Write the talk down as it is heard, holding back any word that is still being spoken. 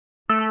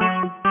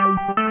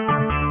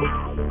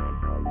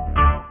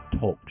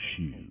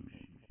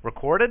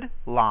Recorded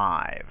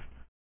live.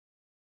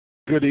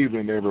 Good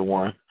evening,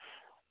 everyone.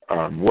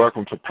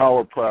 Welcome to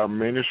Power Prayer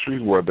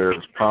Ministries, where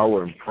there's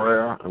power in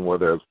prayer, and where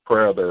there's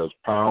prayer, there's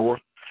power.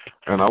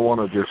 And I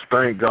want to just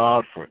thank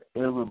God for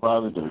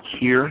everybody that's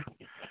here.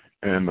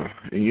 And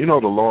you know,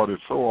 the Lord is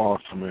so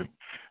awesome.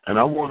 And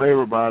I want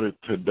everybody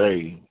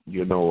today,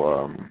 I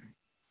know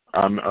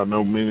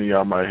many of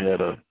y'all might have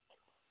had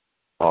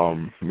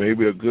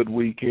maybe a good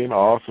weekend,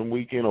 awesome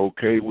weekend,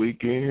 okay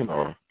weekend,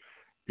 or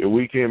your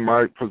weekend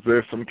might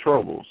possess some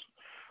troubles.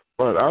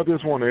 But I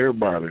just want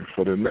everybody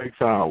for the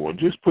next hour,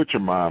 just put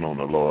your mind on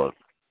the Lord.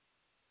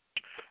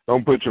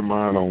 Don't put your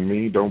mind on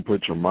me. Don't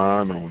put your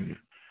mind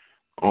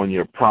on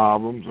your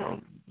problems, or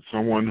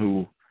someone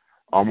who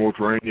almost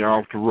ran you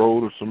off the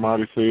road, or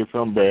somebody said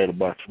something bad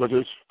about you. But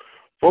just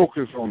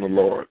focus on the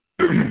Lord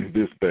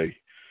this day.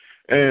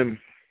 And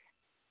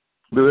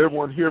did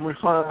everyone hear me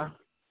fine?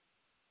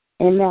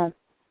 Amen.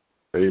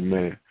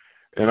 Amen.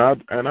 And I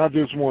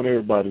just want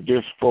everybody to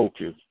just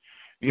focus.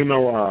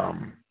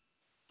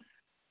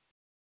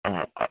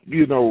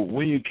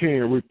 When you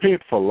can,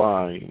 repent for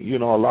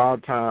lying. A lot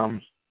of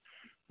times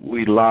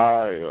we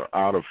lie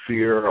out of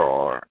fear,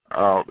 or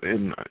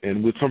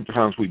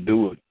sometimes we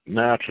do it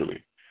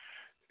naturally,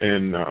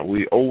 and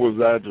we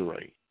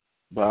over-exaggerate.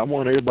 But I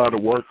want everybody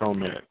to work on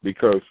that,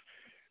 because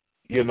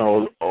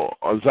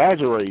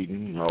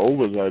exaggerating,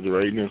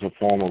 over-exaggerating is a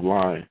form of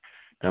lying,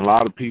 and a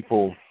lot of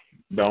people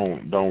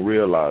don't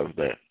realize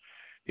that.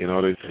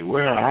 They say,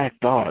 "Well, I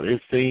thought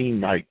it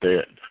seemed like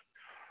that."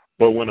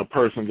 But when a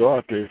person go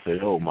out there and say,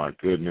 "Oh my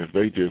goodness,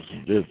 they just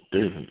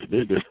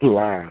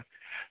lie,"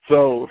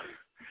 so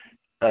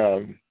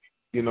and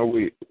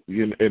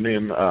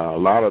then a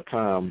lot of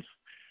times,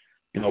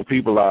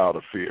 people are out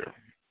of fear,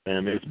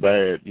 and it's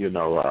bad.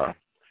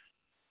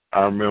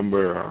 I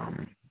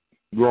remember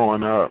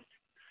growing up,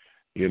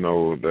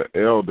 the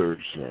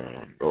elders,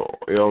 or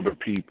elder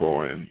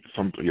people, and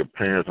some of your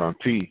parents,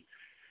 auntie,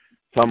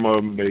 some of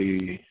them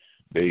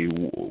they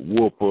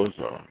whoop us,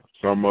 or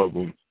some of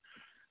them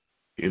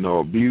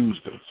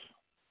abused us,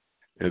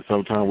 and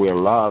sometimes we're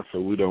lie so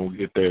we don't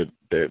get that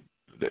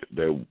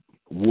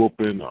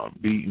whooping or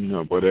beating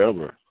or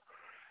whatever.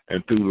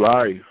 And through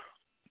life,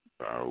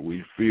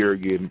 we fear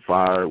getting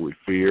fired, we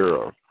fear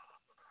of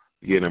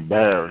getting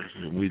embarrassed,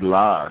 and we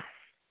lie.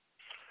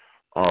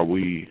 Or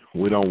we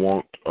don't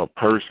want a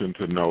person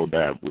to know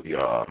that we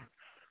are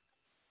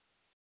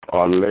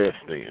less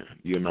than.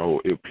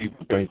 If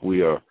people think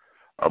we are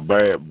a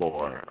bad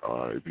boy,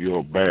 or if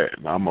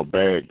I'm a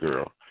bad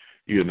girl,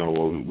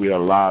 we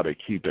allow to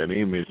keep that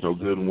image so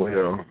good and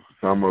well.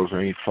 Some of us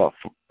ain't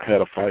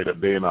had a fight a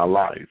day in our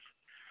life.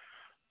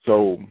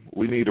 So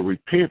we need to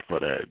repent for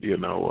that,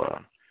 men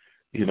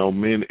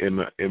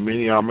and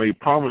many of y'all made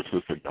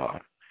promises to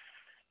God,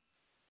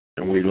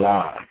 and we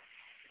lie.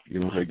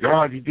 Say,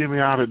 "God, you get me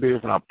out of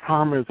this. I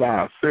promise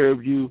I'll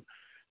serve you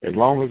as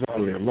long as I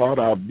live. Lord,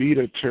 I'll be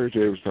the church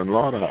everything.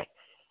 Lord, I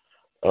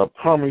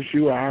promise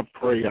you, I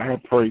pray.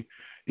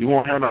 You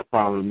won't have no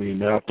problem with me."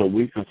 Now, after a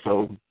week or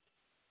so,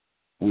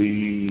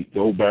 we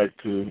go back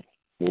to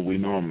what we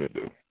normally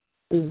do.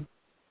 Mm.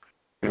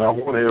 And I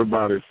want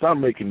everybody to stop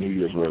making New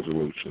Year's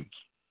resolutions.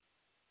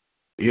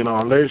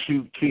 Unless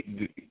you keep,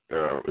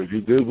 if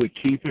you're good with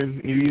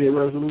keeping New Year's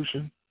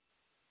resolution,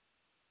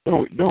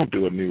 don't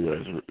do a New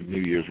Year's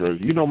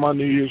resolution. My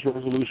New Year's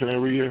resolution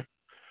every year?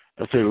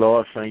 I say,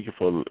 "Lord, thank you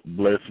for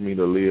blessing me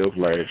to live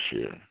last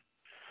year."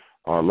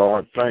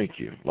 Lord, thank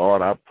you.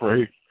 Lord, I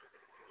pray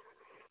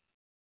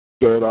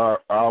that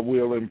I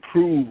will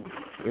improve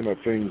in the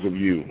things of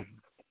you,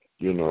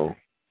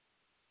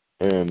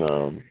 And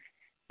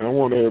I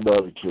want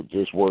everybody to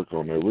just work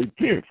on that.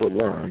 Repent for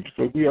lying,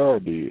 because we all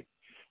did.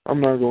 I'm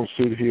not going to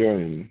sit here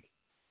and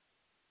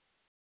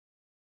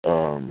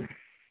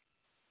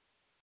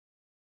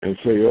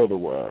say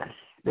otherwise.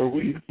 But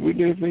we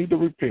just need to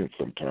repent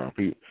sometimes.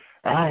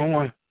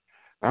 I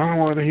don't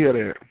want to hear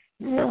that.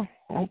 Well,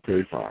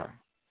 okay, fine.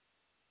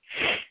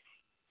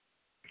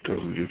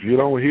 Because if you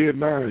don't hear it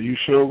now, you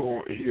sure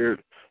going to hear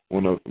it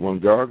when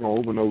God going to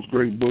open those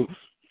great books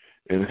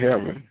in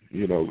heaven.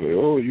 Say,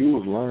 "Oh, you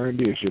was lying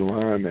this, you're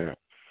lying that."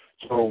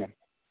 So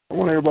I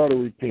want everybody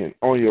to repent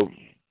on your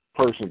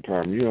personal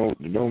time.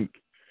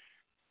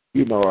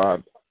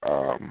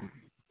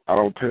 I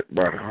don't tell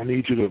everybody, "I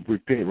need you to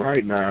repent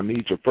right now. I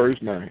need your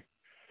first name."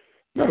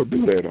 No,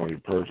 do that on your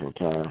personal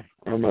time.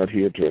 I'm not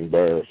here to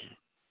embarrass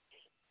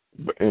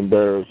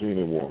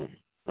anyone.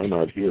 I'm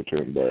not here to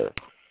embarrass.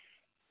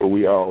 But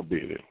we all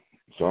did it,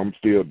 so I'm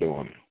still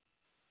doing it.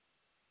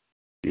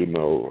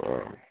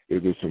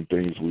 There's just some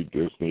things we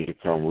just need to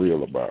come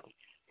real about.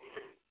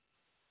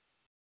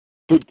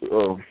 But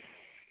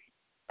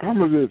I'm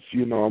going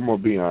to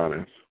be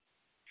honest.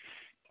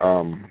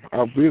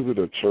 I visited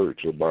a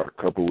church about a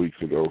couple of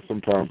weeks ago.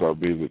 Sometimes I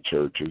visit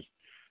churches,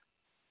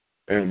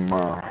 and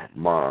my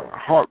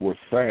heart was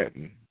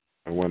saddened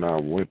when I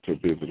went to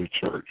visit a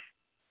church.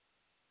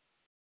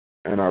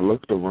 And I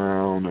looked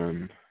around,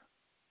 and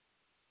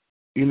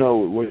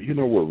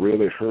what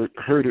really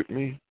hurted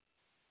me?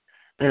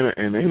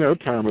 And any other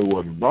time it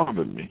wasn't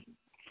bothering me.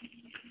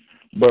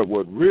 But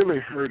what really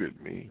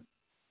hurted me,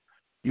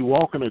 you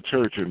walk in a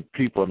church and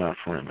people are not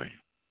friendly.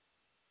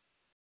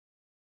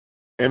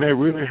 And it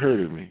really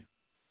hurted me.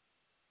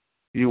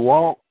 You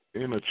walk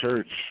in a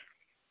church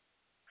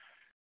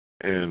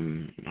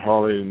and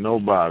hardly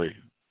nobody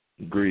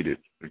greeted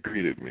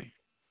me.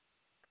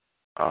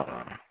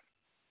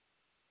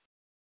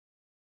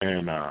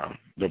 And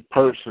the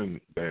person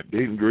that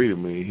didn't greet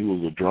me, he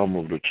was a drummer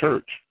of the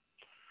church.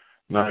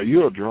 Now,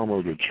 you're a drummer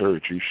of the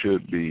church, you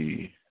should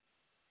be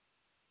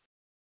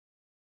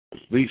at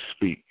least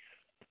speak.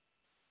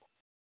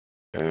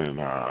 And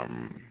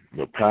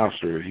the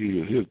pastor,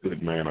 he's a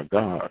good man of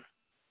God.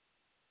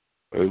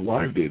 His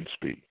wife didn't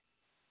speak.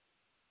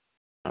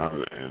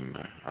 And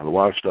I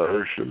watched the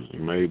ushers,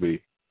 and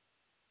maybe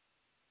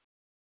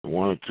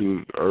one or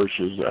two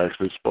ushers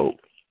actually spoke.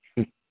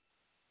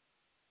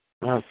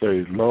 I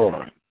say,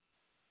 Lord,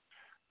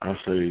 I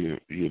say,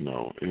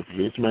 if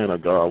this man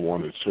of God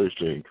wanted church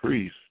to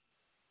increase,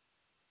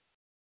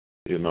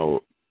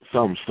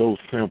 something so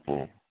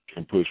simple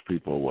can push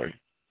people away.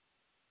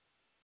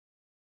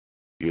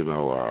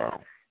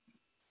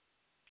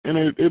 And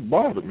it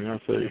bothered me. I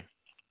say,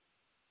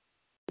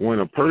 when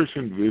a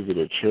person visits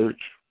a church,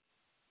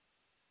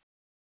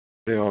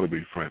 they ought to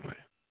be friendly.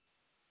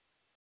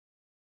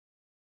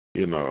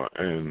 And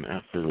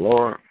I say,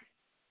 Lord,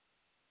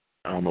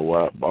 I don't know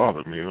why it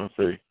bothered me. I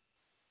say,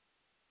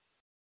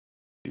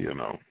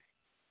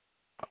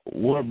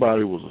 what about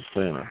it was a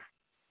sinner?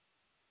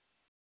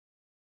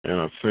 And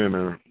a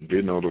sinner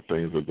didn't know the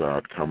things of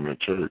God coming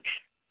to church.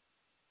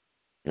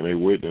 And they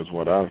witnessed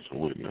what I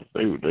witnessed.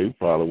 They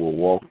probably will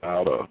walk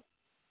out or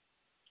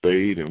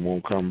stayed and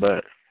won't come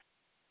back.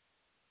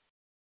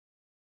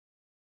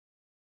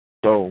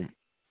 So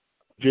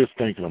just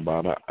thinking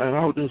about it, and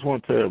I just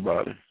want to tell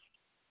everybody,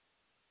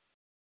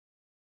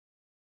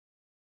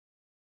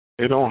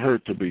 it don't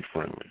hurt to be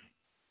friendly.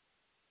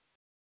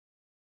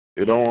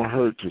 It don't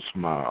hurt to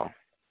smile.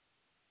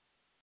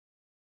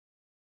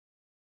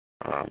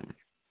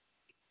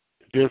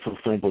 Just a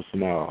simple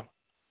smile.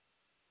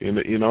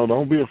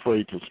 Don't be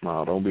afraid to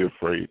smile. Don't be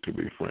afraid to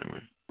be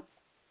friendly.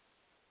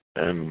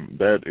 And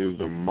that is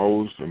the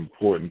most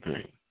important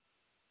thing.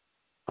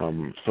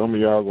 Some of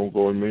y'all going to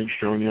go and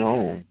ministry on your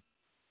own.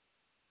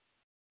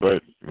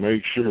 But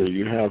make sure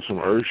you have some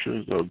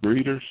ushers or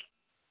greeters.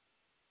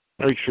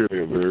 Make sure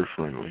they're very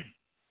friendly.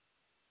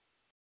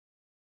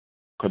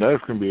 Because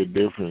that can be a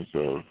difference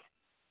of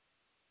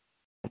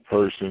a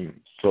person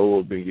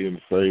soul being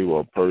getting saved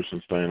or a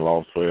person staying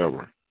lost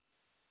forever.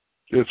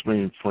 Just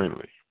being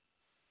friendly.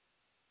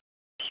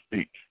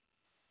 Speak.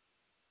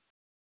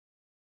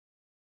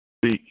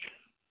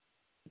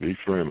 Be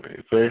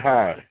friendly. Say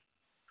hi.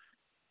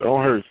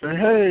 Don't hurt. Say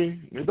hey.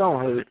 It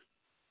don't hurt.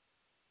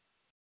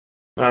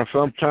 Now,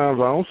 sometimes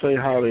I don't say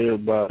hi to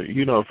everybody.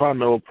 If I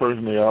know a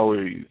person, they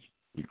always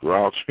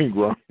grouchy and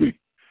grumpy.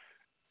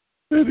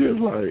 It is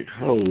like,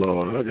 oh,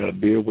 Lord, I got to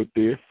deal with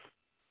this.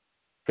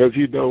 Because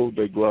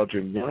they grouchy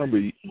and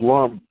grumpy,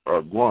 grump.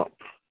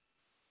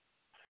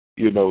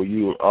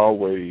 You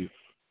always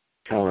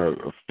kind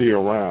of steer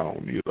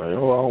around. You're like,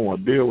 oh, I don't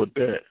want to deal with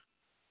that.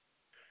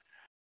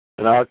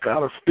 And I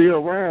kind of steer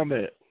around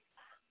that.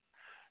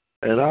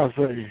 And I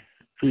say,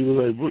 people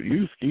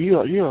say,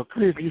 you're a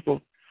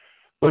Christian.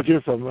 But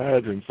just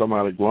imagine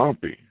somebody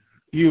grumpy.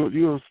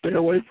 You'll stay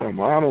away from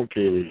them. I don't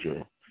care if it's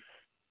your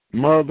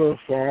mother,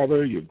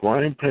 father, your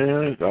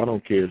grandparents. I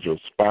don't care if it's your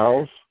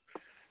spouse.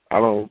 I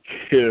don't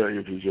care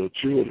if it's your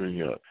children.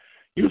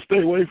 You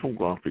stay away from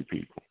grumpy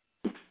people.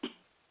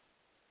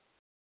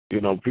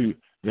 People,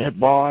 that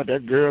boy,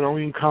 that girl don't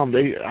even come.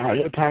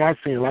 Every time I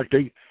see them, like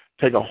they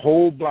take a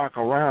whole block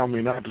around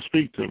me not to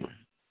speak to me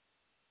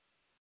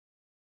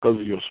because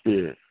of your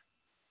spirit.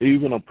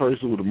 Even a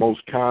person with the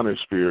most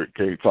kindest spirit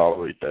can't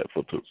tolerate that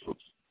for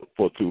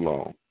too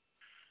long.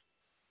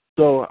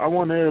 So I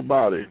want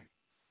everybody,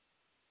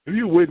 if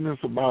you witness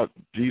about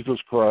Jesus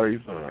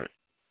Christ, or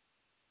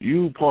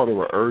you part of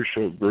an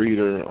usher,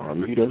 greeter, or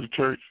leader of the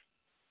church,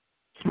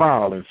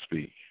 smile and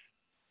speak.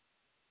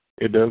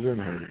 It doesn't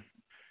hurt.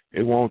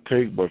 It won't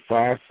take but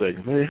 5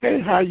 seconds. Hey,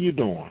 how you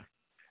doing?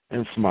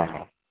 And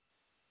smile.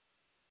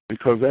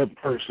 Because that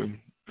person,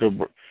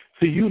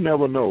 you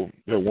never know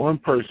that one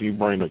person you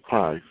bring to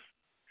Christ,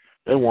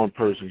 that one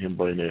person can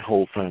bring their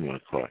whole family to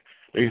Christ.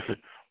 They say,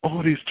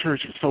 oh, these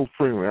churches are so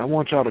friendly. I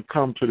want y'all to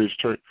come to this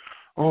church.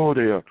 Oh,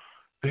 they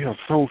are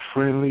so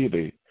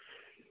friendly.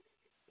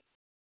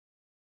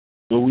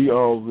 But we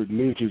all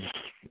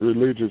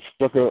religious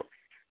stuck up.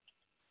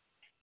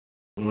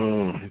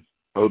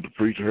 Oh, the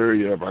preacher,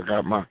 hurry up.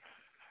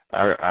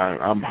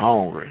 I'm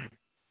hungry.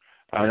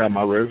 I got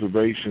my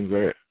reservations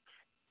at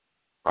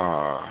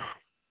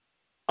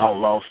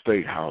Outlaw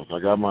Steakhouse. I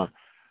got my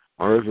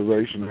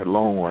reservation at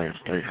Long Ranch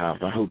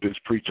Steakhouse. I hope this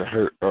preacher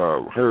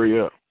hurry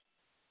up.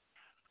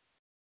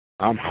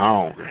 I'm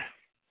hungry.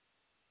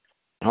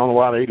 I don't know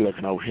why they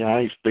looking over here.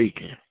 I ain't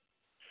speaking.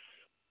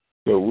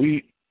 So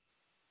we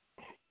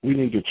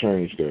need to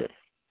change that.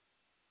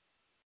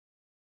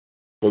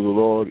 Because the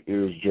Lord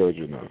is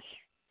judging us.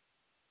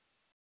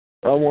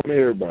 I want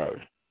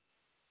everybody.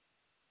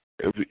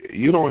 If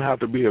you don't have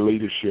to be a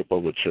leadership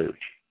of a church.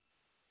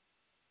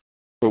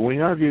 But when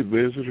y'all get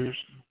visitors,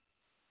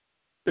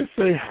 just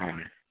say hi.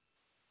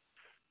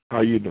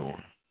 How you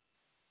doing?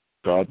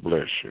 God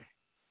bless you.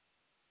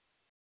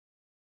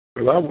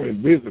 Because I went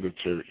and visited a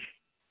church,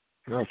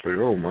 and I said,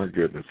 oh, my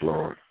goodness,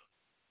 Lord.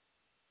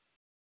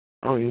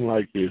 I don't even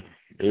like this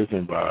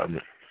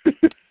environment.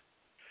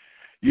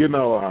 You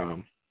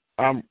know,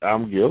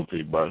 I'm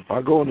guilty, but if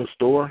I go in the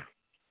store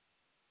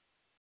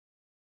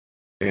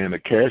and the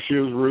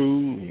cashier's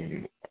rude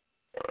and,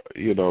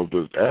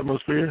 the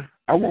atmosphere,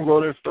 I won't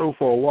go to that store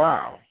for a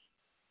while.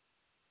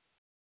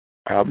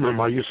 I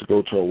remember I used to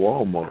go to a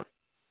Walmart,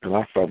 and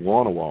I stopped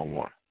going to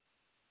Walmart.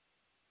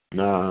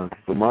 Now,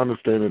 from my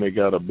understanding, they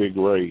got a big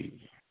raise,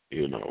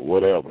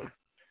 whatever.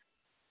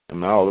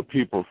 And all the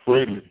people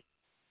friendly.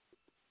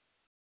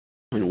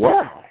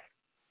 Wow.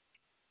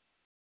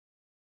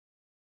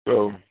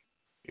 So,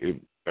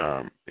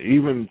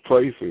 even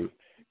places,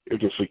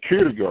 if the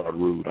security guard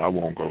rude, I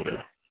won't go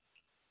there.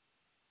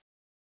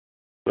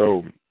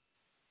 So,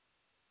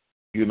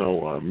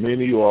 many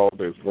of you all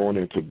that's going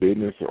into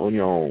business on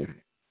your own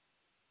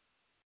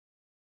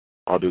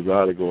or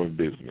desire to go in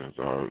business,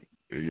 or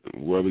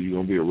whether you're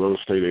going to be a real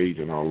estate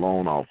agent or a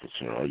loan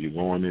officer, or you're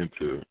going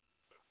into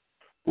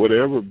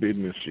whatever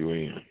business you're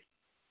in,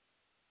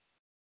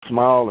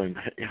 smile and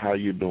how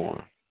you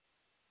doing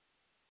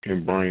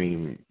can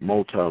bring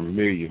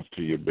multi-millions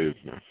to your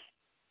business.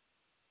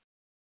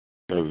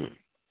 Because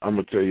I'm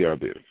going to tell y'all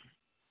this.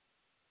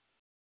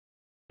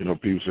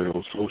 People say,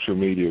 oh, social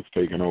media is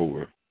taking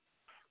over.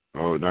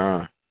 Oh,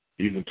 now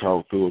you can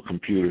talk through a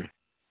computer.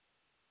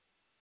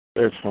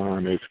 That's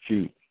fine. That's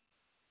cute.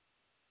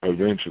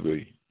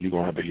 Eventually, you're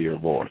going to have to hear a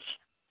voice.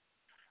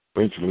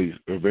 Eventually,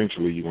 you're going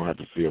to have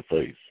to see a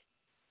face.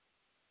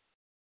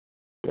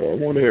 So I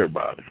want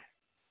everybody,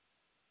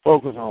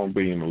 focus on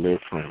being a little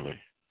friendly.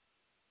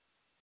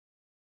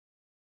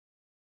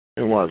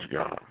 And watch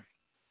God.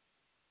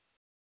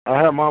 I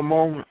have my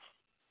moments,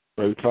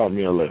 but He taught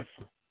me a lesson.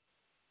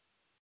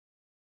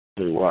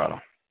 Say,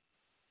 wow.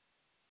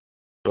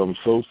 Something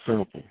so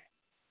simple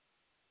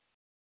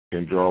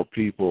can draw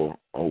people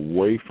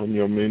away from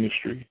your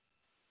ministry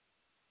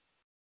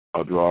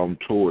or draw them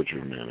towards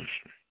your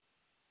ministry.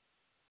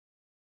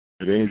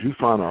 And then if you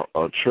find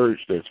a church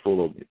that's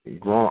full of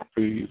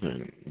grumpy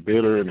and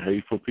bitter and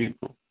hateful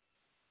people,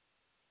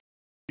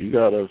 you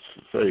got to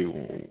say,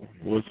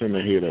 what's in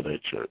the head of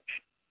that church?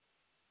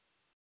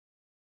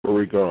 But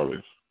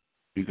regardless,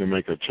 you can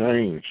make a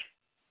change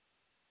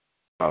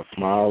by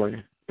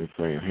smiling and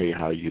saying, hey,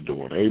 how you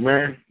doing?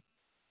 Amen?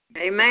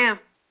 Amen.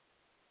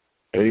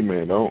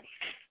 Amen.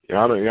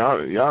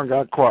 Y'all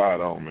got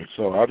quiet on me,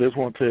 so I just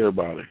want to tell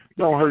everybody,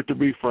 don't hurt to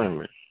be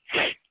friendly.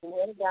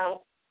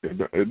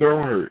 It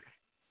don't hurt.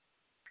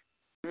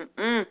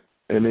 Mm-mm.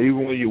 And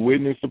even when you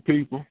witness to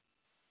people,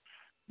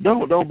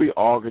 don't be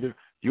arguing.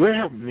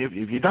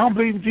 If you don't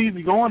believe in Jesus,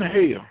 you're going to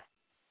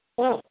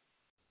hell.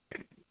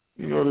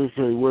 They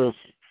say,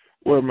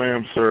 well,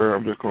 ma'am, sir,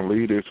 I'm just going to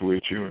leave this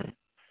with you. And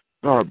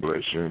God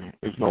bless you.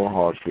 It's no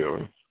hard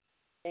feelings.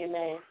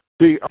 Amen.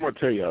 See, I'm going to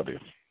tell y'all this.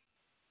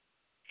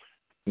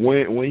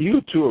 When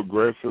you're too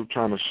aggressive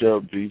trying to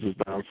shove Jesus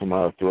down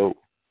somebody's throat,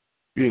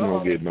 you ain't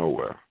going to get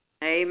nowhere.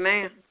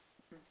 Amen.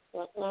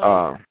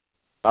 I'm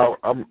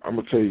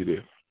going to tell you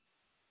this.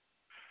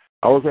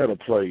 I was at a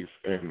place,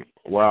 and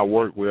where I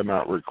work, we're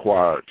not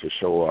required to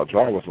show our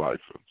driver's license.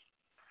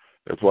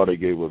 That's why they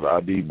gave us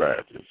ID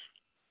badges.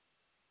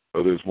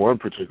 So there's one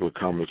particular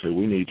company that said,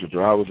 we need your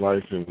driver's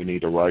license, we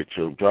need to write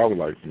your driver's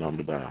license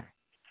number down.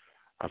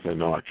 I said,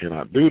 no, I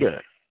cannot do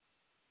that.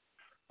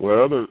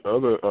 Well,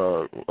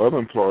 other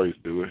employees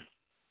do it.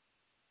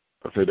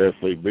 I said, that's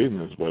their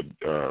business, but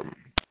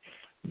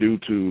due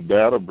to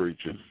data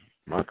breaches,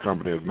 my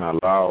company is not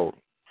allowed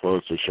for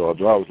us to show our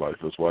driver's license.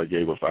 That's why they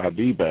gave us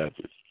ID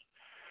badges.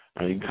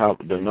 And you can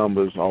copy the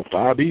numbers off the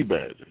ID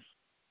badges.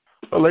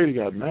 The lady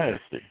got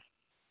nasty.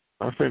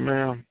 I said,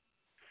 ma'am,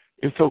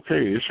 it's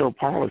okay. It's your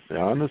policy.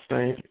 I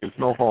understand. It's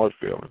no hard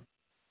feeling.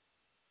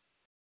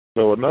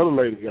 So another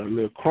lady got a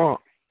little crunk.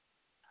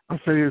 I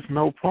said, it's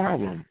no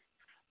problem.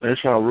 That's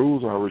our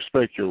rules. I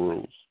respect your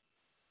rules.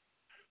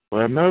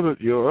 But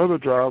your other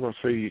driver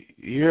say,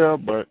 yeah,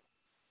 but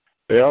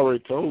they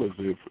already told us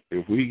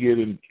if we get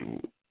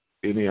into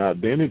any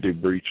identity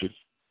breaches,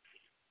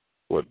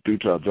 due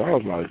to our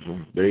driver's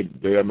license,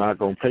 they are not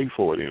going to pay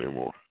for it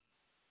anymore.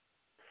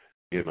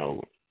 If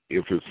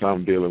it's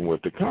something dealing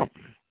with the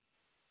company.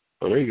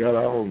 So they got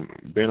all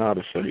been out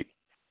of shape.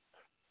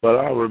 But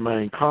I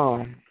remain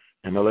calm,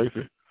 and the lady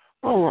said,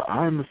 oh,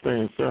 I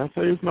understand, sir. I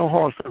say, it's no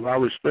hard feelings. I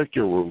respect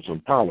your rules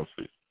and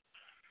policies.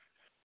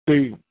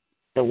 See,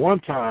 at one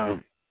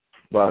time,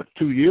 about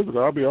 2 years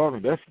ago, I'll be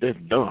honest, that's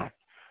done.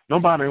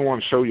 Nobody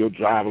want to show your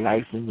driver's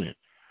license and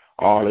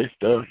all that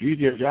stuff.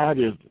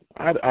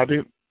 I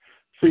didn't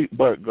see,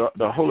 but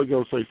the Holy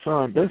Ghost say,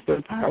 son, that's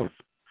their policy.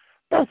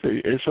 I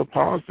say, it's your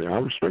policy. I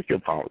respect your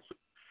policy.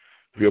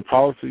 If your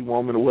policy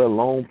want me to wear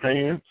long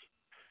pants,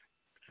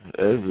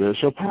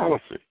 that's your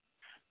policy.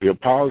 Your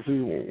policy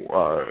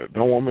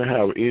don't want me to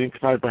have any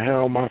type of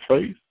hair on my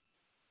face.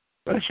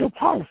 That's your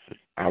policy.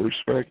 I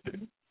respect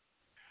it.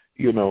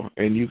 You know,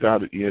 and you got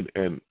to,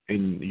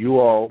 and you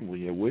all,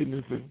 when you're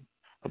witnessing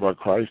about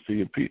Christ to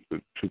your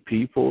to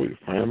people, your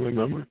family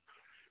members,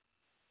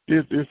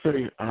 just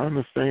say, I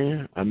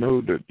understand. I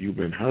know that you've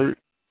been hurt,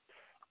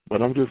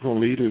 but I'm just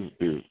going to leave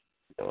this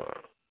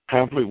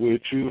pamphlet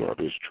with you or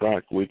this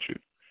track with you.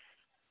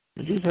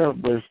 And just have a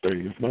blessed day.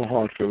 It's no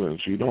hard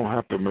feelings. You don't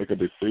have to make a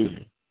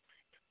decision.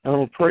 I'm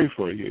going to pray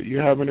for you. You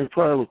have any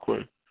prayer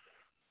requests?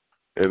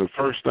 And the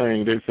first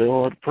thing they say,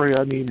 oh, I pray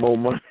I need more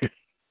money.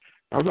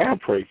 I'll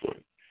pray for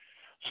it.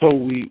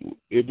 So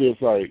it is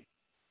like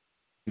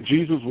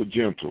Jesus was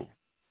gentle.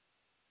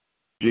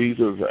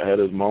 Jesus had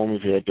his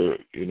moments. He had to,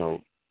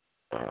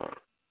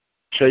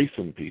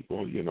 chasing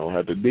people,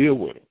 had to deal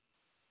with it.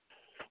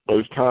 But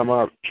it's time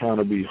out trying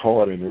to be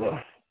hard and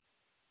rough.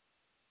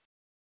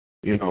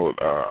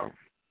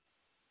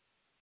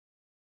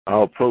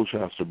 Our approach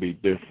has to be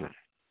different.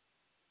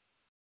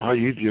 Oh,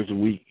 you just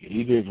weak.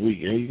 You just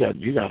weak. And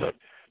you got to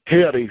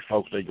tell these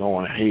folks they're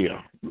going to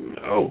hell.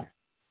 No.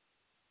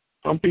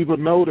 Some people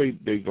know they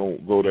going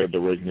to go that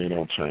direction. They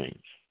don't change.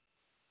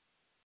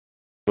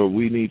 But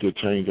we need to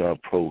change our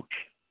approach.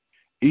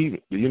 Even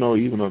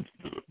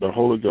the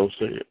Holy Ghost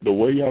said, the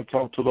way y'all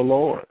talk to the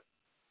Lord,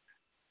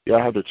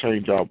 y'all have to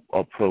change our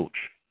approach.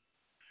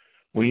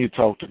 When you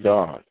talk to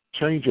God,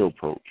 change your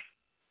approach.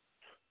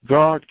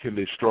 God can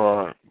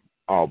destroy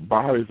our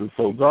bodies, and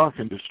so God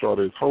can destroy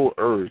this whole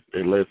earth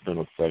in less than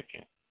a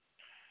second.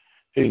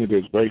 He can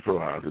just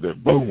vaporize it,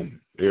 and boom,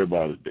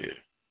 everybody's dead.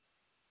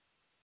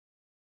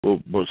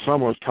 But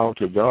some of us talk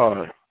to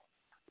God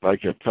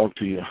like you talk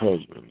to your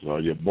husbands or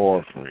your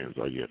boyfriends,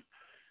 or you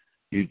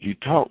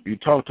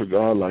talk to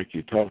God like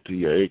you talk to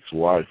your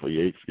ex-wife or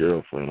your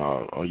ex-girlfriend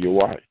or your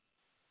wife.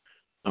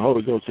 The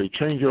Holy Ghost say,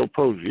 change your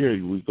approach. Yeah,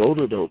 we go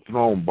to the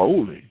throne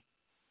boldly.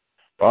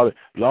 Lord,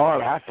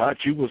 I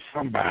thought you was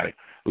somebody.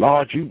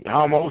 Lord, you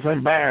almost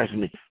embarrassed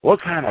me.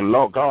 What kind of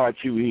Lord God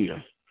you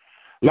is?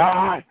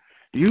 Lord,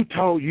 you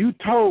told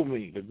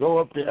me to go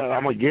up there and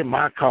I'm going to get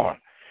my car.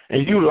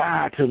 And you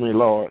lied to me,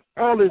 Lord.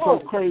 All this so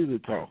crazy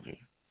talking.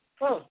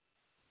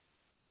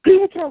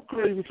 People talk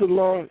crazy to the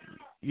Lord.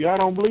 Y'all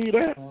don't believe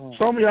that?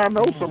 Some of y'all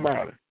know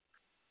somebody.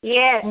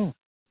 Yes.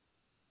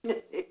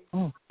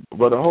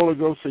 But the Holy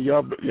Ghost said,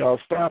 y'all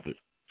stop it.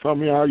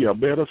 Some of y'all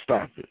better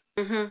stop it.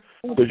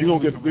 Because you're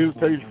going to get a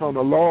visitation from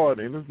the Lord,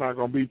 and it's not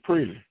going to be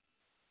pretty.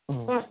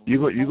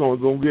 You're going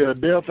to get a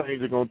death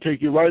angel going to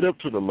take you right up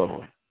to the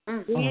Lord.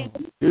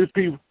 These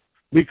people,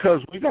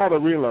 because we got to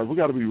realize, we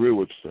got to be real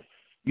with yourself.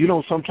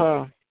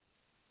 Sometimes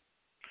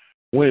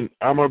when,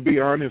 I'm going to be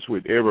honest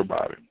with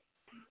everybody,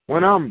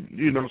 when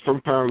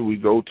sometimes we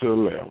go to the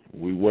left,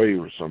 we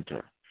waver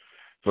sometimes.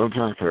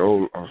 Sometimes I say,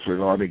 Lord,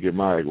 I need to get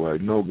my egg right.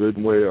 No, good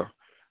and well.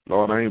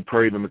 Lord, I ain't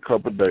prayed in a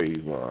couple of days.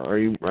 I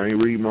ain't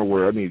reading my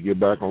word. I need to get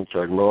back on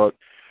track. Lord,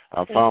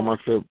 I found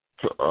myself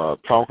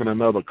talking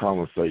another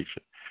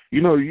conversation.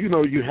 You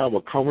have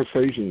a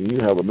conversation and you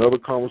have another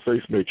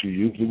conversation that you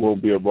usually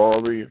won't be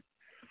involved in.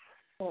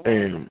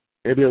 And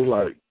it is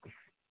like,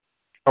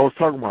 I was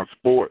talking about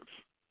sports,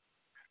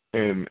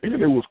 and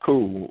it was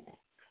cool,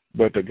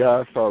 but the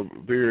guy started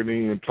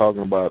veering in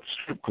talking about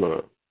strip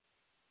club.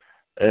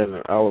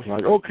 And I was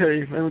like,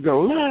 okay, let me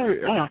go.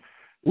 Larry,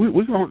 you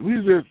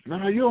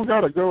don't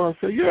gotta go. I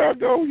said, yeah, I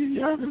go.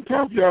 Y'all can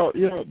talk, y'all.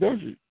 Yeah,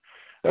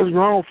 that's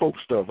grown folk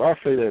stuff. I'll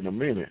say that in a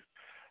minute.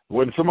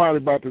 When somebody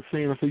about to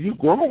sing, I say, you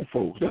grown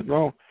folks. That's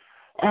grown.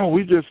 Oh,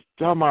 we just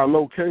talking about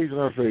location.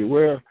 I say,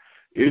 well,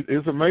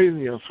 it's amazing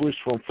you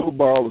switched from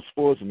football to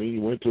sports, and then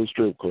you went to a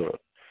strip club.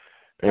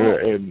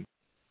 And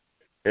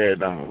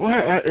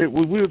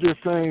we were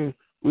just saying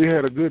we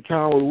had a good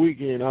time with the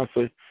weekend. I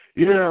say,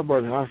 yeah,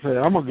 but I say,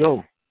 I'm going to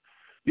go.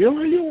 You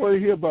want to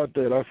hear about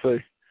that? I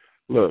say,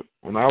 look,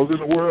 when I was in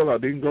the world, I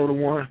didn't go to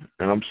one,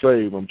 and I'm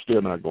saved. I'm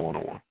still not going to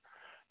one.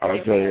 I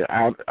say,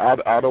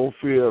 I don't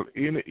feel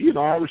any,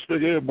 I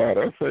respect everybody.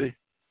 I say,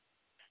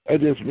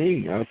 that's just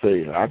me. I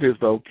say, I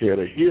just don't care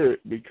to hear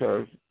it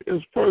because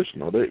it's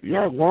personal.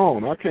 Y'all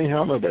grown. I can't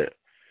handle that.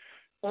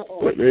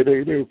 But they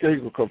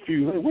get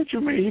confused. Hey, what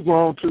you mean you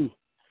grown too?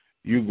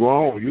 You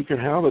grown. You can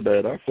handle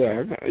that. I say,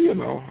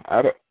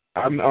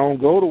 I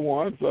don't go to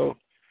one, so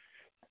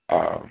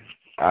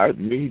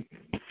me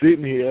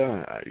sitting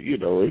here,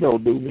 it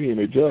don't do me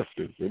any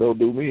justice. It don't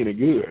do me any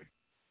good.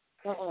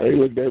 They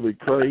look at me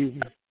crazy.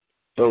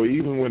 So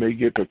even when they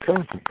get to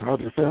cussing, I'll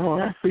just say, oh,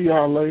 I'll see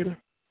y'all later.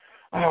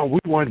 Oh, we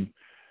wasn't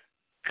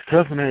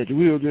cussing at you.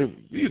 We were just,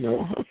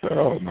 I said,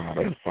 oh, no,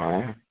 that's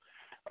fine.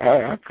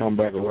 I come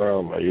back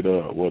around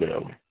later or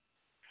whatever.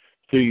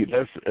 See,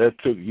 that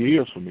took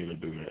years for me to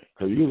do that.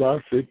 Because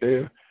I sit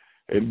there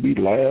and be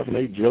laughing,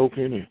 they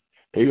joking, and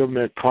they up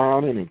there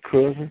clowning and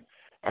cussing.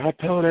 I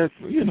tell that,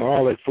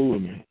 all that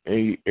fooling me.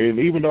 And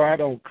even though I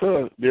don't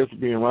cuss, just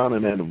being around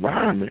in that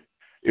environment,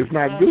 it's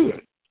not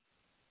good.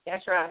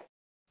 That's right.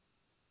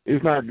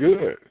 It's not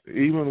good.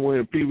 Even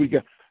when people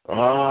get,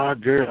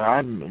 girl,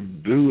 I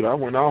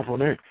went off on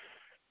that.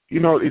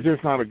 it's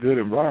just not a good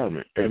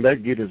environment, and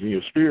that gets in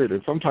your spirit.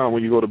 And sometimes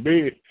when you go to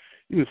bed,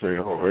 you say,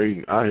 "Oh,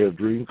 hey, I have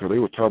dreams," because they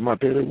were talking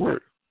about that at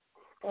work.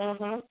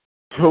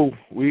 So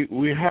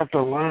we have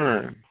to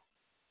learn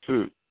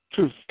to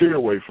steer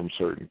away from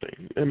certain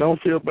things and don't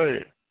feel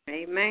bad.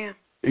 Amen.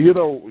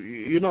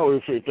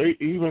 If they,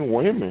 even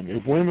women,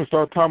 if women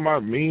start talking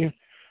about men,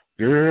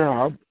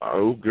 girl,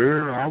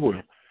 I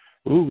would,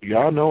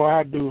 y'all know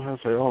I do. I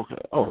say, okay,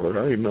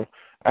 I know.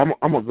 I'm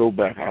gonna go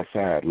back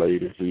outside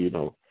later,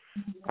 so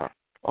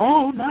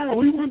oh no,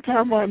 we weren't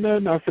talking about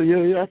nothing. I say,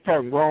 yeah, I'm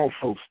talking grown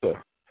folk stuff.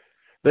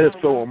 Let's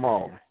throw them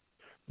all.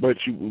 But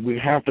we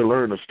have to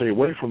learn to stay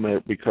away from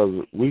that,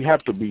 because we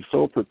have to be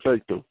so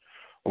protective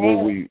of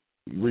what we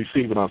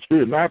receive in our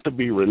spirit, not to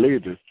be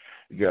religious.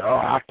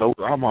 I'm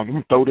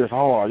gonna throw this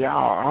all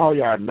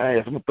y'all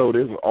nasty. I'm gonna throw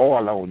this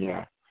oil on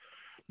y'all.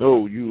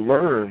 No, you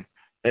learn,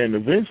 and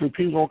eventually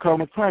people gonna come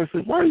to Christ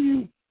and say, why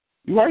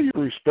are you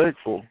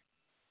respectful?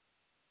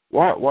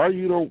 Why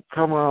you don't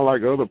come around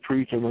like other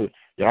preachers?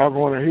 Y'all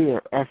going to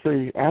hear? I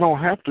say, I don't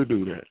have to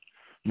do that.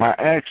 My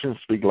actions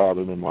speak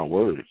louder than my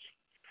words.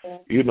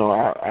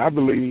 I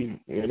believe,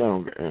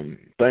 and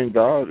thank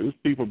God, these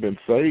people have been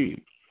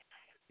saved,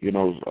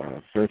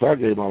 since I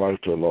gave my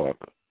life to the Lord.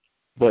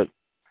 But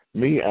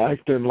me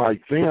acting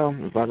like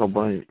them is not going to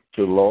bring it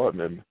to the Lord.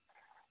 And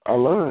I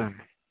learned,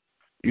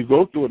 you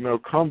go through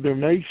enough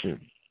condemnation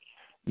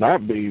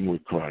not being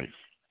with Christ.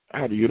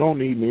 You don't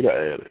need me to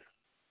add it.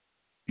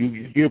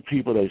 You give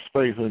people their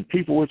space, and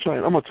people will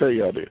change. I'm going to tell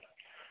you this.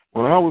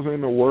 When I was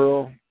in the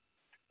world,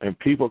 and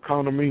people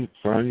come to me,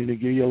 son, you need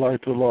to give your life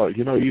to the Lord.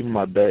 Even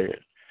my dad,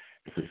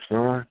 he said,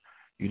 son,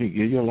 you need to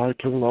give your life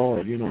to the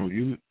Lord.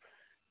 You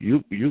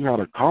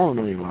got a calling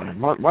on your life.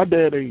 My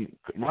dad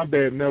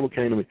never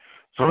came to me,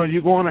 son,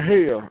 you're going to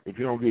hell if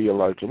you don't give your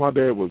life to. My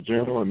dad was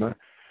gentle and that,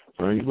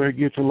 son, you better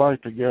get your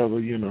life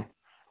together.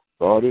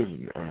 God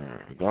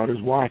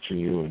is watching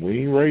you, and we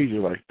ain't raised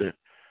you like that.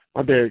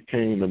 My dad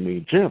came to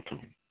me gentle.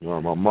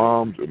 My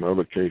mom's in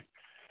other case,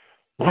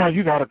 well,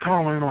 you got a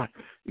calling on.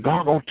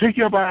 God gonna take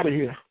you up out of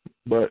here.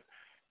 But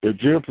the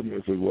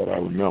gentleness is what I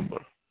remember,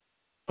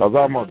 because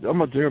I'm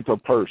a gentle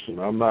person.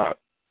 I'm not.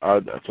 I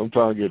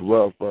sometimes get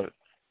rough, but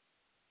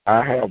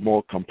I have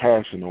more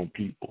compassion on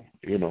people.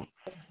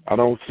 I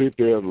don't sit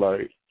there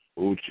like,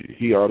 oh,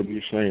 he ought to be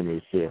ashamed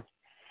of himself.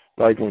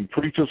 Like when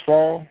preachers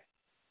fall,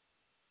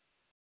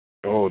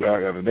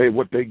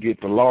 what they get.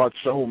 The Lord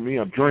showed me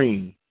a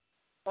dream.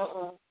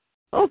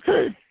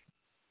 Okay,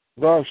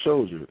 God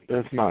shows you.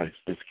 That's nice.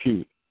 That's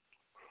cute.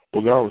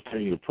 Well, God was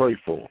telling you to pray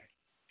for them.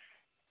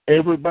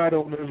 Everybody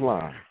on this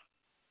line,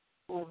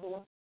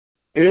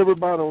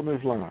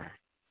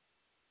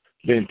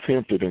 been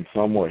tempted in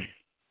some way.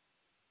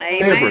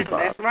 Amen.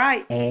 Everybody. That's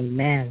right.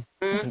 Amen.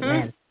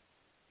 Amen.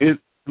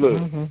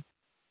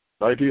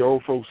 Like the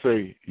old folks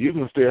say, you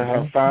can still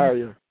have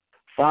fire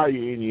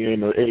in you in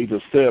the age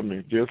of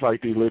 70, just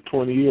like these little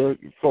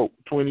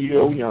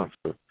 20-year-old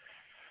youngsters.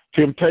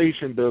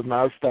 Temptation does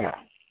not stop.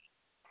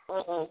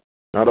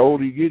 Now, the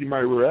older you get, you might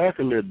react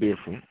a little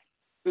different.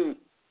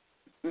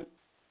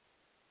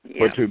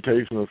 But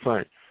temptation is the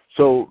same.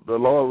 So the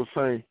Lord was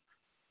saying,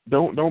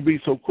 don't be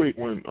so quick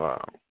when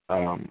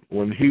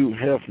Hugh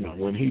Hefner,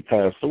 when he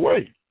passed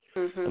away.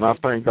 And I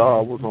thank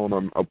God was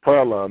on a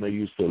prayer line. They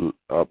used to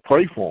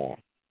pray for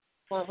him.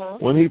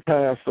 When he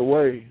passed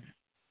away,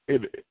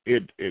 it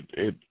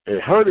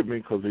hurted me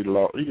because he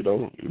lost.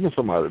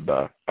 Somebody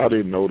died. I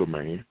didn't know the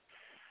man.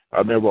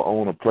 I never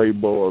owned a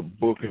Playboy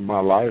book in my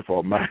life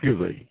or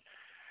magazine.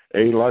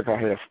 Ain't like I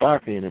had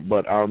stock in it,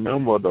 but I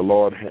remember the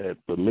Lord had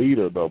the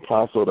leader, the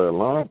apostle of that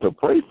line, to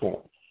pray for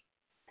him.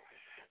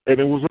 And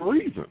it was a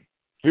reason.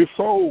 His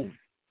soul.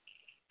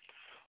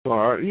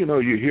 So,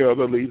 you hear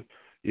other leaders,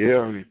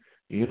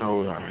 he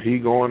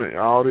going,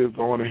 all this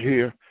going to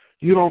here.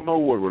 You don't know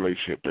what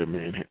relationship that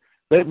man had.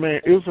 That man,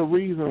 it was a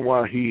reason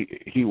why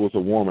he was a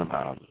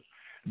womanizer.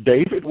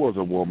 David was a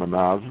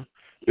womanizer.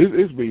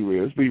 Let's be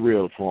real. Let's be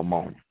real for a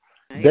moment.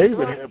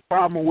 David had a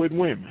problem with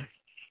women.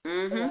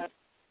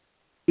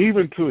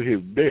 Even to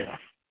his death.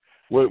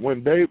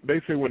 When they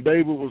say when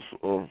David was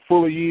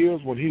full of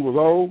years, when he was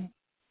old,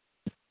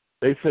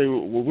 they say,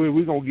 well,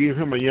 we're going to give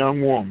him a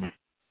young woman.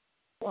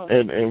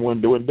 And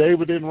when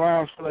David didn't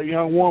rise for that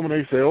young woman,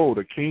 they say, oh,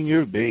 the king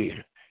is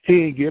dead. He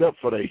didn't get up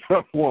for that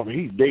young woman.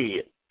 He's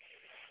dead.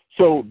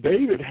 So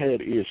David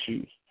had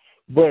issues.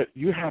 But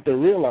you have to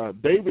realize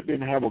David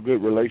didn't have a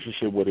good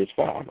relationship with his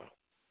father.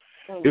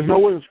 There's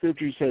nowhere in the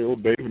scripture you say, oh,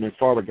 David and his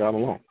father got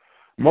along.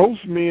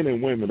 Most men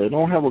and women, they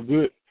don't have a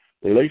good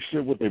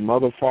relationship with their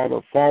mother, father,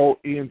 fall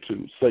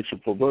into sexual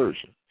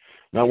perversion.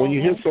 Now, when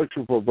you hear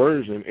sexual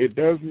perversion, it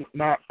does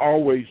not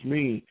always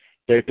mean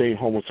that they're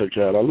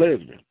homosexual or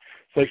lesbian.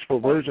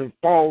 Sexual perversion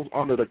falls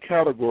under the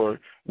category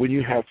when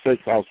you have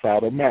sex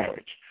outside of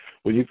marriage.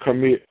 When you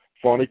commit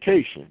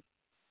fornication,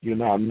 you're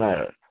not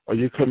married. Or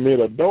you commit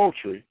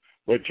adultery,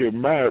 but you're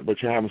married,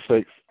 but you're having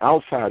sex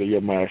outside of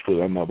your marriage with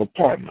another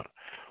partner.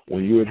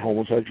 When you're in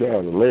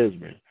homosexuality,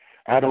 lesbian.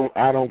 I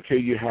don't care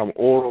you have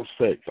oral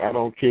sex. I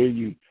don't care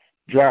you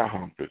dry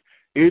humping.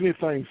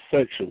 Anything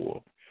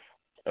sexual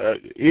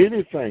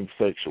anything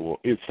sexual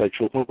is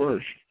sexual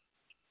perversion.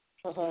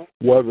 Uh-huh.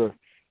 Whether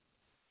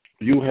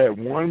you have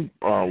one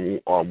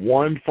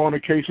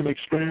fornication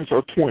experience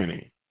or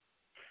 20,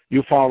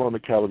 you fall on the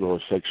category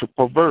of sexual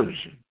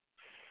perversion.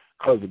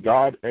 Because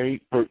God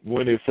ain't,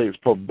 when it says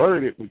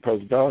perverted,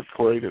 because God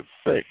created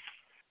sex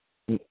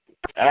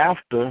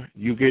after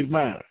you get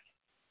married,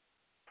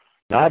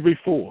 not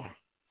before.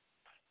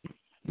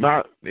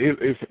 Not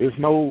it's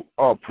no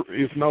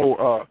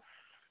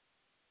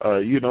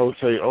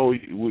say, oh,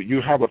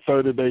 you have a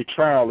 30-day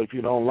trial. If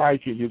you don't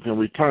like it, you can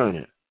return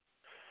it.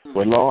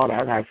 But Lord,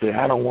 like I said,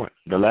 I don't want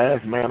the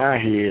last man I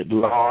had.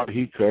 Lord,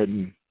 he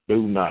couldn't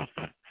do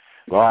nothing.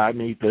 Lord, I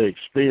need to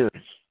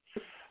experience.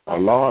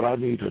 Lord, I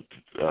need to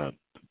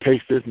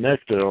taste this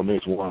nectar on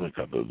this one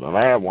because the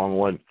last one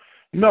wasn't.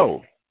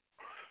 No.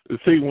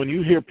 See, when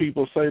you hear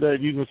people say that,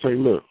 you can say,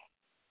 look,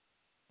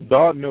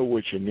 God knows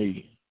what you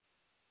need.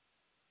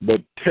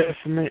 But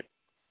testing it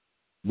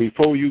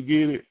before you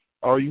get it,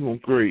 are you going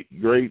to create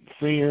great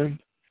sin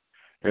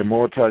and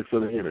more attacks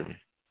of the enemy?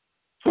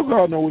 So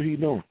God knows what he's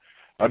doing.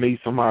 I need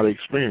somebody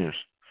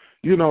experienced.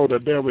 You know, the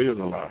devil is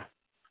a lie.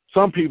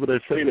 Some people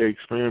that say they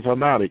experience are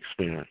not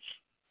experienced.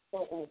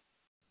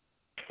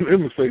 Let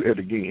me say that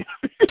again.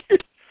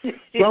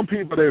 Some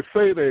people that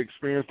say they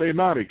experience, they're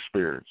not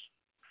experienced.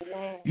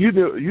 I'm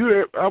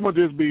gonna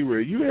just be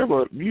real.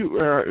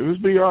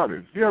 Let's be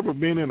honest. You ever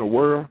been in a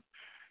world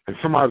and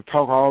somebody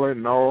talk all that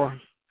noise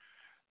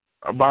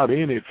about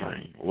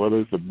anything, whether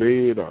it's a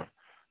bed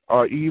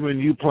or even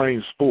you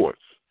playing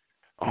sports?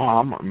 Oh,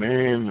 I'm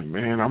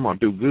gonna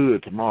do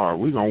good tomorrow.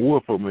 We're gonna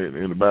whoop them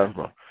in the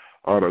basketball.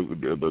 Or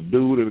the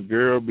dude and the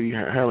girl be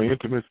having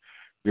intimacy.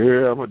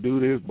 Girl, I'm gonna do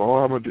this,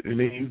 boy. And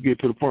then you get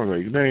to the point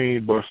like they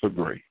ain't Buster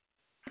Gray.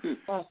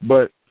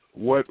 But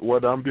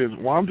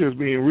I'm just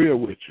being real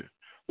with you.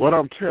 What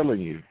I'm telling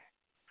you,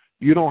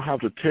 you don't have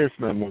to test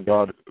them when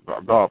God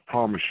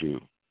promised you.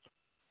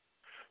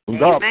 When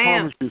God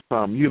promised you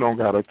something, you don't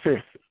gotta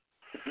test it.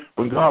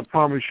 When God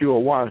promised you a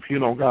wife, you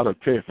don't gotta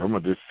test it. I'm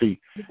gonna just see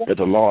that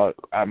the Lord.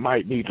 I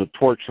might need to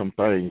twerk some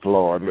things,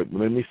 Lord.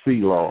 Let me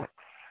see, Lord.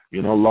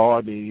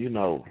 Lord,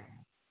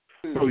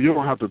 So you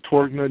don't have to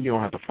twerk nothing. You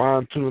don't have to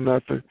fine tune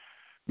nothing,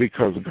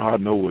 because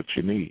God knows what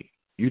you need.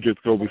 You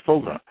just go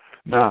before God.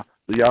 Now,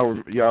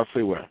 y'all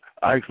say, well,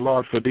 I asked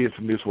Lord for this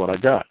and this is what I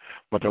got.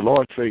 But the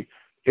Lord say,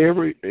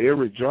 every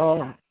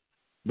job,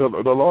 the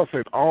Lord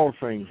said, all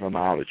things are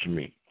knowledge to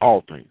me,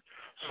 all things.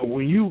 So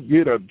when you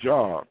get a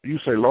job, you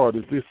say, Lord,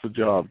 is this the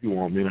job you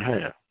want me to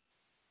have?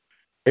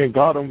 And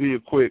God don't give you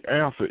a quick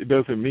answer. It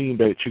doesn't mean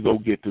that you go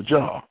get the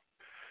job.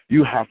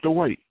 You have to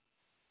wait.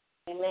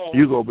 Amen.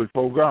 You go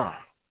before God.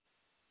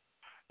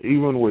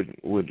 Even with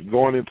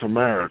going into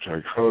marriage,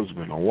 like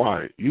husband or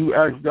wife, you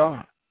ask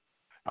God.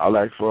 I'll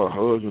ask for a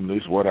husband,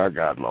 this is what I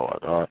got, Lord.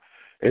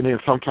 And then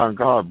sometimes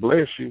God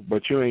bless you,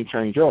 but you ain't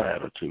changed your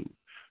attitude.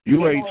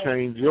 You ain't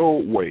changed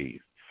your ways.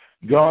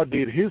 God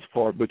did his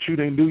part, but you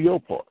didn't do your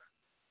part.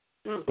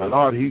 But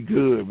Lord, he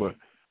good. But,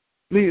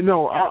 I'm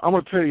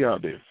going to tell y'all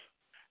this.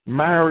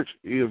 Marriage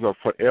is a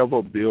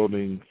forever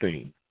building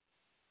thing.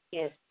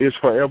 Yes. It's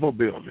forever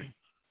building.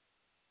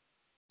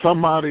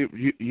 Somebody,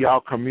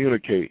 y'all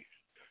communicate.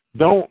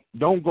 Don't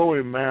go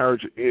in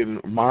marriage in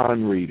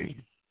mind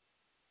reading.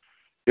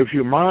 If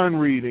you're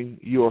mind reading,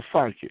 you're a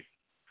psychic.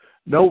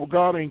 No,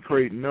 God ain't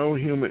creating no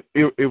human.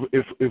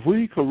 If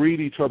we could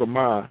read each other's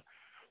mind,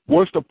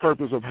 what's the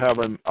purpose of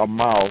having a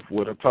mouth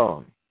with a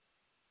tongue?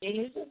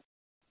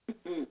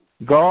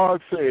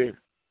 God said,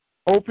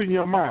 open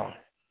your mouth.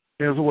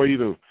 Here's the way you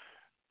do.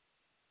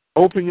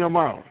 Open your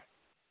mouth.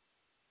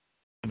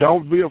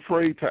 Don't be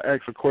afraid to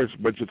ask a question,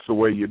 but it's the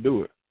way you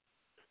do it.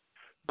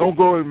 Don't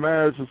go in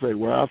marriage and say,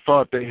 well, I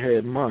thought they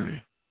had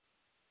money.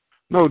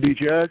 No,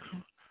 did you ask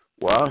them?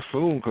 Well, I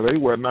assume, because they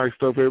wear nice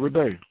stuff every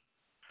day.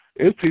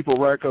 It's people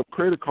rack up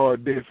credit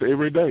card debts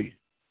every day.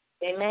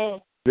 Amen.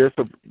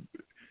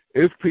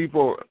 It's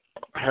people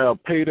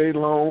have payday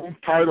loans,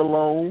 title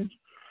loans,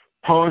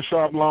 pawn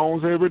shop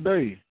loans every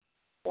day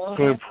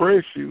to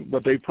impress you,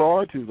 but their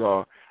priorities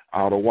are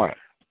out of whack.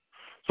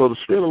 So the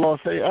Spirit of the Lord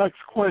say, ask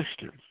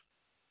questions.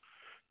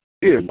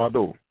 The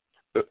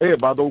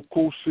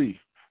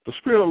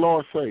Spirit of the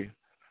Lord say,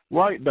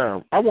 write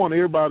down. I want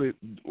everybody,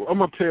 I'm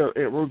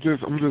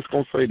just going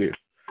to say this.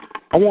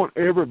 I want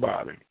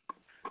everybody,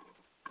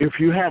 if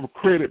you have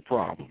credit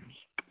problems,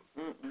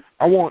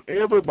 I want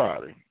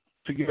everybody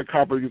to get a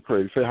copy of your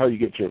credit. Say how you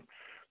get your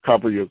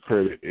copy of your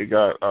credit. It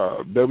got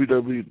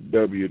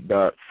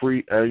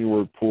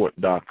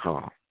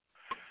www.freeannualreport.com.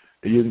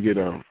 And you can get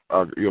your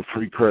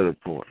free credit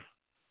report.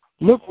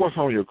 Look what's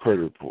on your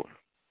credit report.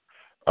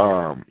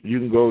 You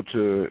can go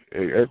to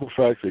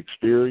Equifax,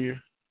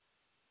 Experian,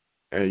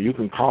 and you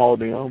can call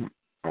them,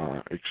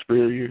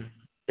 Experian,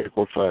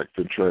 Equifax,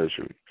 and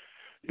Treasury.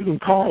 You can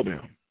call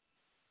them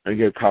and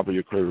get a copy of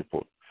your credit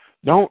report.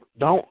 Don't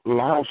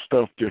allow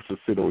stuff just to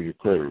sit on your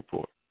credit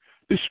report.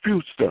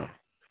 Dispute stuff.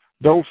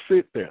 Don't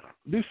sit there.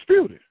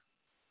 Dispute it.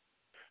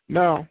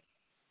 Now,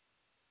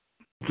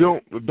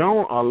 don't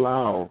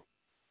allow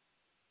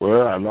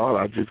Well,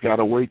 Lord, I just got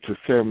to wait till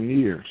 7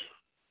 years.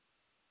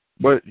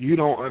 But you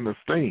don't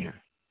understand.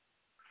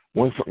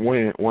 When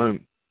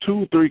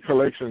 2, 3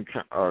 collection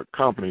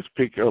companies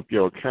pick up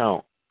your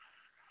account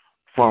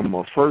from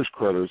a first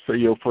creditor, say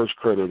your first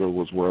creditor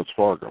was Wells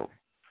Fargo,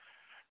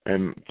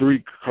 and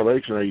 3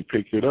 collection agents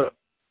pick it up,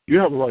 you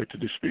have a right to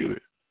dispute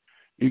it.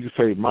 You can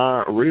say,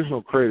 my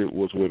original credit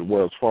was with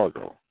Wells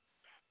Fargo.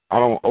 I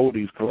don't owe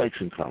these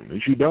collection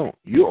companies. You don't.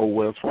 You owe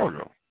Wells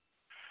Fargo.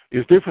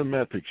 It's different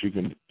methods you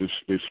can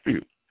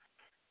dispute.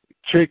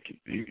 Check,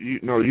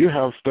 you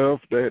have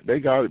stuff that they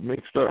got it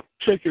mixed up.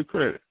 Check your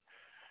credit.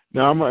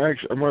 Now, I'm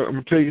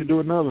gonna tell you to do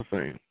another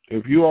thing.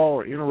 If you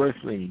all are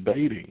interested in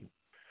dating,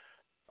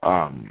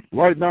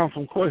 write down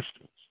some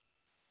questions.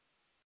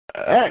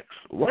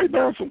 Write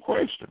down some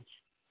questions.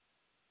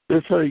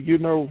 They say,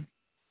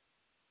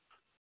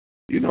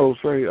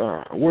 say,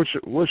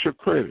 what's your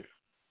credit?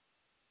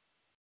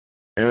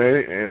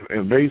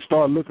 And they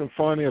start looking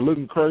funny and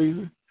looking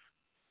crazy.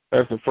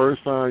 That's the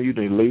first sign you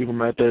need to leave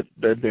them at that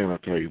dinner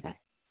table.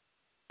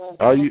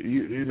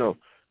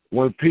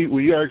 When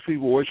you ask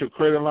people what's your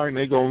credit like, and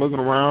they go looking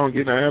around,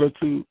 getting an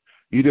attitude,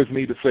 you just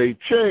need to say,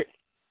 check.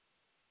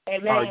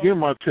 Amen. All right, give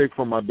my check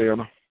for my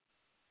dinner.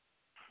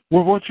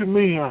 Well, what you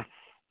mean?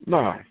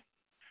 Nah.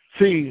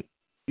 See,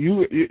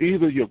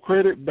 either your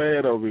credit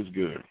bad or it's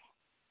good.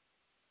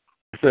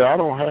 Say, I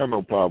don't have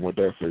no problem with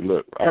that. Say,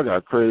 look, I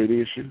got credit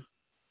issues,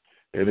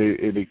 and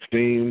it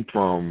extends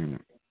from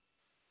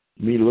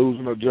me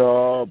losing a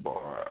job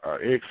or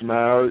an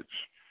ex-marriage,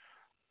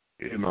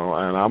 and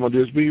I'm gonna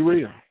just be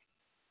real.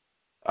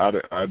 I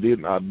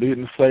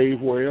didn't save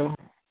well.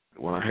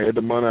 When I had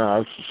the money,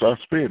 I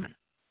spent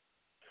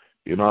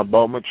it. I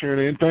bought my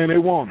children anything they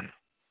wanted,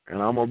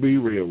 and I'm gonna be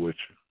real with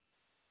you.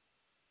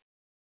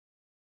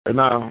 And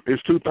now,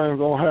 it's 2 things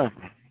gonna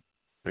happen.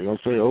 They're gonna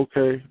say,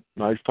 okay,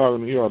 nice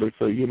talking to you. Or they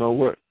say, you know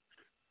what?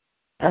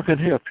 I can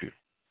help you.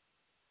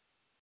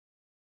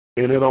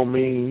 And it don't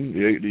mean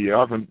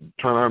y'all can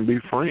turn out and be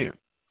friends.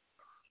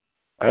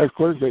 Ask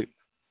questions.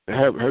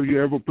 Have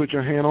you ever put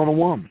your hand on a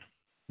woman?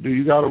 Do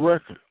you got a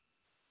record?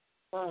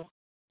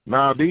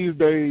 Now, these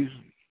days,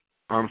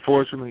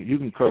 unfortunately, you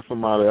can cut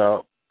somebody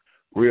out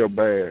real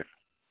bad,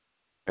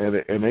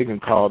 and they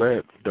can call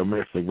that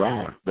domestic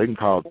violence. They can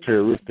call it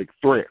terroristic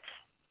threats,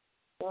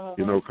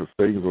 because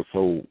things are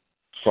so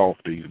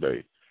soft these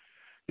days.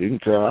 You can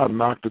tell, I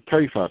knocked the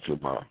taste out your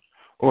mouth.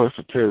 Oh, it's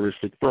a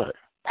terroristic threat.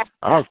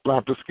 I'll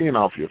slap the skin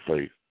off your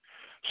face.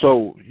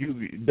 So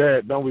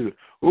don't be,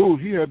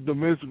 he had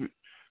domestic,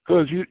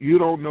 because you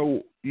don't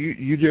know,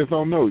 you just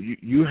don't know.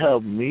 You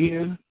have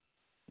men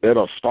that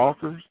are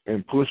stalkers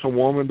and push a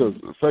woman to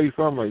say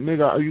something like,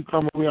 nigga, are you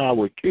coming here? I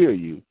would kill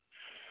you.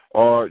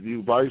 Or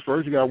you vice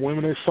versa, you got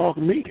women that stalk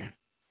men.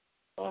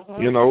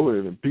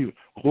 And people,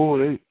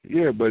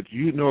 but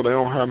they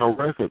don't have no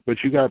record.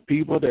 But you got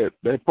people that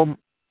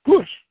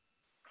push.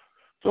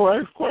 So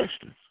ask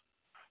questions.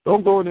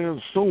 Don't go in there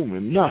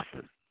assuming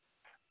nothing.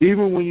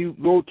 Even when you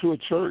go to a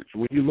church,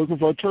 when you're looking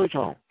for a church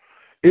home,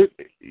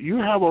 you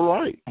have a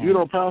right.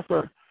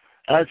 Pastor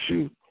asks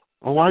you,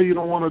 why you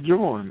don't want to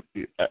join?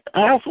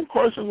 Ask some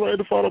questions right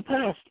before the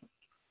pastor.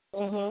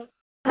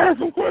 Ask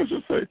some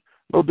questions. Say,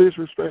 no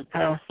disrespect,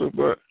 pastor,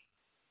 but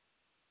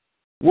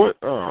what's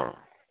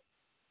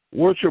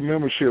your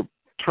membership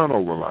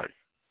turnover like?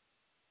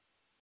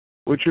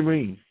 What you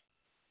mean?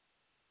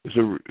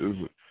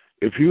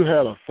 If you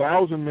had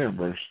 1,000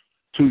 members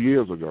 2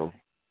 years ago,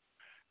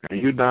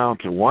 and you're down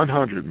to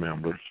 100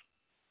 members,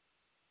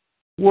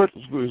 what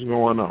is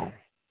going on?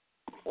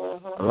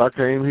 I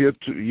came here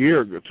 2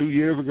 years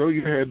ago,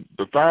 you had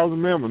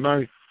 1,000 members.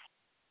 Now,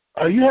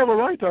 you have a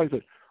right to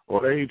say,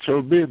 well, they ain't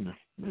your business.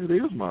 It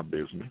is my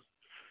business.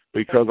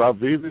 Because I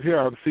visit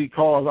here, I see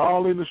cars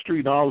all in the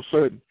street, and all of a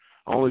sudden,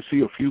 I only see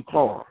a few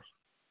cars.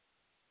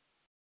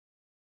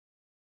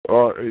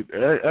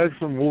 Ask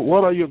them,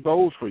 what are your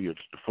goals for your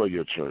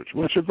church?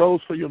 What's your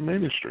goals for your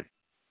ministry?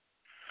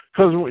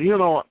 Because,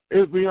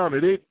 it's beyond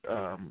it.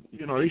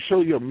 They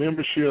show you a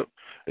membership.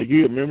 They give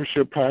you a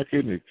membership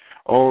packet and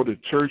all the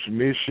church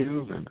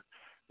missions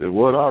and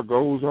what our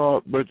goals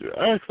are. But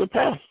ask the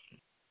pastor.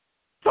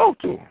 Talk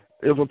to him.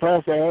 If a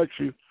pastor asks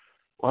you,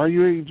 why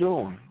you ain't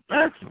joining?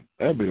 Ask him.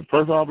 That'd be the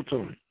perfect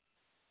opportunity.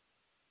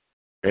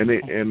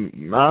 And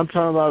 9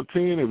 times out of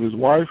 10, if his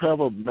wife have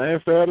a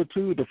nasty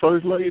attitude, the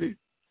first lady,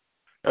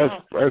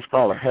 that's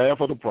probably half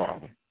of the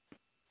problem.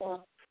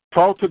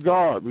 Talk to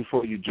God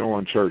before you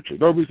join churches.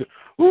 Don't be saying,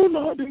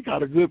 no, they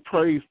got a good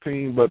praise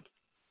team, but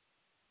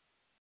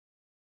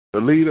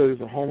the leader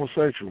is a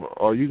homosexual.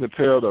 Or you can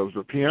tell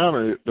the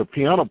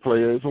piano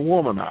player is a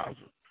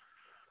womanizer.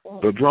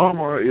 The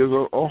drummer is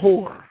a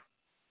whore.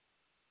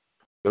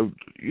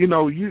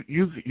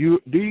 You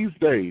these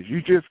days,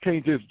 you just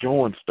can't just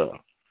join stuff.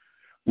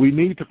 We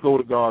need to go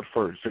to God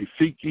first. Say,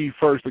 seek ye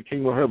first the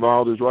kingdom of heaven,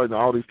 all this right, and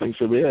all these things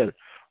shall be added.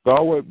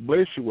 God will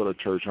bless you with a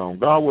church home.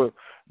 God will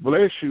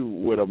bless you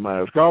with a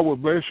marriage. God will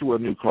bless you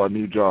with a new car,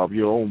 new job,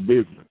 your own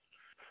business.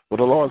 But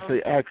the Lord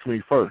say, ask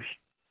me first.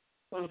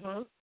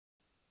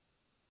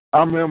 I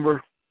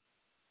remember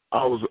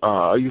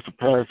I used to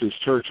pass this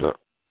church up,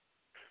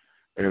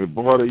 and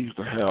boy, they used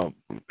to have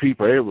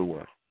people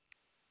everywhere.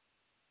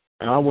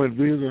 And I went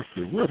visit and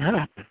said, what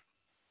happened?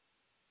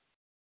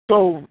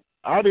 So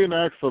I didn't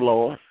ask the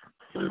Lord.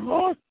 I said,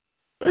 Lord,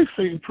 they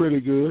seem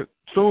pretty good.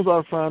 As soon as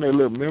I signed that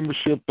little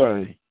membership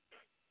thing,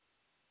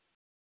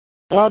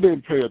 I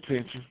didn't pay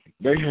attention.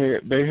 They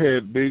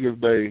had big as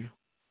day.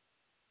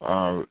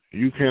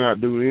 You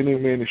cannot do any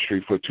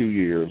ministry for 2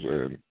 years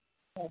and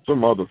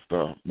some other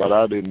stuff. But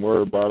I didn't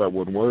worry about it. I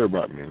wouldn't worry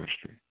about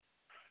ministry.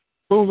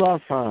 As soon as I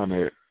signed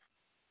that,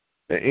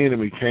 the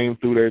enemy came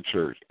through that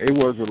church. It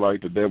wasn't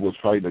like the devil was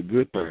fighting a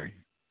good thing.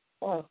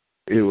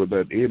 It was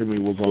that the enemy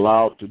was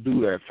allowed to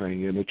do that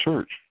thing in the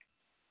church.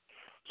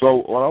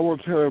 So what I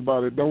want to tell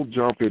everybody, don't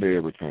jump into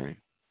everything.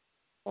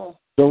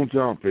 Don't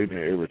jump into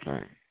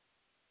everything.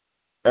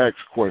 Ask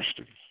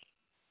questions.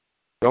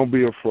 Don't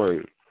be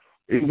afraid.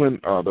 Even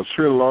the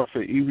Spirit of the Lord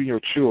said, even your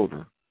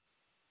children.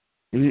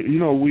 You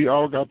know, we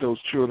all got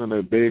those children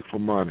that beg for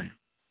money.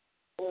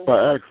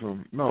 But ask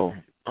them, no,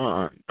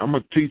 I'm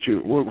going to teach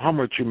you how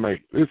much you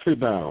make. Let's sit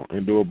down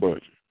and do a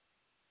budget.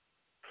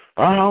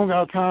 I don't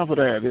got time for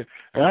that.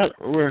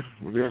 Well,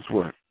 guess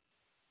what?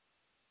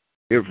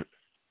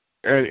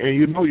 And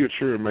you know your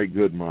children make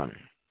good money.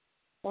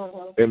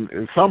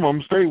 And some of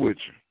them stay with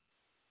you.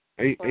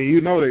 And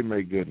you know they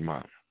make good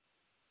money.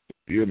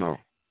 You know.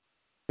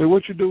 And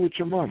what you do with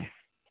your money?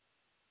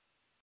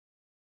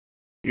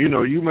 You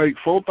know, you make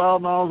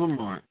 $4,000 a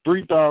month,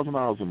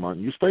 $3,000 a month.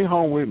 You stay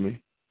home with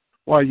me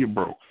while you're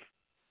broke.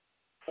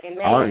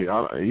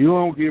 You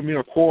don't give me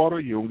a quarter.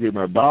 You don't give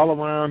me $1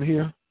 around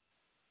here.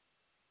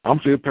 I'm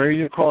still paying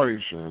your car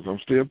insurance. I'm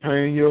still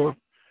paying your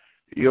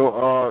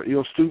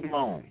student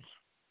loans.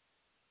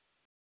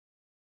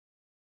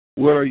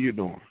 What are you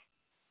doing?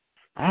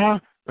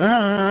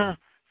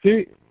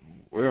 See,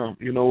 well,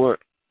 you know what?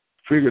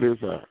 Figure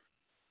this out.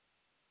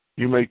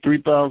 You make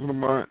 $3,000 a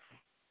month.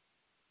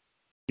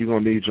 You're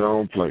gonna need your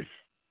own place.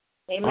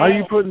 Amen. How are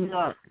you putting it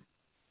out?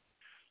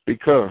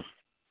 Because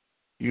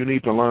you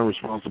need to learn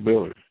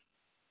responsibility.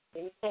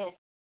 Amen.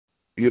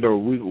 You know,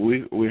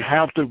 we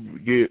have to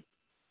get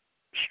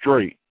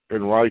straight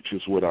and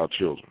righteous with our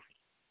children.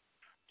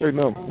 Say,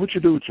 no, what you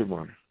do with your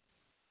money?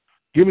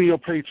 Give me your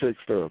paycheck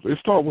stuff.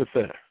 Let's start with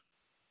that.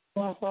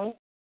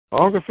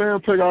 Uncle Sam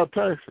take out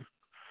taxes.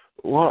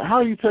 Well, how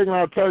are you taking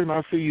out taxes?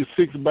 I see you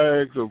 6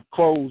 bags of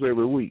clothes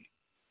every week.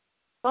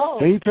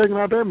 And you taking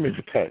out that many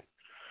taxes.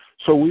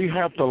 So we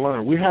have to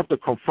learn. We have to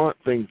confront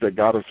things that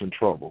got us in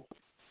trouble.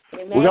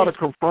 Amen. We got to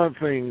confront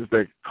things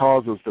that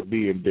cause us to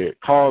be in debt,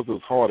 cause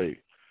us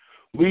heartache.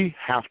 We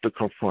have to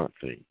confront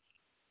things.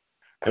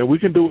 And we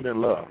can do it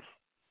in love.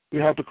 We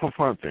have to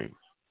confront things.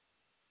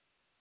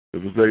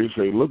 If they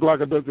say, look like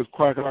a duck, is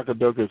quack like a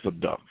duck, it's a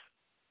duck.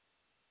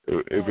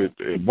 If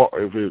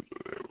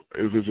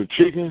it's a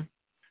chicken,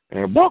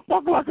 and bark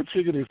like a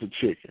chicken, it's a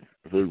chicken.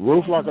 If it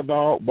roofs like a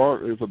dog,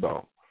 bark is a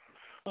dog.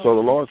 So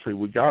the Lord said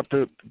we got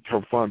to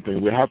confront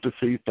things. We have to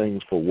see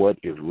things for what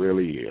it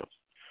really is.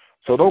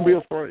 So don't be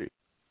afraid.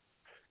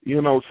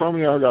 You know, some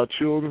of y'all got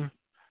children.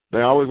 They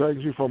always ask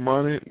you for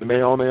money, and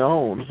they on their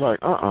own. It's like,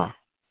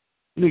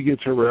 you need to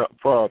get your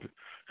priority.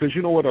 Because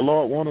you know what the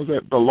Lord wants us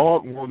at? The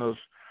Lord wants us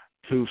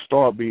to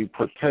start being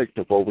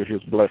protective over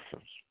his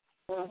blessings.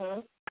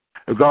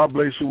 If God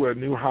bless you with a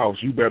new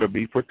house, you better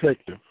be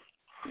protective.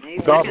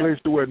 If God bless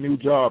you with a new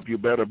job, you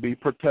better be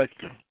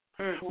protective.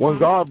 When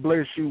God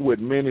bless you with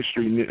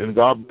ministry and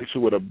God bless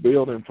you with a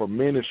building for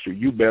ministry,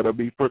 you better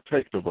be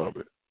protective of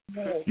it.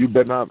 You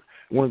better not.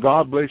 When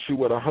God bless you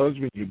with a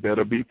husband, you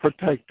better be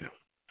protective.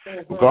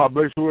 When God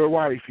bless you with a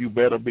wife, you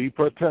better be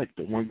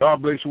protective. When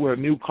God bless you with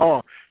a new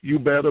car, you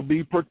better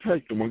be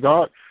protective. When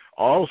God,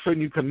 all of a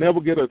sudden you can never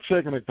get a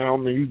checking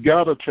account and you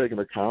got a checking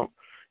account,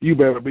 you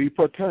better be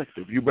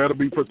protective. You better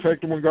be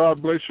protective when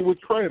God bless you with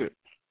credit.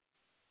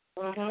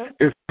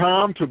 It's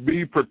time to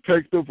be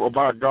protective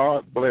about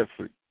God's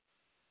blessing.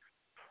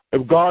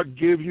 If God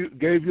gave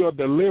you a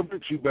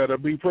deliverance, you better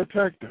be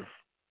protective.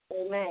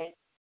 Amen.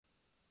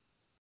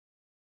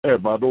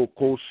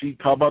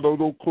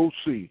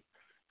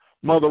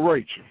 Mother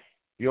Rachel,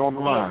 you're on the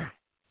line.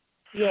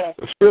 Yes.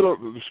 The Spirit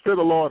of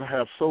the Lord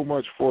has so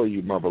much for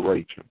you, Mother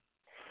Rachel.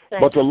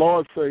 But the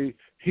Lord say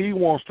he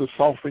wants to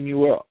soften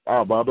you up.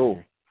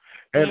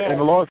 And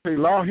the Lord say,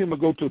 allow him to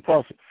go to the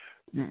prophet.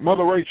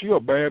 Mother Rachel, you're a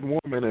bad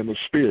woman in the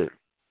spirit.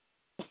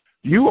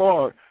 You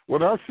are,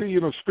 when I see you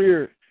in the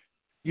spirit,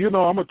 you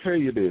know, I'm going to tell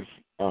you this.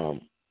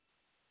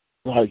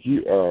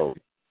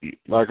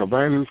 Like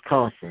Evangelist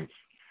Constance,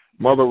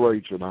 Mother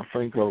Rachel, and I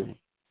think of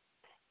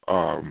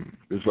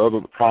this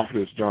other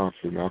Prophetess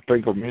Johnson, I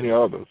think of many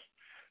others,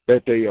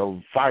 that they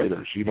are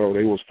fighters. You know,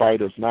 they was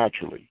fighters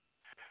naturally.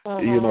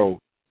 You know,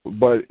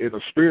 but in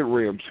the spirit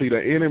realm, see,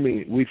 the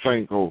enemy, we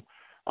think, oh,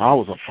 I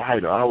was a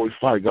fighter. I always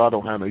fight. God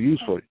don't have no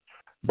use for it.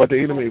 But the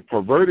enemy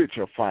perverted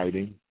your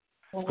fighting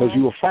because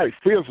you will fight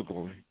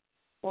physically.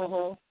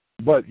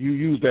 But you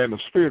use that in the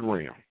spirit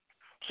realm.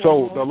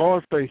 So the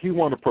Lord says he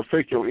want to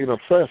perfect your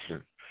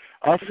intercession.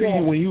 I see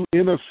you when you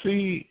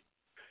intercede,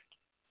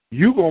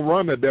 you're going to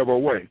run the devil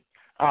away.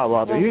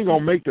 He ain't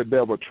gonna make the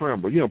devil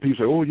tremble. You know, people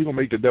say, "Oh, you're gonna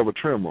make the devil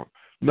tremble."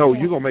 No,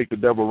 you're gonna make the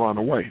devil run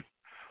away.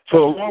 So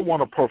the Lord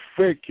want to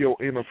perfect your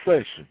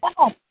intercession.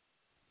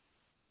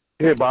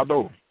 Yeah,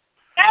 Bado.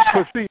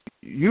 Cause see,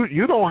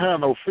 you don't have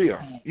no fear.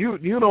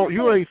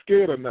 You ain't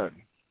scared of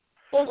nothing.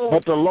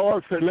 But the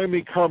Lord said, "Let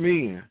me come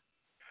in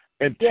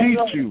and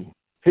teach you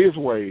His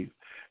ways,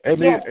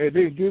 and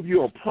then give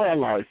you a prayer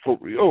life for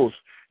yours.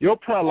 Your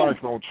prayer life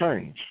gonna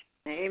change."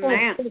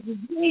 Amen.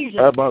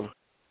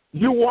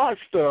 You watch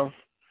stuff,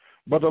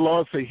 but the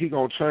Lord say He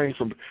gonna change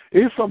some.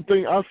 It's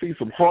something. I see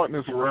some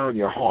hardness around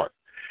your heart.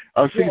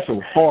 I see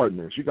some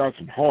hardness. You got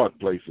some hard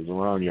places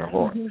around your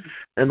heart,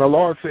 and the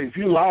Lord say if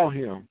you allow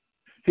Him,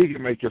 He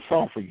can make you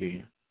soft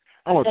again.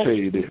 I'm gonna tell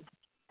you this.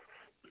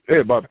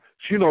 Everybody,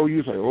 you know,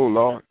 you say, "Oh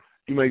Lord,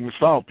 you make me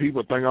soft."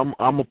 People think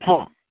I'm a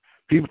punk.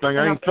 People think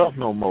I ain't tough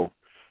no more.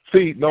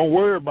 See, don't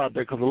worry about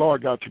that because the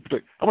Lord got you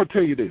protected. I'm gonna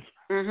tell you this.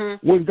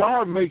 When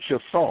God makes you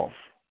soft,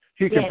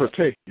 He can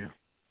protect you.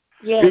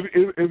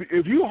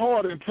 If you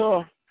hard and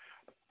tough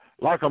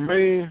like a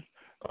man,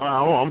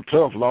 I'm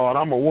tough, Lord.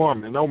 I'm a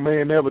woman. No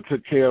man ever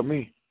took care of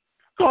me.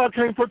 God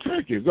can't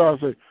protect you. God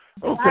say,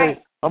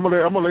 "Okay, I'm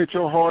gonna let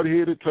your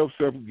hard-headed, tough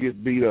self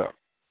get beat up."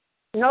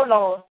 No,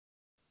 Lord.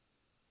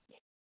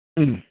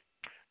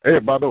 Hey,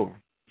 Bado.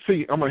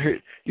 See, I'm gonna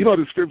hit. You know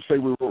the scripture say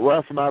we were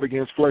wrestling not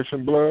against flesh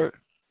and blood,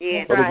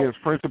 but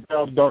against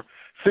principalities, dark.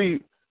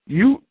 See,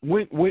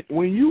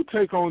 when you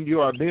take on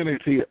your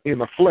identity in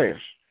the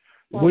flesh,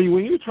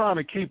 when you're trying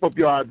to keep up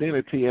your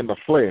identity in the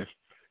flesh,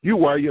 you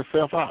wear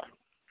yourself out.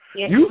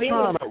 You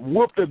trying to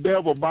whoop the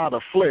devil by the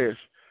flesh,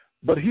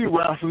 but he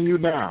wrestling you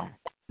down.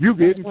 You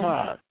getting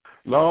tired.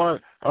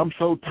 Lord, I'm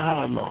so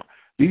tired, Lord.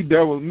 These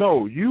devils,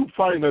 no, you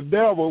fighting the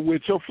devil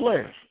with your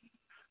flesh.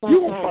 You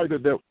don't fight the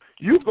devil.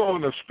 You go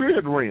in the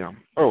spirit realm.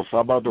 Oh,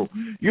 Sabado.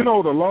 You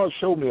know, the Lord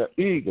showed me an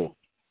eagle.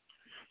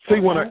 See,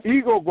 when an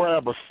eagle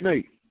grab a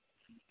snake,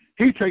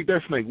 he take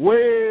that snake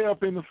way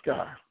up in the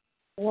sky.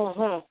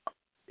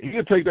 He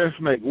can take that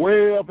snake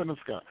way up in the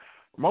sky.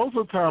 Most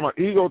of the time, an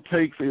eagle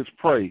takes its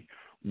prey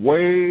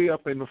way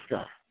up in the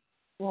sky.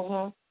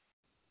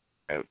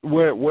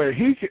 Where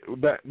he can,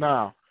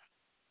 now,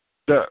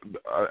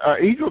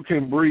 an eagle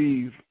can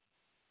breathe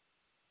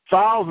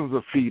thousands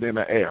of feet in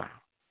the air,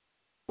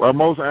 where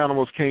most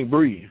animals can't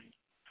breathe.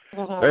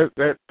 So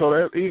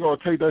that eagle will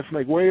take that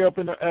snake way up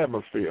in the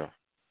atmosphere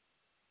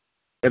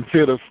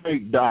until the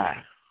snake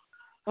dies.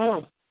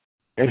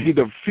 And he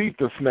defeat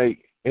the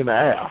snake in the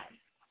air.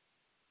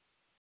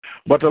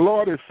 But the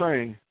Lord is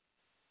saying,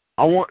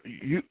 I want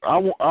you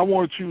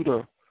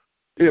to,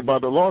 by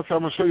the Lord said,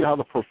 I'm going to show you how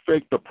to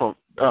perfect the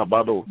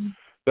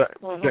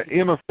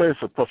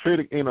intercession,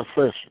 prophetic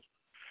intercession,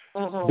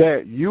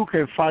 that you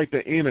can fight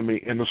the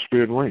enemy in the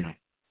spirit realm.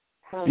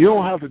 You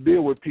don't have to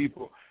deal with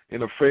people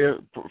in the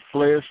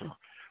flesh,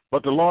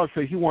 but the Lord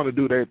said He want to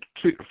do that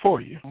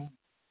for you.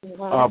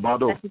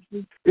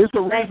 It's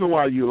the reason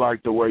why you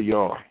like the way you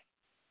are.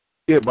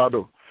 But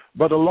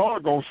the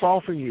Lord going to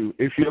soften you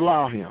if you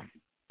allow Him.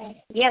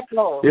 Yes,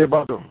 Lord. It's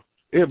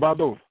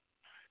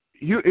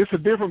a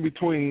difference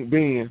between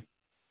being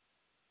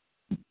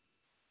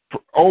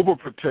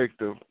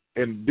overprotective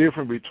and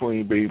different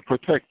between being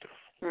protective.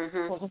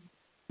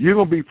 You're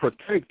going to be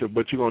protective,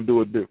 but you're going to do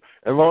it different.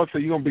 And Lord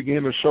said you're going to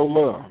begin to show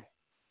love.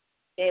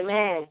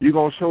 Amen. You're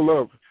going to show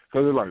love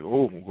because they're like,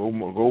 oh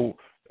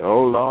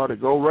Lord,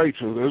 go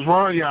Rachel. Let's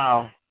run,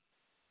 y'all.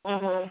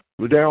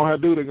 But they don't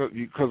have to do it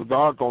because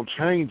God going to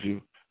change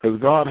you because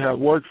God has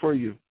work for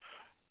you.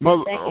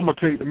 Mother, I'm going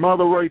to tell you,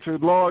 Mother Rachel,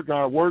 Lord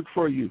God worked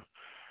for you.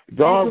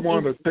 God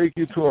wants to take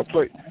you to a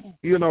place.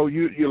 You know,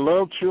 you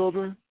love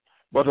children,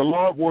 but the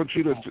Lord wants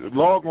you to.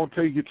 Lord going to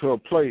take you to a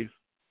place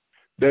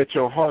that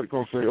your heart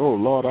going to say, "Oh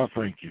Lord, I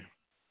thank you."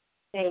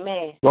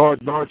 Amen.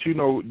 Lord, you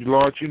know,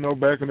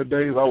 back in the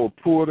days, I would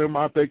pull them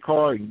out their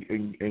car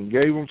and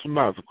gave them some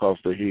knives across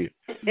their head.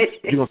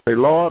 You're going to say,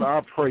 "Lord,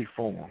 I pray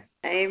for them."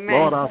 Amen.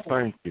 Lord, I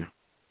thank you.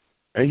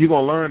 And you're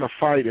going to learn to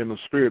fight in the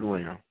spirit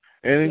realm.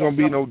 And ain't going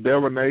to be no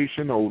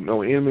divination or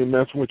no enemy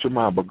messing with your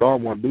mind, but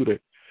God won't do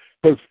that.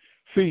 Because,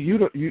 see,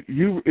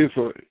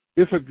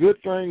 it's a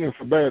good thing,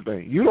 it's a bad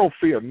thing. You don't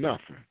fear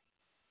nothing.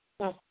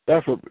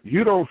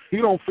 You don't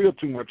feel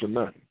too much of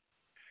nothing.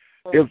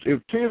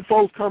 If 10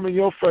 folks come in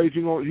your face,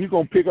 you're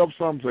gonna pick up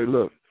something and say,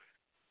 "Look,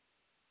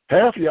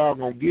 half of y'all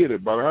gonna get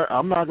it, but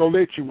I'm not gonna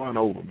let you run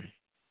over me."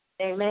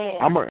 Amen.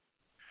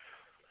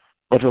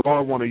 But the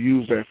Lord want to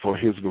use that for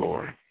His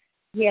glory.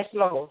 Yes,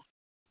 Lord.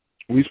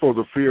 We supposed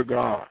to fear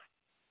God.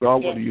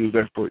 God want to use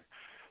that for it.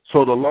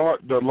 So the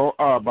Lord,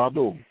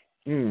 Badu,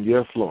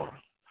 yes, Lord.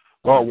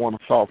 God want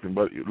to soften,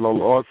 but the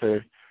Lord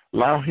said,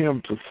 allow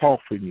Him to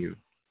soften you.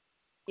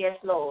 Yes,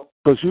 Lord.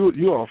 Because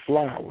you're a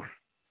flower.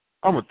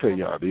 I'm going to tell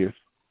y'all this.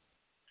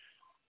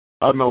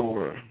 I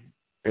know,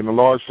 and the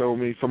Lord showed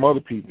me some other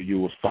people,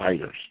 you was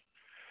fighters.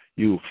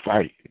 You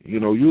fight.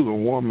 You know, you was a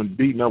woman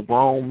beating up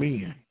grown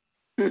men.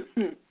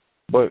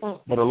 But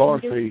the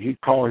Lord said He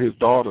called His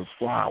daughters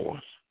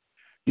flowers.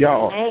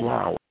 Y'all are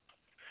flowers.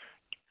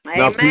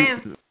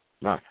 Amen.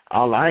 Now,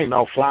 I ain't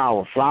no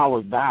flower.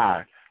 Flowers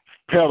die.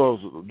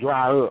 petals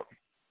dry up.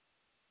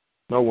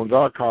 No, when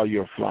God calls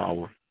you a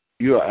flower,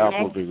 you're an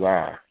apple of His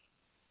eye.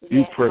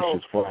 You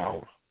precious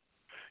flower.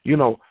 You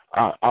know,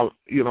 I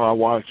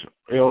watch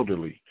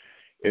elderly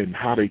and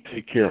how they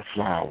take care of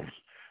flowers,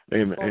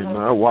 and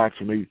I watch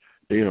them.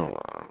 They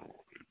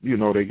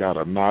got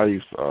a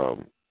nice.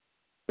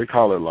 They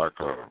call it like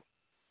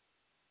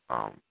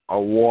a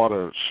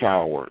water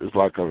shower. It's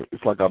like a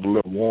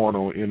little water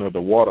on the end of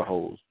the water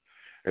hose,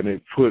 and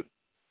it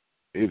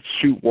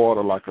shoot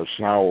water like a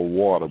shower of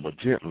water, but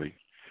gently.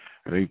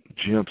 And they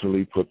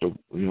gently put the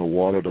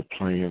water the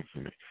plants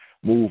and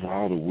move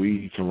all the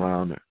weeds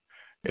around it.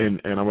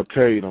 And I'm gonna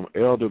tell you, them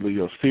elderly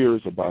are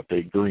serious about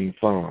their green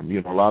thumb.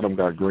 You know, a lot of them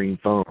got green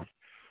thumbs,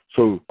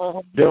 so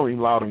they don't even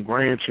allow them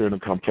grandchildren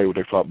to come play with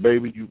their flower.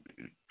 Baby,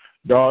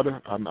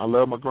 daughter, I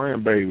love my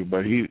grandbaby,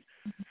 but he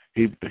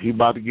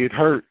about to get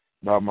hurt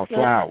by my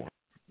flower.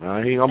 He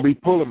ain't gonna be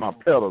pulling my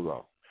petals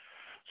off.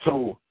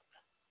 So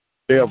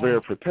they are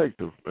very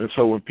protective. And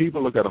so when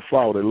people look at a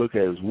flower, they look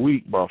at it as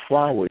weak, but a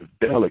flower is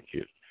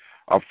delicate.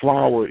 A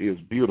flower is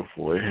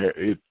beautiful.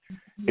 It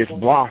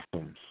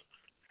blossoms.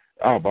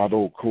 By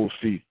the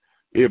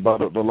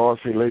Lord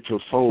say, let your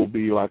soul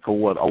be like a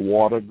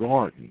water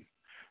garden.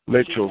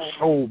 Let your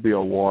soul be a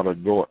water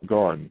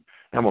garden.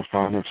 I'm going to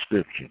find that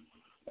scripture.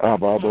 I'm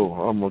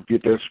going to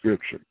get that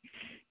scripture.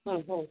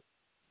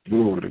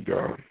 Glory to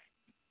God.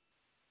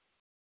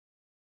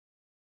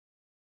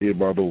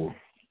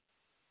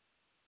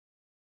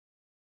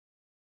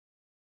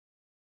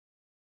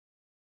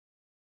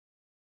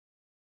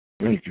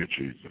 Thank you,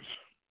 Jesus.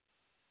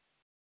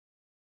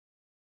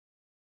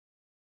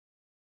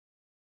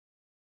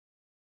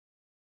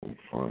 I'm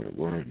finding it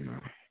right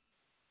now.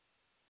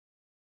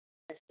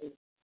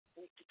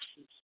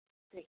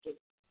 Thank you.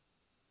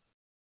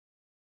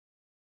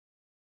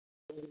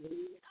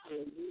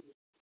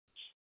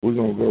 We're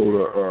going to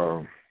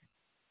go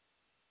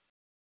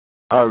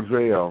to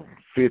Isaiah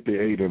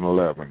 58 and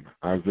 11.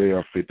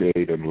 Isaiah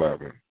 58 and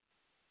 11.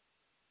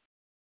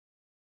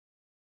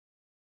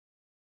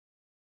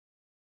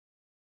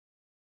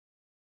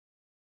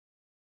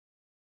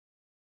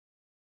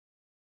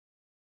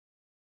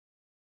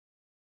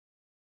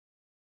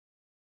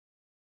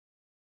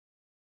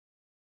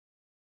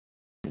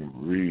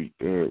 Read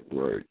that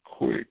right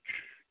quick.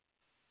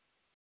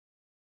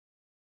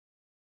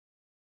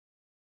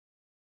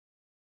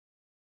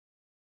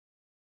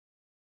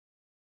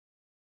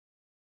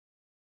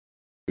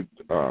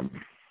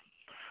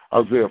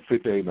 Isaiah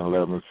 58 and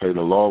 11 say,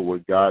 the Lord will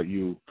guide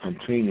you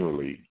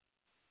continually,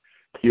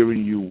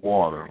 giving you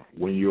water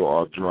when you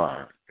are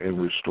dry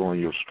and restoring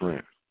your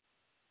strength.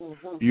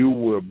 You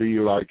will be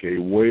like a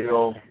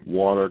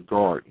well-watered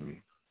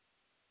garden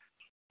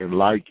and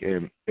like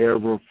an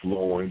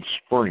ever-flowing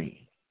spring.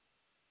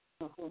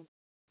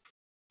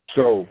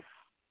 So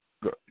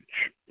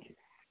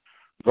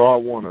God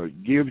want to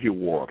give you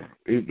water.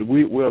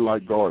 We're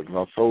like gardens.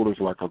 Our soul is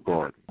like a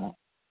garden.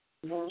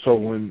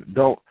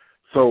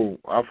 So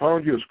I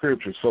found you a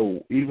scripture.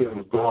 So even in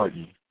a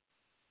garden,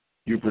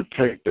 you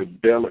protect the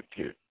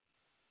delicate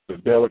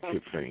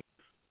things.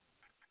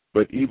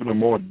 But even the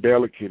more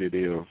delicate it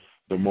is,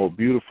 the more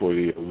beautiful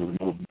it is, the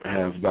more it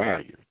has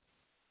value.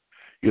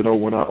 You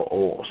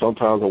know,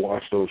 sometimes I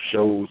watch those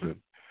shows and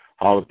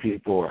how the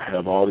people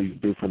have all these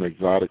different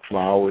exotic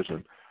flowers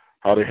and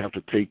how they have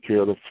to take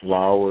care of the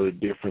flower,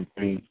 different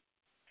things.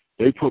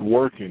 They put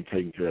work in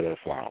taking care of that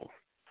flower.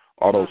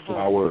 All those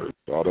flowers,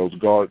 all those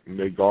gardens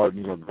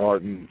are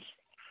gardens,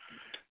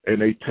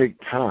 and they take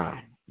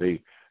time.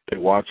 They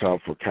watch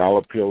out for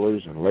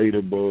caterpillars and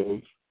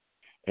ladybugs,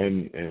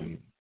 and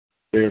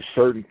there's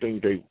certain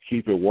things they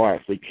keep it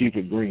white. They keep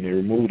it green. They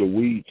remove the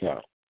weeds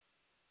out.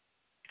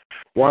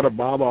 Why the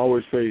Bible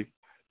always say,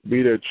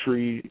 be that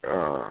tree,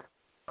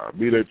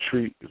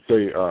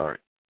 say,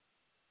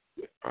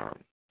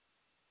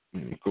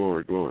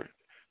 glory.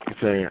 He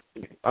say,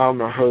 I'm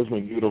the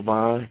husband, you the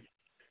vine.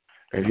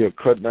 And he'll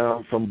cut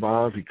down some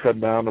vines. He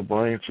cut down the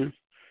branches.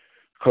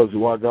 Because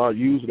why God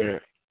used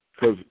that?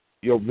 Because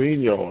your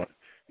vineyard,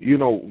 you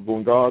know,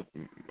 when God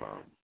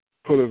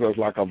put us as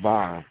like a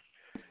vine,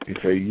 he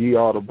say, ye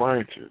are the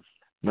branches.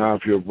 Now,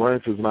 if your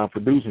branch is not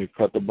producing, he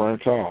cut the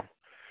branch off.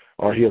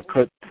 Or he'll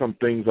cut some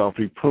things off.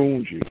 He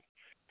prunes you.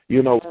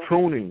 You know,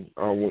 pruning,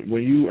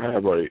 when you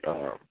have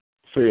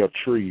say a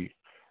tree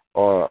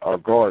or a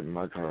garden,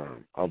 like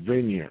a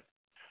vineyard,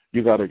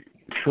 you got to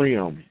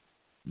trim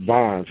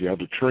vines. You have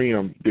to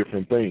trim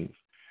different things.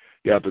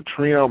 You have to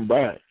trim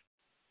back.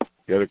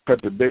 You have to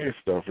cut the dead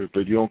stuff. If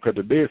you don't cut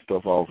the dead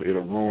stuff off,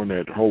 it'll ruin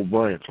that whole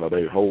branch or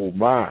that whole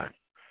vine.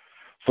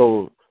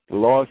 So the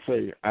Lord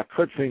say, I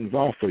cut things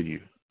off for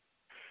you.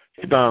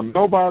 Now,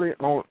 nobody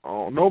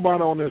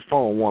on this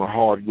phone want a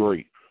hard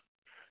grape.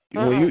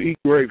 When you eat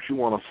grapes, you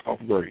want a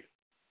soft grape.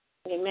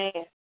 Amen.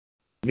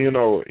 You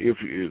know,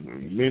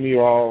 many of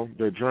y'all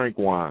that drink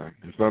wine,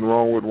 there's nothing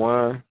wrong with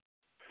wine.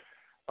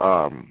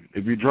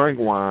 If you drink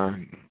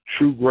wine,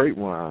 true grape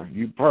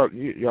wine,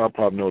 y'all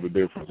probably know the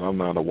difference. I'm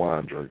not a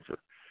wine drinker.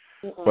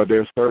 But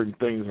there's certain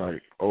things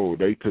like,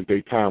 they took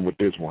their time with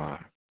this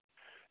wine.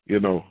 You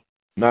know,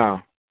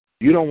 Now,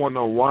 you don't want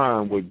no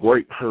wine with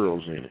grape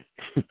pearls in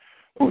it.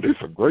 Oh, this is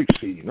a grape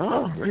seed.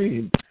 No,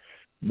 man.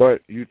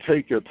 But you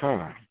take your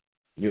time.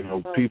 You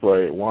know, people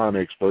are wine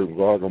experts.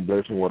 God gonna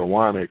bless me with a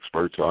wine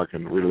expert so I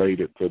can relate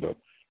it to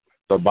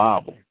the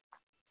Bible.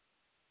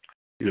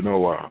 You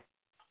know,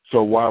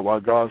 so why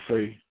God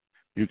say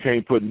you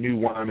can't put new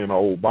wine in an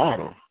old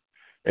bottle?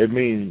 It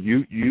means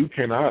you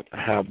cannot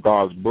have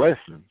God's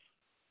blessings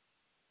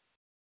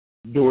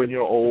doing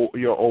your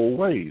old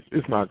ways.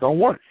 It's not gonna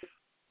work.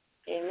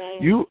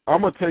 Amen.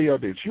 I'm gonna tell you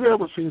this. You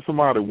ever seen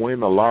somebody win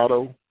the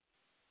lotto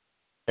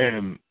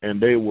and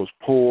they was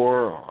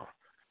poor, or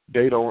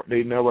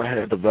they never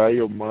had the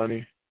value of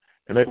money,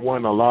 and they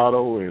won the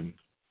lotto and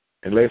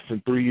in less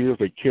than 3 years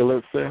they kill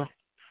themselves?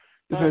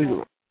 You say,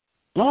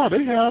 Lord,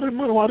 they had that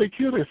money, why they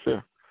kill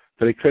themselves?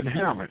 So they couldn't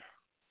have it.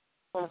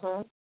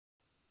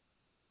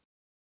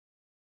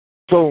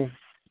 So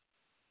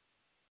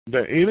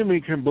the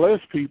enemy can bless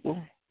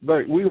people.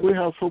 Like we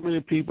have so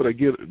many people that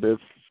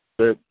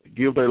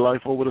give their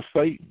life over to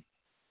Satan,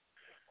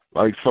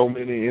 like so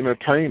many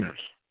entertainers,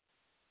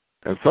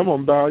 and some of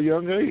them die at a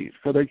young age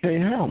because they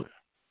can't handle it.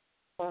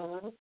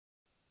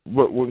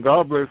 But when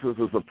God blesses,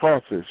 it's a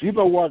process. You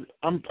know what?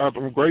 I'm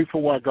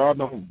grateful why God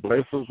don't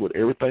bless us with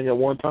everything at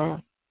one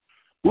time.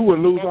 We would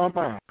lose our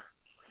mind.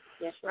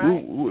 That's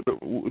right.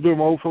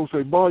 Them old folks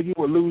say, boy, you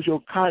would lose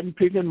your cotton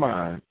picking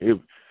mind. If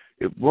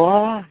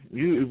I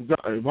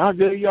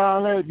gave you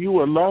all that, you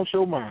would have lost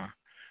your mind.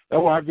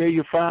 That's why I gave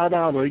you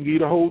 $5 and give you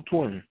the whole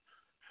 20.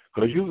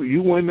 Because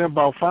you went there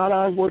about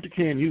 $5 worth of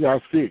candy, you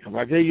got sick. If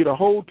I gave you the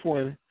whole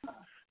 20,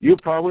 you'll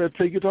probably have to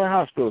take you to a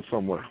hospital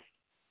somewhere.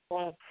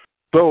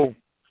 So,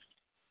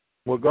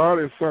 what God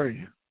is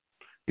saying,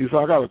 He said,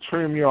 I got to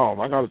trim you off.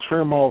 I got to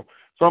trim off.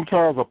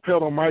 Sometimes a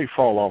petal might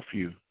fall off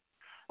you.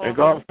 And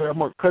God said, I'm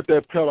going to cut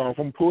that petal off.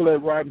 I'm going to pull that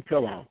rotten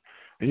petal off.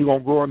 And you're going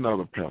to grow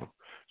another petal.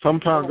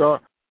 Sometimes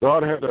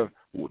God had to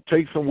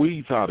take some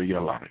weeds out of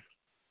your life.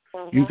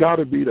 You got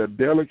to be the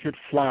delicate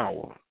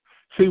flower.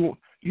 See,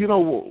 you know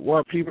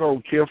why people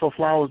don't care for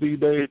flowers these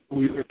days?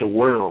 We let the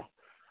world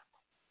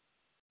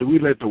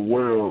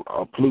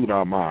pollute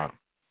our mind.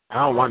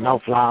 I don't want no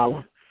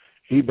flower.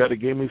 He better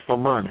give me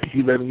some money.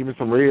 He better give me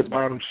some red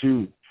bottom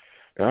shoes.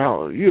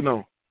 You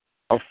know,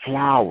 a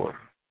flower.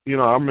 You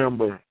know, I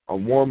remember a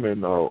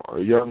woman, a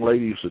young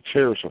lady used to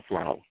cherish a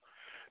flower.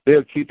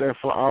 They'll keep that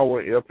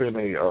flower up in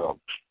a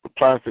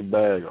plastic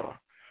bag, or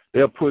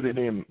they'll put it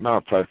in, not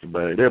a plastic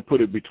bag, they'll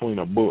put it between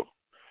a book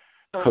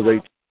because they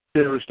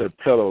cherish that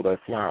petal of that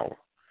flower.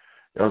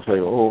 They'll say,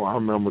 oh, I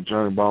remember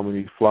Johnny bought me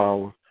these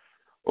flowers.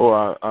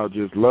 Oh, I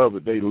just love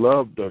it. They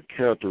love the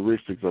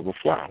characteristics of a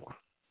flower.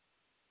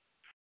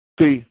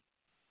 See,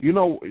 you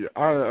know,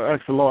 I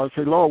asked the Lord, I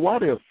say, Lord, why are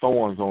there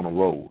thorns on a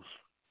rose?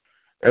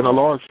 And the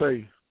Lord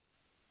say,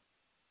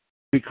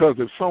 because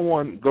if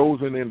someone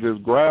goes in and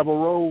just grab a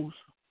rose,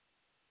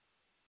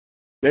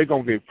 they're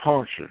going to get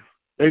punctured.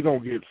 They're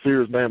going to get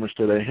serious damage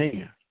to their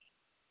hand.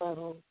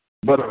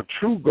 But a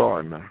true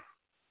gardener,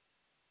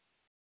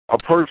 a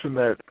person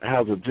that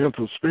has a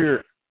gentle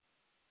spirit,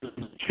 is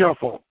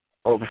careful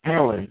of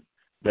handling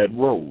that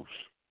rose.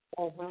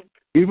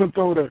 Even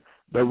though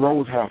the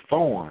rose have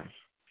thorns,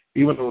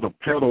 even though the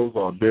petals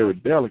are very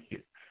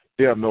delicate,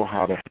 they'll know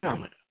how to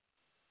handle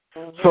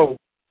it. So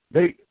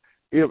if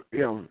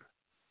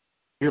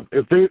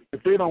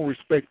they don't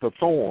respect the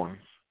thorns,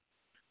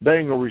 they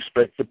ain't gonna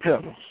respect the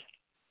petals.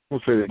 I'll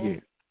say that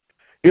again.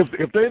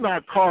 If they're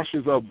not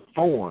cautious of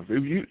thorns,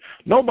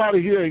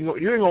 nobody here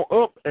you ain't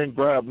gonna up and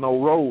grab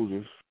no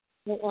roses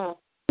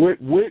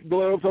with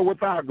gloves or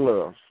without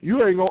gloves.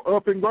 You ain't gonna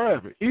up and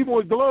grab it. Even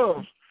with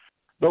gloves,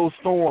 those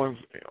thorns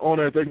on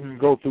that they can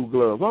go through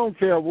gloves. I don't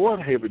care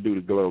what heavy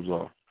duty gloves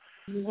are.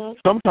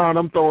 Sometimes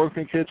them thorns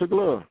can catch a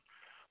glove.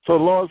 So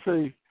the Lord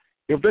say,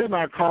 if they're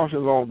not cautious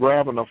on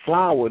grabbing a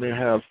flower that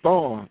has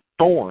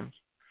thorns,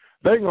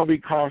 they're gonna be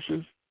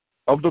cautious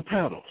of the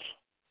petals.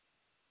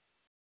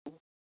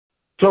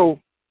 So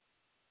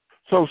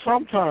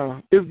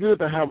sometimes it's good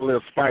to have a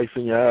little spice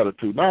in your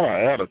attitude. Not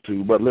an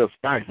attitude, but a little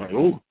spice. Like,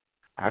 ooh,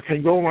 I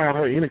can't go around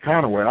her any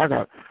kind of way. I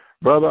got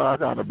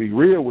to be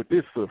real with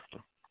this sister.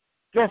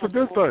 That's a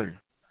good thing.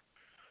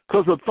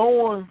 Because the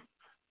thorns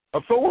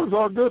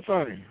are a good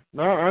thing.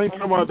 Now, I ain't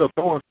talking about the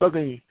thorns stuck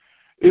in you.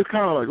 It's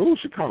kind of like, ooh,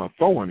 she's kind of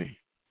thorny.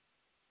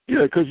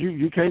 Yeah, because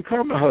you can't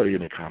come to her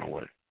any kind of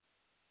way.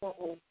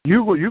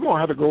 You're going to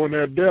have to go in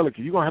there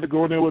delicate. You're going to have to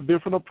go in there with a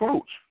different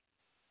approach.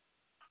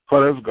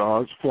 Because that's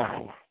God's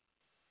flower.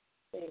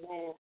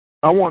 Amen.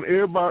 I want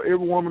every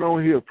woman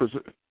on here,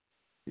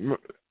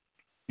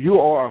 you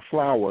are a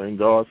flower in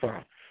God's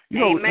house.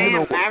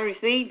 Amen. I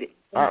received it.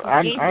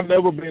 I've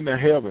never been to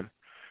heaven,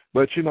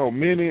 but,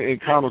 many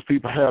encounters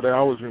people have, they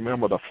always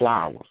remember the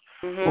flowers.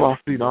 Well, I've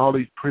seen all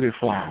these pretty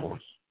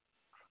flowers.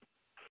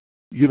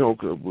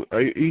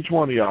 Each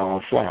one of y'all are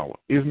a flower.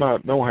 It's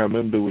not, don't have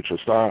nothing to do with your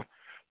style,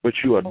 but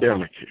you are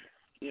delicate.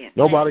 Yeah.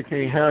 Nobody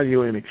can handle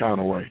you any kind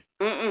of way.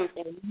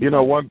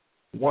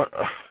 One.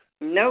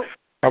 Nope.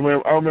 I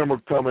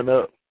remember coming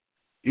up,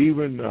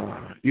 even,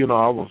 I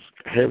was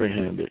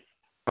heavy-handed.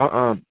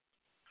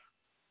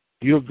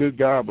 you're a good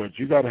guy, but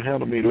you got to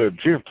handle me a little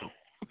gentle.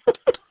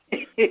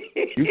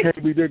 You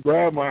can't be just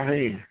grab my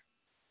hand.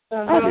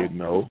 I didn't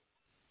know.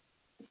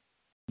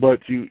 But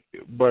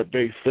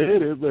they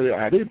said it, but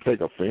I didn't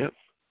take offense.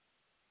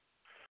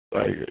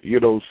 Like,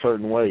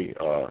 certain way.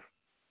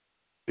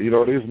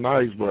 It's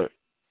nice, but,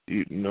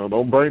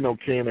 don't bring no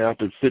candy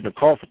after sitting in the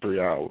car for 3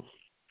 hours.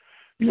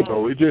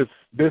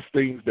 There's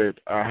things that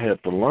I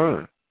had to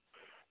learn.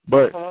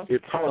 But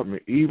it taught me,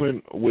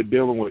 even with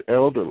dealing with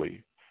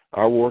elderly,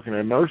 I work in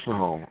a nursing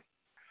home.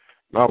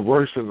 Now,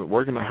 versus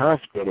working in a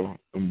hospital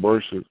and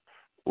versus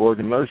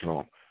working in a nursing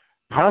home.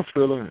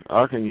 Hospital,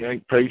 I can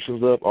yank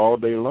patients up all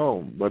day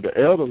long, but the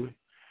elderly,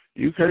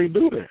 you can't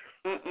do that.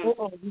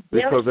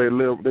 Because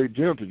they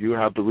gentle. You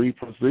have to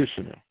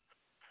reposition them.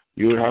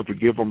 You have to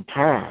give them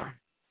time.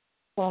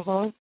 That's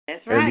right.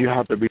 And you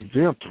have to be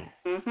gentle.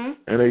 And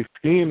their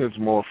skin is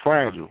more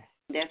fragile.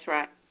 That's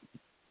right.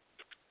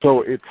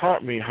 So it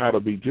taught me how to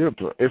be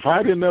gentle. If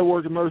I didn't ever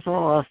work in nursing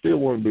home, I still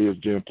wouldn't be as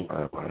gentle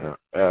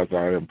as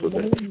I am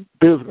today.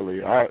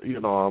 Physically,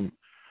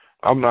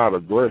 I'm not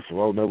aggressive.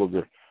 I'll never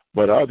get,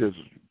 but I just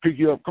pick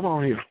you up. Come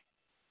on here,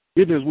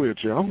 get this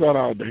wheelchair. I'm got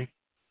all day.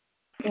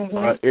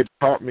 It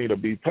taught me to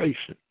be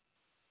patient,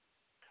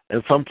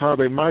 and sometimes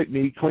they might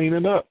need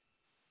cleaning up.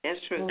 That's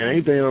true. And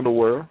ain't the end of the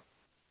world.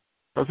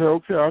 I said,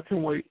 okay, I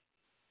can wait.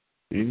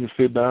 You can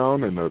sit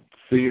down, and the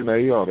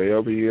CNA or the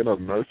LVN or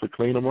the nurse will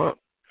clean them up.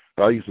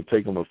 I used to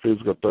take them to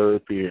physical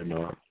therapy and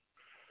the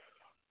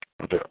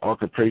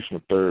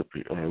occupational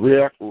therapy,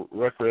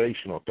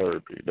 recreational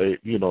therapy. They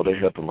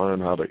had to learn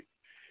how to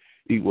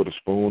eat with a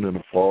spoon and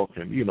a fork,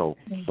 and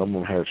some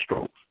of them had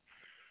strokes.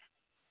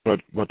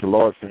 But the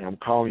Lord said, I'm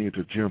calling you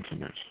to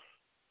gentleness.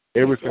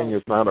 Everything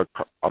is not a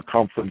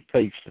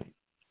confrontation.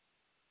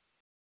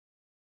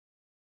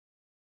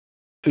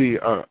 See,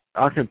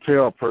 I can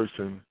tell a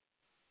person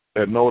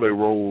that know their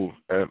role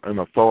in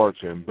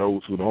authority and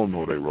those who don't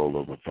know their role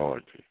of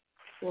authority.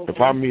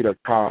 If I meet a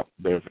cop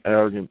that's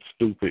arrogant,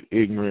 stupid,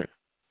 ignorant,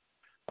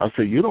 I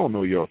say, you don't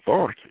know your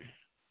authority.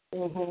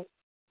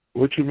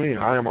 What you mean?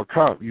 I am a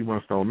cop. You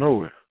must don't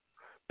know it.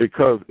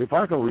 Because if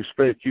I can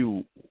respect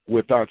you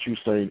without you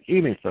saying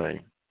anything,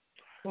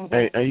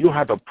 and you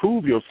have to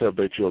prove yourself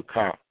that you're a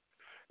cop,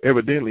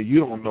 evidently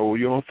you don't know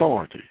your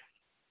authority.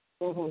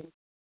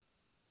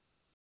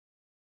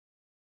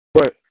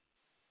 But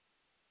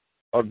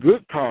a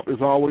good cop is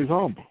always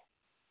humble.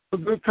 A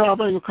good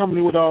cop ain't gonna come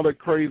in with all that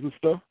crazy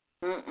stuff.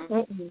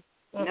 Nope.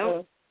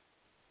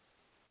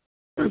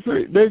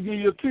 They give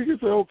you a ticket.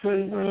 Say,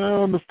 okay, man,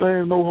 I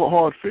understand. No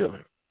hard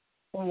feeling.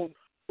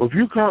 If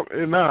you come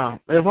and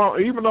now,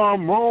 even though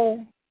I'm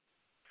wrong,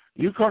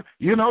 you come.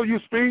 You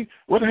speak.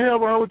 What the hell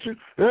wrong with you?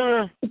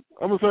 Yeah,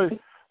 I'm gonna say,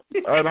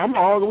 and I'm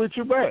gonna argue with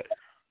you back.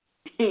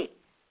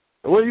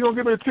 Well, you gonna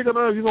give me a ticket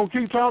now? You gonna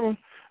keep talking?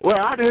 Well,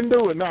 I didn't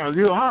do it. Now,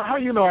 how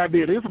you know I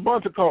did it? It's a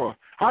bunch of cars.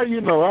 How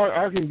you know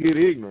I can get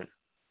ignorant?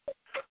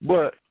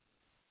 But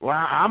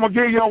I'm gonna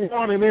give you a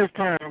warning this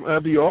time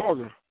after you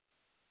argue.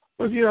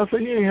 But I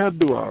say you ain't have to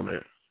do all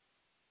that.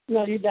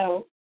 No, you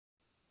don't.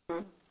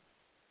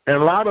 And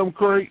a lot of them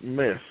create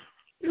mess.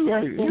 You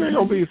ain't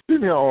gonna be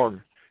sitting here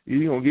arguing.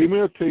 You gonna give me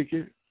a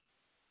ticket,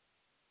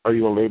 or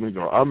you gonna let me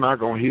go? I'm not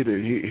gonna hear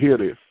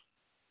this.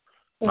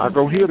 I'm not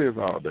gonna hear this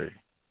all day.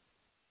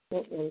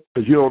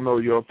 Because you don't know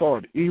your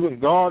authority. Even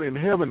God in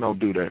heaven don't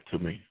do that to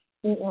me.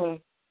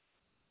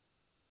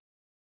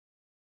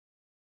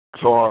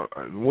 So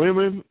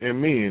women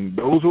and men,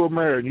 those who are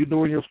married, you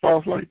doing your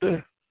spouse like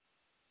that,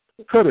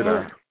 cut it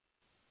out.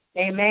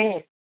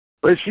 Amen.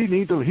 But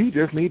he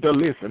just need to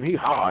listen. He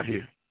hard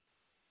here.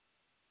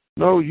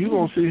 No, you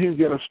going to see him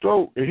get a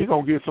stroke, and he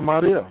going to get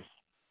somebody else.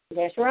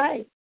 That's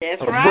right.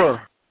 That's right.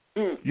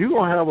 Bruh, you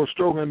going to have a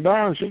stroke and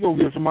die, and she going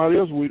to get somebody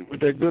else with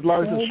that good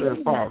life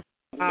insurance policy.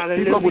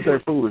 Keep up with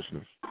that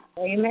foolishness.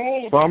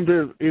 Amen.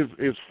 So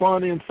it's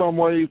funny in some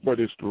ways, but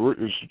it's the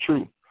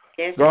truth.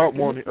 Yes, God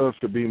wanted us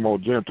to be more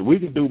gentle. We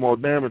can do more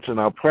damage in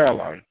our prayer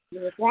life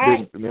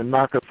than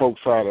knocking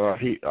folks out of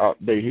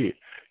their head.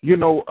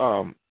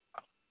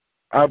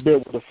 I've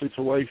been with a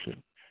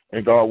situation,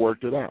 and God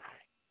worked it out.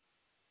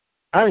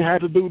 I ain't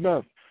had to do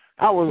nothing.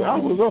 I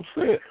was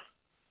upset.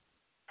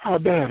 How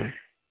daddy?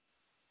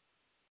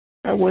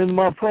 I went in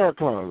my prayer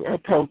closet. I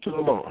talked to the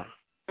Lord.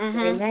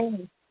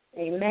 Amen.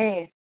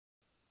 Amen.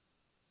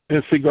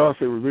 And see, God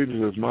said,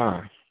 religion is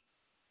mine.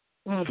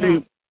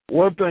 See,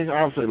 one thing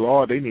I'll say,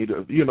 Lord, they need to,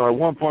 at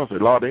one point I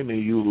say, Lord, they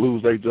need you to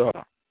lose their job.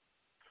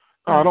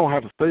 I don't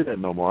have to say that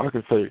no more. I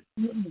can say,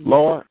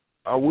 Lord,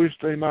 I wish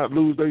they not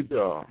lose their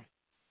job.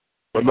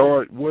 But,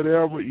 Lord,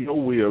 whatever your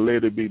will,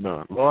 let it be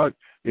done. Lord,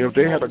 if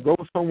they had to go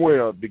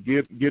somewhere to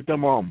get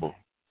them humble,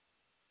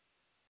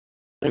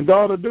 and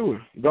God will do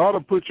it. God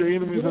will put your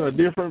enemies in a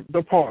different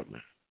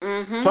department.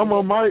 Some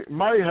of them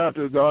might have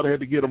to, God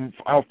had to get them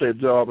off that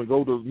job and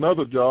go to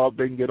another job,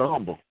 they can get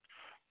humble.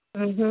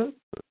 Know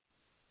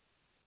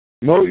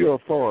your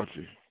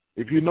authority.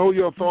 If you know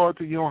your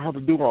authority, you don't have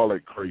to do all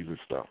that crazy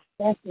stuff.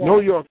 Know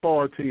your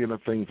authority in the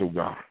things of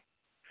God.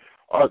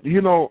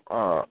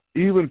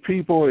 Even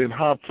people in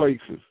high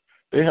places,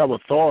 they have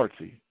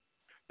authority,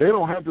 They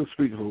don't have to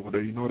speak over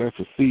there. You know, that's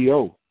a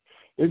CEO.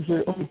 They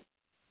say, "Oh,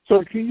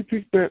 sir, can you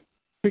pick that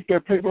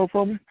paper up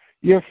for me?"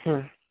 "Yes,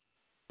 sir."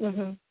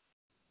 Mm-hmm.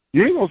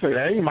 You ain't gonna say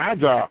that ain't my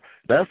job.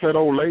 That's that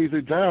old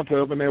lazy giant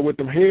up in there with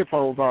them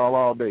headphones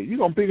all day. You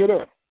gonna pick it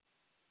up.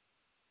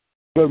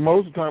 Because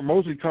most of the time,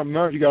 most of you come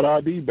out, you got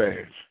an ID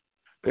badge.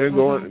 They're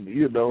going,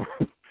 you know,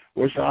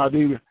 what's your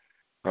ID?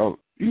 Oh,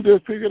 you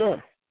just pick it up.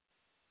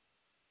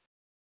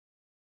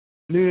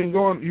 You ain't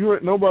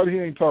going. Nobody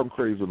here ain't talking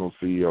crazy to no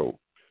CEO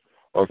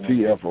or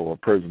CFO or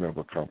president of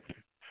a company.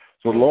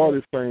 So the Lord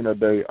is saying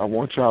today, I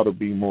want y'all to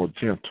be more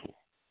gentle.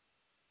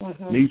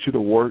 Need you to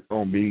work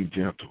on being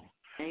gentle.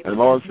 And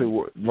Lord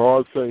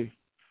say,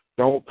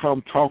 don't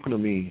come talking to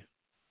me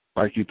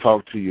like you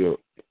talk to your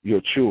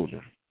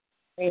children.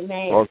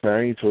 Amen. Lord say,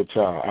 I ain't your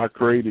child. I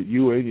created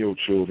you and your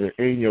children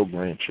and your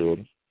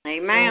grandchildren.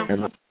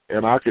 Amen.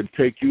 And I can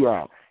take you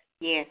out.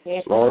 Yes.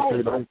 Lord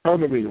say, don't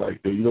come to me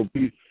like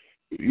that.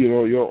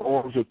 Your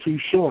arms are too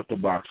short to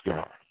box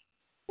God.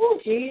 Oh,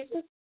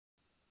 Jesus.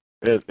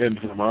 And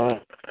to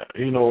my,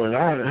 and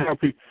I have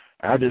people.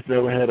 I just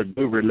never had a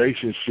good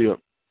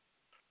relationship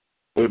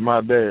with my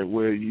dad,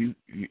 where you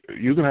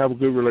can have a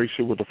good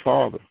relationship with the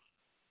Father,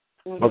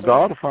 but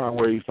God will find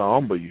ways to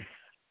humble you.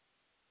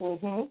 I'm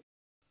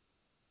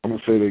gonna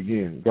say it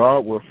again. God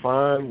will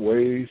find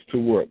ways to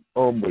what?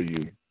 Humble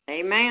you.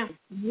 Amen.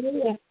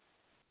 Yeah.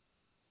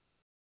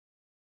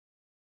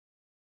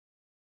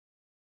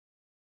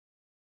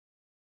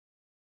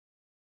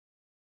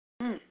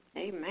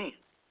 Amen.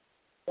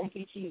 Thank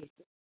you, Jesus.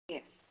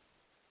 Yes.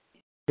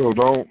 So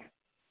don't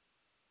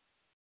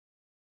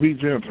be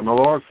gentle. The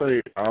Lord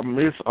say, I'm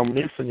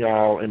missing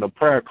y'all in the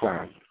prayer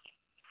closet.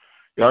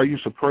 Y'all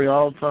used to pray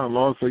all the time.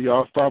 Lord say,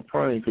 y'all stop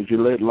praying because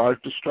you let life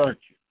distract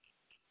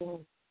you.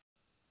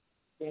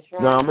 That's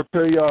right. Now, I'm going to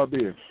tell y'all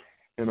this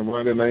in the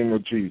mighty name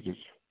of Jesus.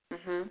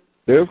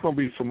 There's going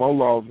to be some more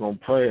laws going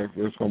to pass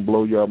that's going to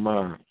blow your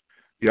mind.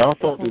 Y'all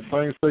thought the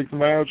same-sex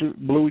marriage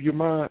blew your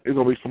mind? It's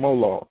going to be some more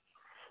laws.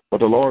 But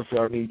the Lord said,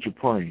 I need you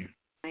praying.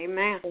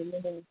 Amen.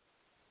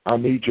 I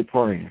need you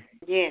praying.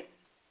 Yes.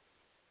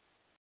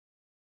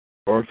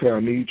 Lord said, I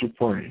need you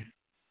praying.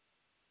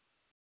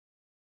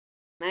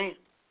 Amen.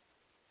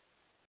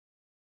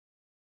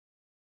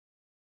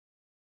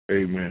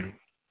 Amen.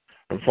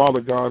 And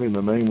Father God, in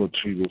the name of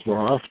Jesus,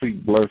 Lord, I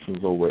speak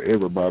blessings over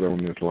everybody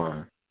on this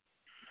line.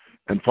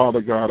 And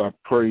Father God, I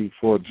pray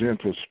for a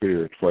gentle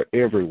spirit for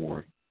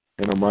everyone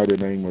in the mighty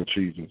name of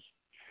Jesus.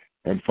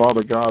 And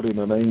Father God, in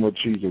the name of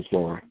Jesus,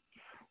 Lord,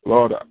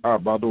 yes,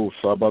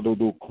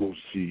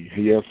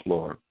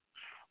 Lord.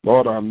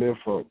 Lord, I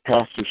lift up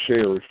Pastor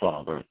Sherry,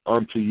 Father,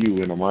 unto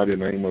you in the mighty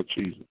name of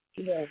Jesus.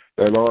 Yes.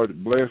 That,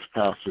 Lord, bless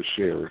Pastor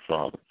Sherry,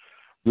 Father.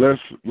 Bless,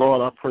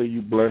 Lord, I pray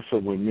you bless her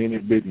with many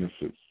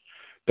businesses.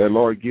 That,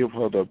 Lord, give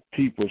her the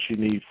people she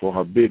needs for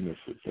her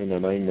businesses in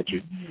the name of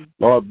Jesus.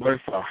 Lord, bless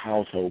her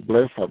household.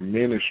 Bless her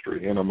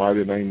ministry in the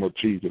mighty name of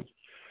Jesus.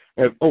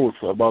 And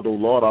also, about the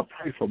Lord, I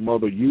pray for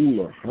Mother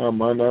Eula.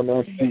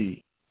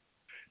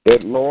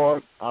 That,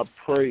 Lord, I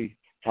pray,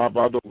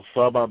 Mother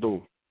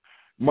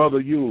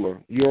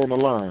Eula, you on the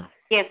line?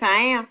 Yes,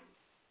 I am.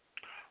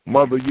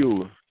 Mother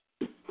Eula,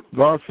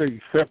 God said,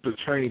 accept the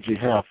change he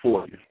has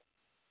for you.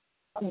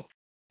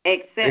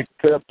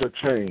 Accept the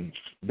change.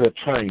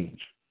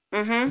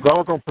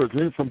 God's going to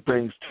present some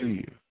things to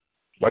you,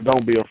 but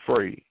don't be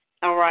afraid.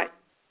 All right.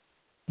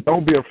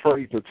 Don't be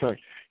afraid to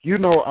change. You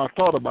know, I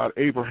thought about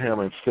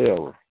Abraham and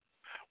Sarah.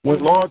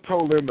 When Lord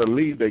told them to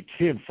leave their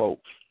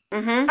kinfolks,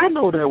 I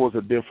know that was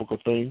a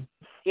difficult thing,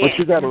 but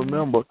you got to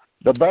remember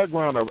the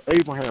background of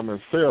Abraham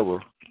and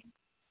Sarah.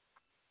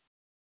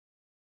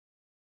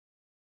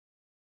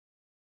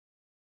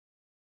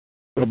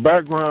 The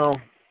background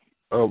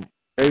of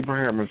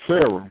Abraham and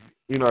Sarah,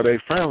 you know,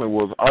 their family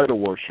was idol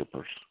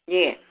worshipers.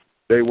 Yeah.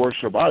 They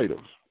worship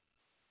idols.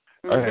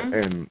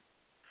 And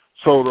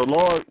so the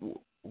Lord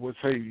would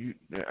say,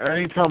 I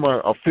ain't talking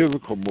about a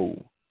physical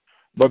move,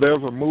 but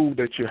there's a move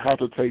that you have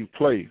to take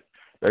place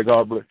that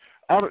God bless.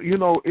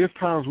 It's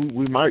times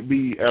we might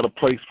be at a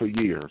place for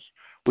years.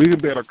 We can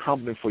be at a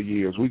company for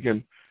years. We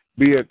can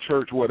be at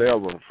church,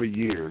 whatever, for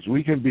years.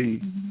 We can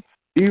be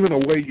even the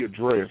way you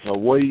dress, or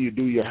way you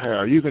do your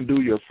hair. You can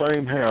do your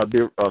same hair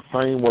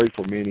same way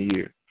for many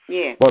years.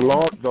 Yeah. But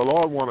the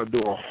Lord want to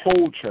do a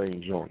whole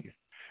change on you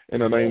in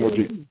the name of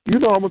Jesus. You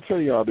know, I'm going to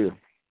tell y'all this.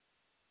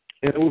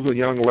 And it was a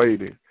young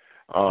lady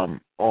on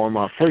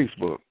my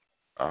Facebook.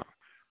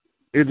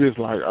 It's just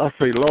like, I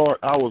say, Lord,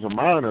 I was a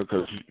minor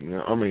because,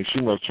 she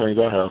must change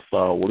her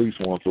hairstyle at least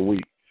once a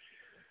week.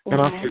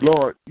 And I say,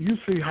 Lord, you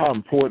see how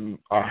important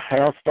a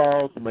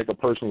hairstyle to make a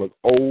person look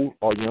old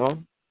or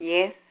young?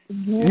 Yes.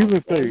 You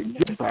can say,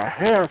 just a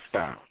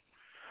hairstyle.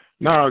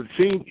 Now,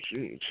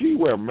 she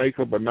wear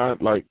makeup, but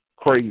not like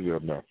crazy or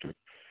nothing.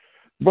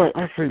 But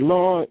I say,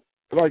 Lord,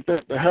 like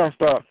that, the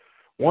hairstyle,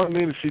 1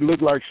 minute she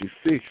look like she's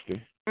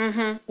 60.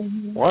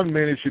 1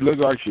 minute she look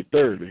like she's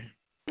 30.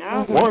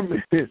 1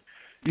 minute,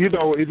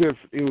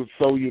 it was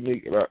so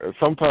unique.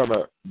 Sometimes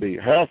the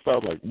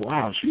hairstyle, like,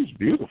 wow, she's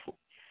beautiful.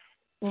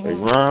 Hey,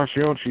 Ron,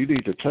 she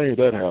need to change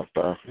that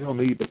hairstyle. She don't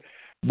need to.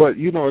 But,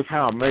 it's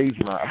how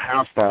amazing a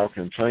hairstyle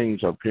can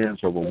change the appearance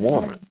of a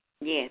woman.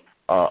 Yes.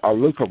 A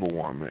look of a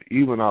woman,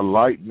 even a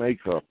light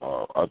makeup,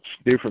 a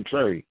different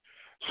shade.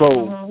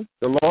 So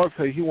the Lord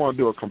said he want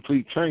to do a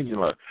complete change in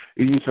life.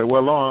 And you say,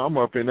 well, Lord, I'm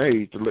up in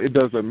age. It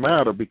doesn't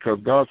matter because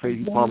God said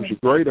he promised you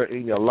greater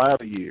in your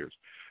latter years,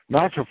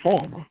 not your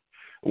former.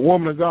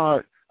 Woman of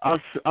God, I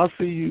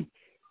see you,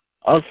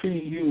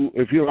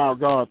 if you allow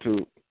God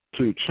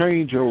to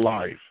change your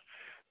life.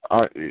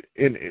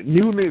 In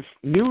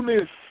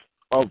newness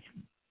of,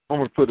 I'm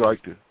going to put it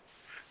like this.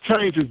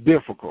 Change is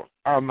difficult.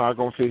 I'm not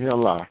going to sit here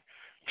and lie.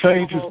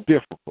 Change is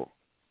difficult,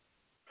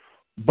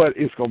 but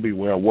it's going to be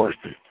well worth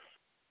it.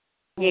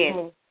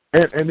 Yeah.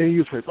 And then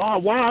you say, oh,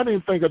 why I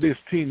didn't think of this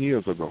 10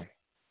 years ago?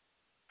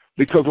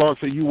 Because Lord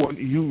said you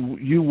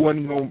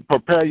wasn't going to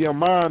prepare your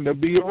mind to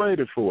be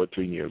ready for it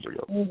 10 years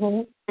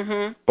ago.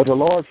 But the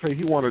Lord said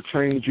he want to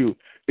change you.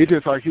 It's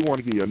just like he want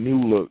to give you a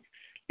new look,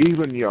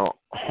 even your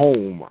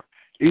home,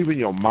 even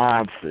your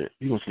mindset.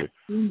 You going to say,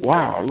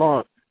 wow,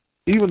 Lord,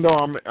 even though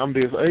I'm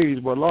this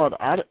age, but Lord,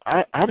 I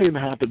didn't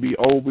have to be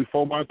old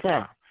before my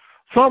time.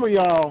 Some of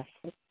y'all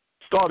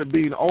started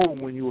being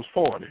old when you was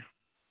 40.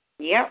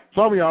 Yep.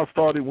 Some of y'all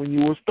started when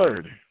you was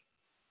 30.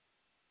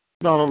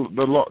 No,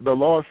 the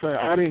Lord said,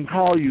 I didn't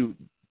call you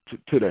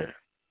to that.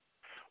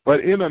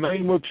 But in the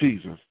name of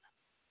Jesus,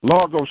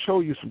 Lord going to show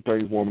you some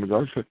things, woman of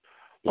God. He said,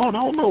 Lord, I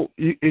don't know.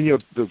 And your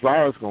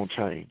desires going to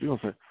change. You're going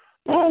to say,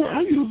 Lord,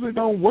 I usually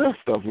don't wear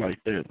stuff like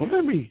that. But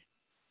let me,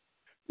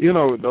 the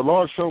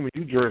Lord showed me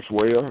you dress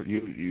well,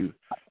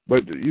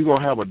 but you're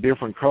going to have a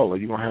different color.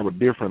 You're going to have a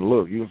different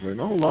look. You're going to say,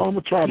 no, Lord, I'm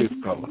going to try this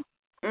color.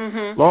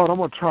 Lord, I'm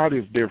going to try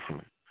this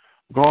differently.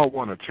 God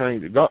want to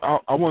change it. God,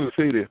 I want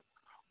to say this.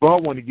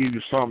 God want to give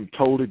you something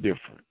totally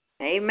different.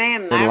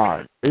 Amen. In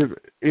life.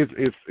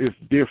 It's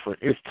different.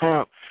 It's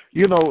time.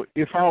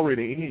 It's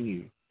already in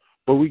you.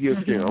 But we get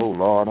scared. Oh,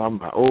 Lord, I'm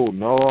not. Oh,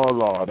 no,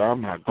 Lord,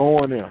 I'm not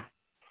going there.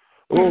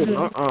 Oh,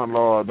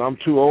 Lord, I'm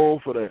too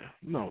old for that.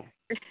 No.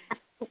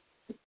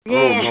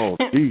 Oh, no,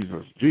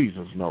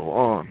 Jesus,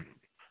 no.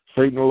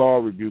 Satan, the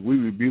Lord rebuke. We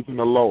rebuking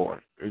the Lord.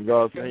 And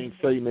God saying,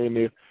 Satan in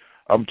there,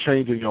 I'm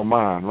changing your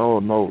mind. Oh,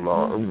 no,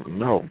 Lord.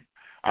 No.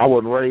 I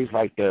wasn't raised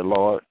like that,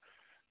 Lord.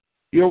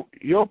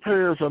 Your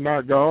parents are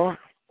not God.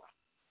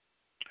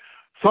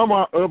 Some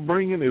of our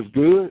upbringing is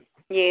good,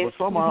 but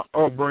some of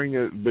our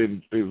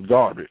upbringing is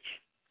garbage.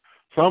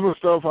 Some of the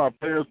stuff our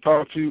parents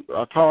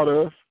taught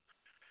us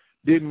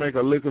didn't make a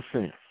lick of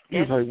sense.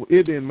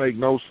 It didn't make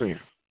no sense.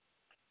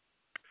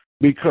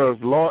 Because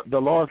the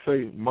Lord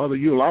say, Mother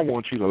Yule, I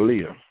want you to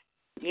live.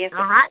 Yes.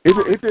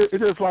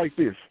 It is like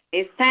this.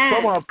 It's time.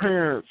 Some of our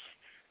parents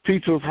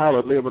teach us how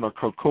to live in a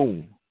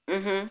cocoon.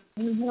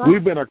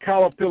 We've been a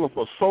caterpillar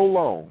for so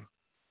long.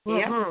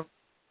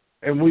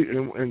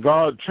 And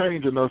God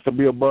changing us to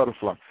be a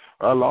butterfly.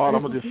 Lord,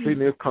 I'm going to just sit in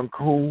this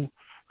cocoon.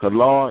 Because,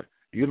 Lord,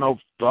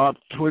 about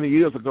 20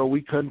 years ago,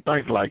 we couldn't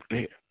think like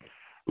that.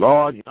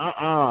 Lord,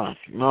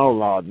 no,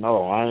 Lord,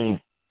 no,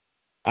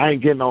 I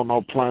ain't getting on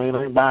no plane.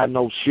 I ain't buying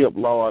no ship,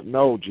 Lord.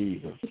 No,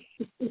 Jesus.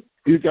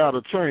 You got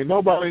to change.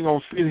 Nobody ain't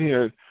going to sit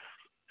here.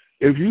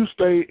 If you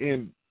stay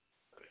in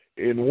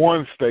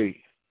one state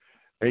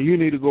and you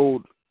need to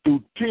go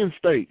through 10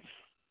 states,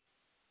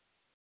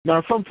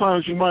 now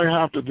sometimes you might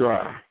have to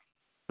drive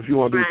if you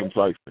want to do some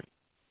sightseeing.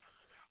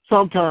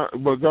 Sometimes,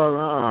 but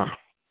God,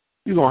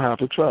 you're going to have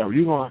to travel.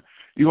 You're going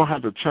to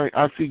have to change.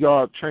 I see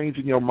God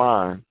changing your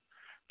mind,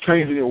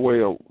 changing your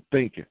way of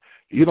thinking.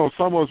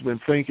 Some of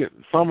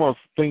us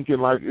thinking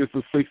like it's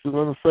the 60s and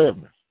the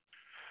 70s.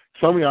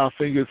 Some of y'all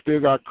think it still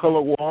got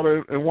colored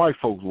water and white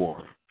folks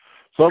water.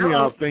 Some of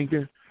y'all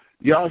thinking,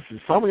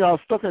 some of y'all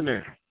stuck in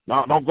there.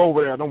 No, don't go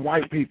over there. Them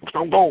white people.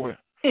 Don't go over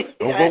there.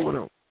 Don't go over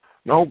them.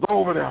 Don't go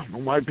over there.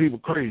 Them white people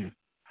crazy.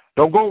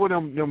 Don't go over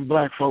them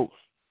black folks.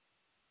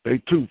 They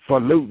too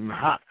polluting,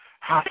 hot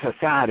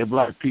society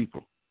black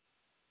people.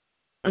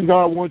 And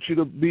God wants you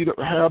to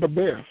have the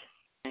best.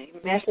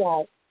 That's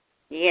right.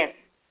 Yes.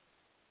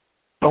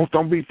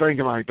 Don't be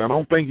thinking like that.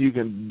 Don't think you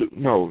can do.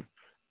 No.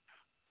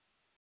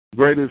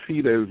 Greater is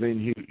he that is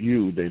in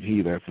you than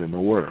he that's in the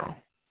world.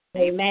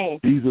 Amen.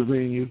 Jesus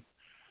in you.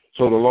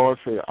 So the Lord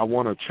said, I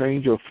want to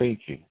change your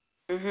thinking.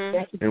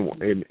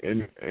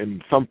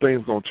 And some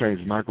things going to change.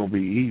 It's not going to be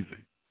easy.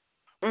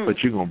 But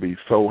you're going to be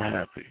so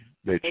happy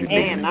that you did.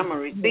 Amen. I'm going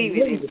to receive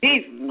it in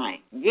Jesus'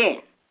 name.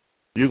 Yes.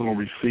 You're going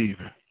to receive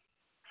it.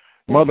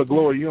 Mother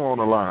Gloria, you're on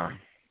the line.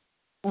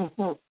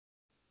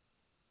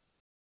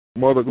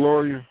 Mother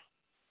Gloria.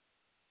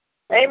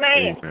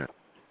 Amen.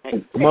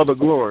 Mother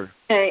Gloria.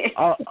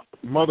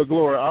 Mother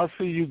Gloria, I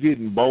see you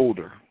getting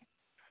bolder.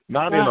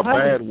 Not in a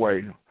bad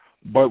way,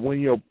 but when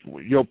your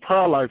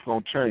prayer life's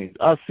going to change.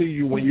 I see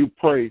you when you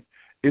pray,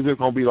 is it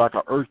going to be like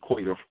an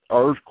earthquake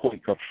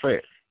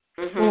effect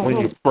when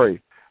you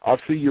pray. I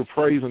see you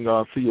praising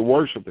God. I see you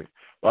worshiping.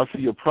 I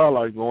see your prayer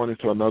life going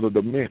into another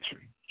dimension.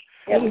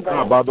 I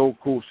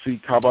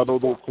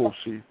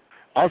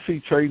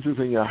see changes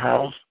in your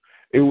house.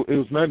 It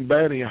was nothing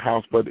bad in your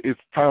house, but it's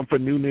time for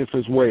newness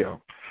as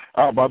well.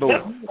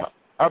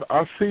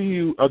 I see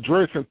you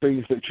addressing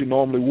things that you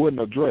normally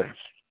wouldn't address.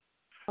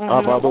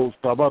 By the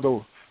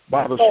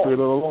Spirit of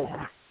the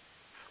Lord.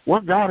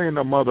 What got in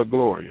the Mother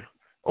Gloria?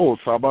 Oh,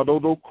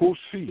 Sabado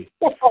Kusi.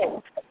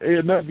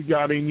 Ain't nothing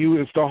got in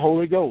you, it's the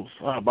Holy Ghost.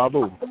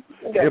 Abado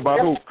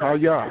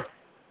Kaya.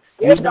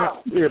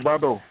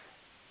 Abado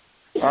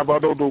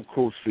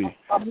Kusi.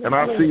 And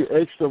I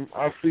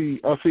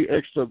see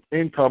extra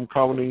income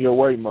coming in your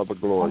way, Mother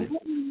Gloria.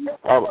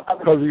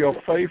 Because of your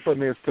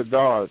faithfulness to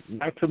God,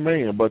 not to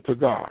man, but to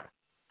God.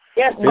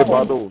 Yes,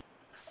 Mother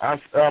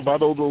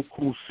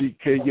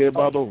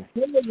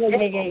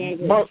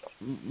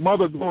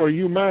Gloria,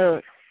 you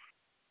married?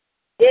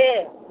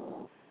 Yeah.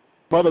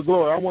 Mother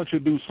Gloria, I want you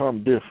to do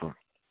something different.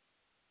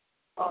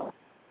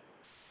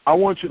 I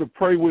want you to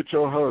pray with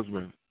your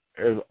husband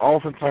as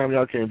oftentimes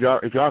y'all can.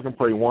 If y'all can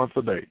pray once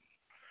a day,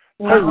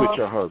 pray with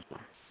your husband.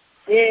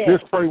 Yeah.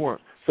 Just pray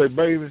once. Say,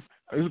 baby,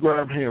 let's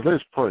grab hands.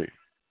 Let's pray.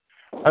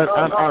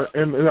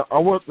 And I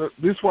want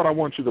this is what I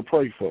want you to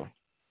pray for.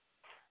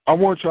 I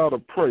want y'all to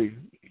pray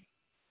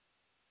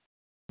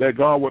that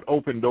God would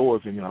open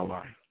doors in your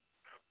life.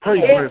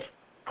 Pray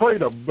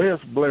the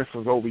best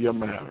blessings over your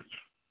marriage.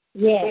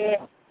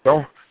 Yeah.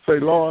 Don't say,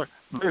 Lord,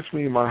 bless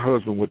me and my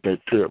husband with that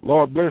trip.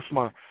 Lord, bless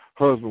my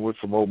husband with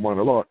some more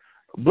money. Lord,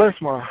 bless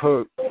my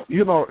husband.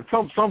 You know,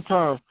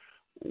 sometimes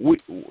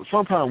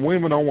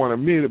women don't want to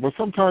admit it, but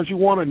sometimes you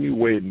want a new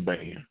wedding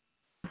band.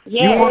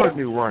 Yeah. You want a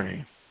new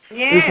ring.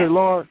 Yeah. You say,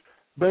 Lord,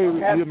 baby,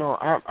 you know,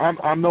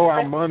 I know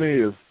our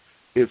money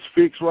is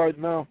fixed right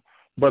now,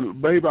 but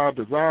baby, I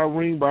desire a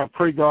ring, but I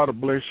pray God to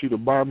bless you to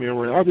buy me a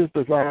ring. I just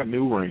desire a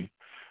new ring.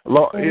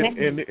 Lord,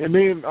 and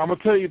then I'm going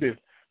to tell you this.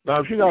 Now,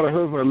 if you got a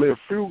husband that lives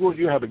frugal,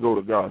 you have to go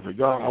to God and say,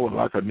 God, I would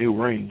like a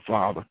new ring,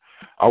 Father.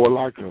 I would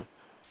like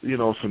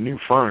some new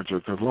furniture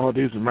because, Lord,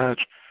 this is match.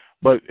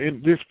 But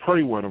just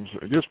pray with him.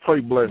 Just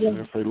pray blessing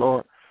and say,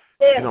 Lord,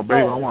 you know,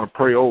 baby, I want to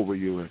pray over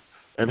you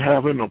and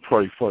have him to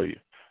pray for you.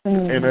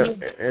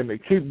 And they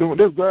keep doing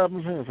this. Grab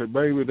his hand and say,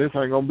 baby, this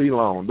ain't gonna be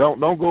long. Don't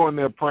go in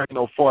there praying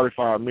no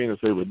 45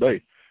 minutes every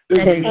day. This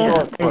is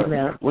short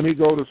prayer. When he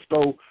go to the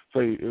store,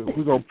 say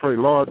we're gonna pray.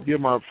 Lord,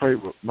 give my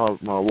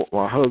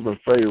husband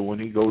favor when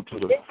he go to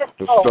the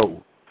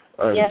store.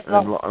 And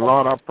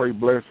Lord, I pray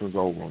blessings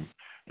over him.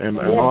 And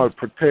Lord,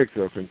 protect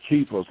us and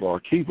keep us,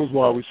 Lord. Keep us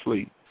while we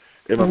sleep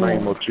in the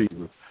name of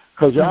Jesus.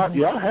 Because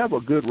y'all have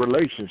a good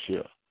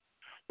relationship.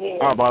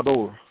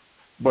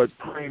 But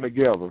praying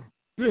together.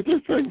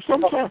 Just think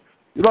sometimes,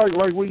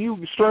 like when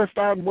you stressed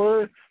out and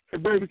worried, say,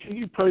 baby, can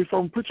you pray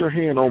for me? Put your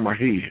hand on my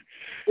head.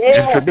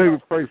 And say, baby,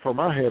 pray for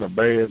me. I had a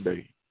bad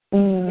day.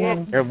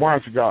 And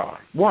watch God.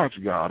 Watch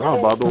God.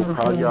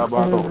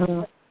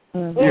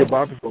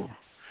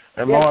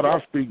 And Lord, I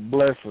speak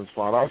blessings,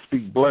 Father. I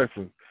speak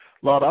blessings.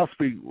 Lord, I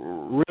speak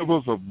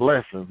rivers of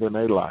blessings in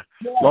their life.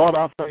 Lord,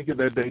 I thank you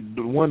that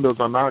the windows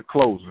are not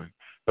closing.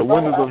 The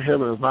windows of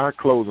heaven is not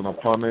closing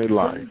upon their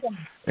life.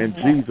 In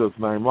Jesus'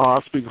 name,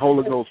 Lord, I speak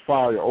Holy Ghost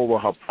fire over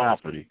her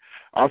property.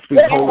 I speak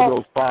Holy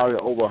Ghost fire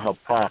over her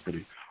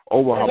property,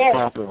 over her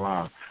property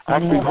line. I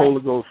speak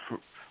Holy Ghost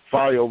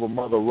fire over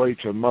Mother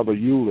Rachel and Mother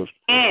Eula's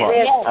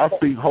property. I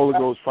speak Holy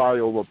Ghost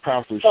fire over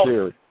Pastor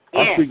Sherry.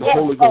 I speak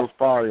Holy Ghost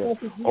fire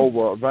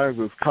over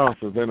Evangelist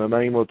Constance in the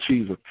name of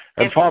Jesus.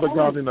 And Father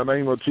God, in the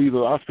name of Jesus,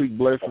 I speak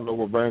blessings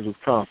over Evangelist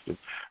Constance.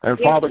 And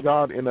Father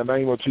God, in the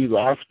name of Jesus,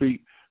 I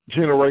speak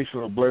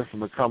generational blessing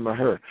to come to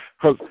her.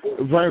 Because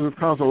Evangelist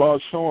Constance,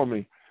 Lord, showing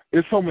me,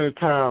 it's so many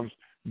times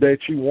that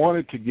you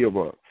wanted to give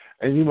up.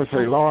 And you must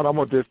say, Lord, I'm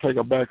going to just take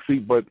a back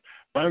seat. But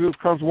Evangelist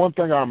Constance, one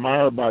thing I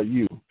admire about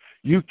you,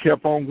 you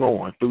kept on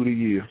going through the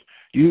years.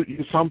 You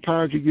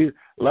sometimes you get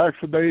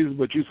lackadaisical,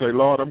 but you say,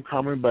 Lord, I'm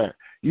coming back.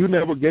 You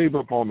never gave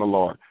up on the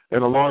Lord.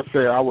 And the Lord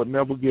said, I would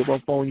never give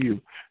up on you.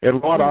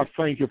 And Lord, I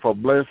thank you for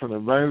blessing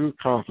Evangelist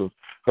Constance.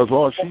 Because,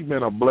 Lord, she's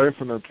been a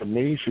blessing to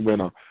me. She's been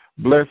a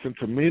blessing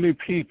to many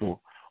people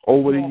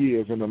over the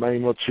years in the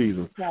name of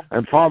Jesus.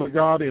 And Father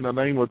God, in the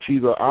name of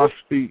Jesus, I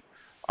speak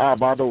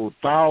by those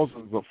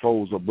thousands of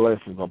folds of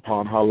blessings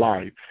upon her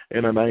life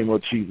in the name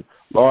of Jesus.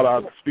 Lord,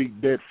 I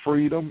speak debt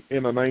freedom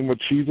in the name of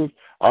Jesus.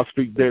 I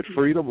speak debt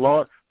freedom.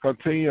 Lord,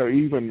 continue to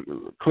even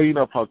clean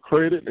up her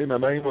credit in the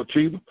name of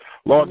Jesus.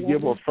 Lord,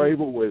 give her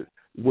favor with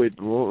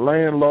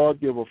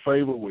landlord, give her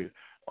favor with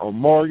a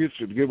mortgage,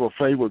 give her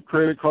favor with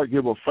credit card,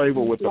 give her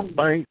favor with the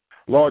bank.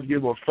 Lord,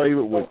 give her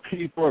favor with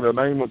people in the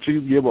name of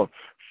Jesus. Give her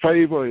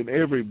favor in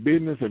every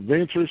business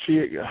adventure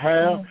she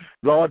have.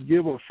 Lord,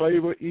 give her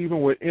favor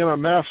even with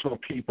international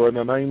people in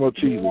the name of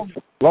Jesus.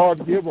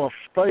 Lord, give her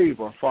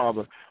favor,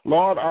 Father.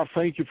 Lord, I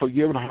thank you for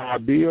giving her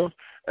ideas.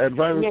 And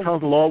Evangelist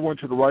Constance, Lord, I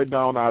want you to write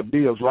down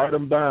ideas. Write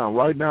them down.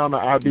 Write down the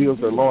ideas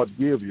that Lord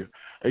give you.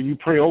 And you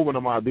pray over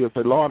them ideas.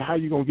 Say, Lord, how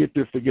you going to get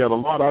this together?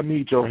 Lord, I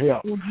need your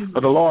help.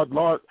 But the Lord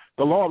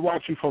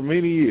watched you for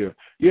many years.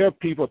 Yeah,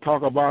 people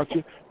talk about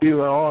you. People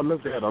say, oh,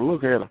 look at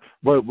her.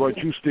 But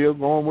you still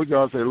going with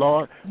God. Say,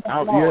 Lord,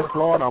 yes,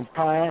 Lord, I'm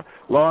tired.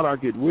 Lord, I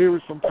get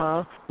weary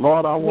sometimes.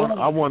 Lord, I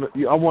want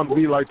to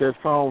be like that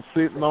song,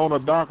 sitting on the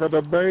dock of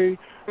the bay,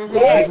 And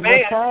the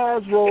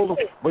tires rolled,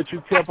 but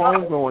you kept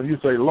on going. You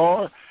say,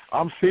 Lord,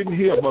 I'm sitting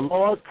here, but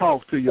Lord,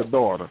 talk to your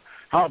daughter.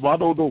 How about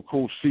those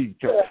Kosi?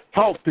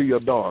 Talk to your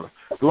daughter.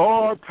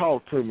 Lord,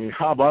 talk to me.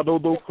 How about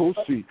those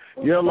Kosi?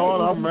 Yeah,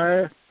 Lord, I'm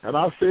mad, and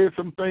I said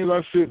some things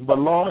I shouldn't, but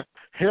Lord,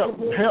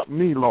 help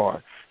me,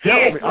 Lord.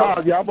 Help me.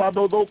 Yeah, about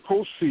those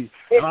Kosi.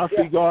 And I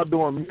see God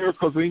doing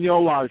miracles in your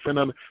life, and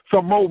then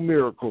some more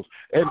miracles.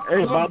 And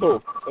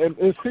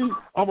see,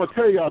 I'm gonna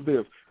tell y'all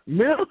this: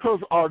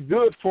 miracles are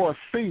good for a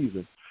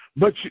season,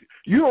 but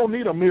you don't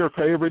need a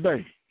miracle every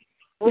day.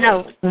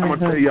 No. I'm gonna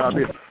tell y'all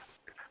this.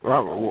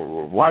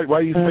 Why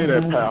you say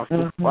that,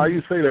 Pastor? Why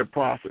you say that,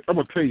 Prophet? I'm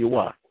going to tell you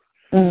why.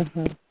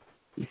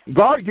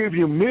 God gives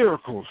you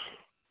miracles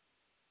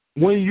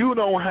when you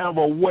don't have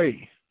a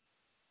way.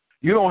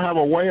 You don't have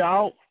a way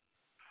out.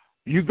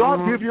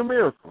 God give you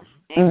miracles.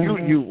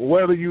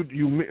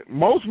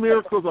 Most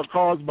miracles are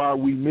caused by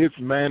we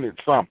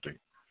mismanaged something.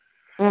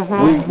 We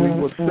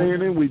were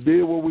sinning. We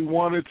did what we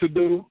wanted to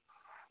do.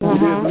 We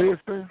didn't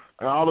listen.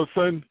 And all of a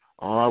sudden,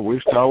 I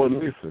wish I would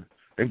listen.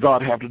 And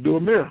God have to do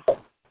a miracle.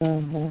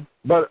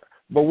 But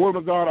what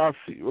of God I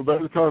see?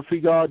 Because I see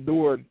God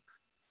doing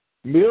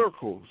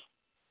miracles.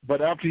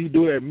 But after you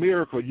do that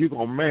miracle, you're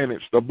going to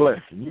manage the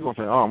blessing. You're going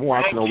to say, I'm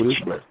watching over this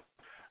blessing.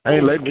 I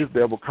ain't letting this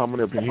devil coming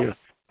up in here.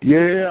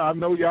 Yeah, I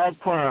know y'all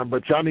crying,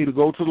 but y'all need to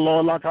go to the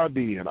Lord like I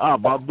did. Y'all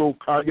going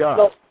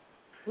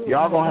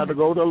to have to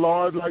go to the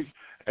Lord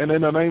and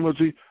in the name of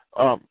Jesus,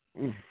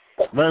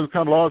 man, kind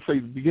of Lord say,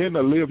 begin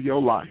to live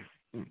your life.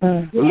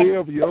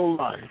 Live your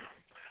life.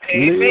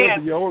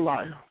 Live your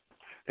life.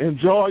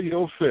 Enjoy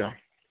yourself.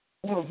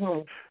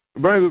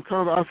 Brother,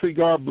 I see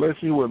God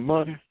blessing you with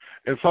money,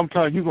 and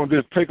sometimes you're going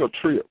to just take a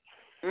trip.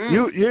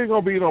 You ain't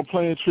going to be on a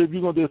plane trip.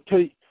 You're going to just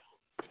take,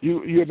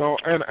 you know,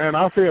 and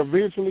I say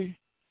eventually,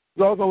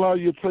 God's going to allow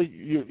you to take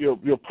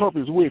your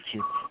purpose with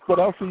you. But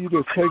I see you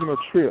just taking a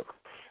trip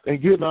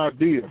and getting an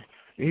idea.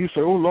 And you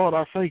say, oh, Lord,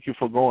 I thank you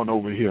for going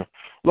over here.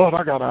 Lord,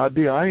 I got an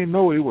idea. I didn't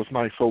know it was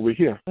nice over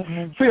here.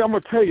 See, I'm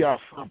going to tell y'all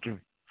something.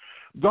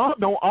 God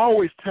don't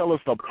always tell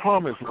us the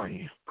promised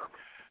land.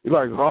 He's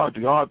like,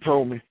 God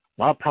told me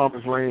my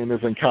promised land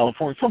is in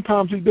California.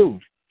 Sometimes he do.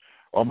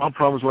 Or my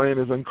promised land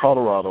is in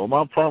Colorado. Or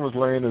my promised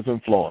land is in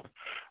Florida.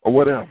 Or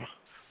whatever.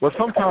 But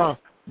sometimes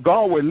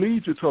God will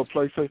lead you to a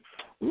place and say,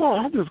 Lord,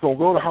 I'm just going to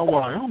go to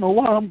Hawaii. I don't know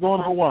why I'm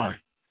going to Hawaii.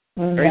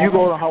 And you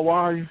go to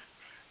Hawaii,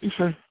 you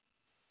say,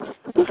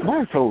 it's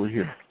nice over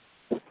here.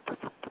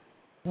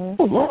 Oh,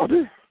 Lord,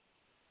 and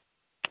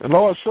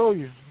Lord show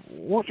you,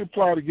 won't you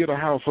try to get a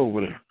house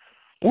over there?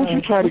 Won't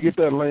you try to get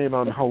that land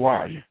on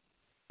Hawaii?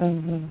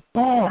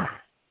 Lord,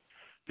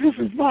 this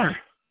is nice.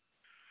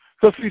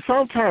 Because, see,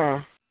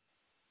 sometimes,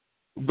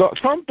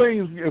 some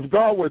things, if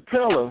God would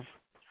tell us,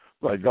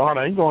 like, God,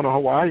 I ain't going to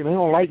Hawaii. They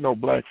don't like no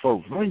black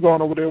folks. I ain't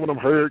going over there with them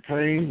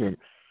hurricanes and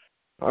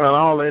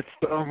all that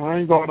stuff. I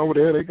ain't going over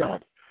there. They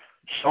got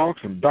sharks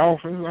and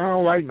dolphins. I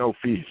don't like no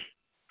fish.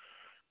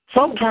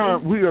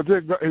 Sometimes we would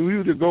just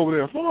go over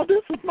there. Lord,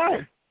 this is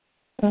nice.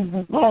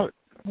 Lord,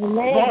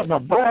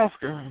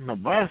 Nebraska,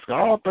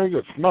 I don't think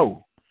it's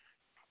snow.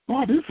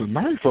 Lord, this is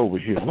nice over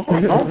here.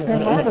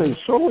 Lord, it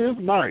sure is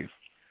nice.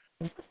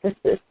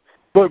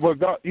 But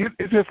God,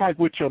 it's just like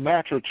with your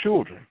natural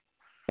children.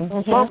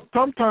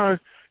 Sometimes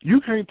you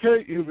can't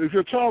take if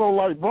your child don't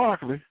like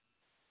broccoli,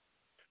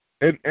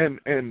 and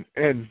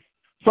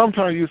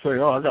sometimes you say,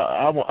 oh,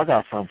 I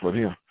got something for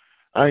him.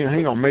 He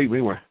ain't gonna make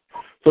me one.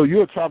 So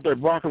you'll chop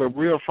that broccoli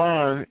real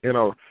fine in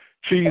a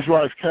cheese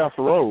rice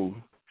casserole,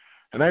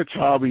 and that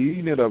child be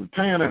eating it up,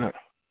 tanning it.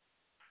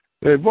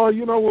 Hey, boy,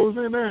 you know what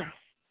was in there?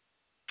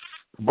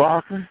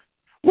 Broccoli.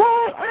 Well,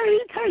 I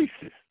ain't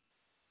taste it,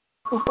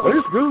 but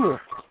it's good.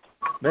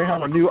 They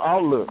have a new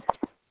outlook.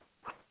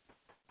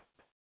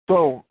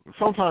 So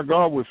sometimes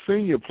God will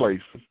send you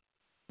places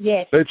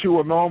that you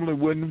would normally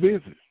wouldn't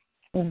visit.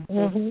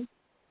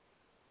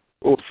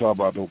 Oh,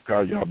 Sabado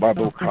Kaya,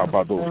 Bado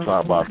Kabado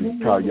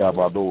Sabado Kaya,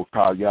 Bado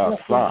Kaya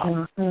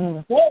Sa.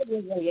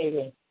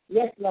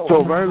 Yes, Lord.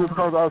 So, man,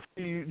 because I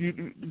see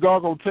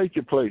God gonna take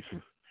you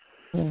places,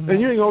 and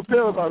you ain't gonna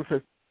tell about it.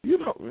 Say, you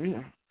know,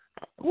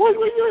 where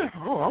you at?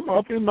 Oh, I'm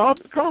up in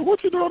North Dakota.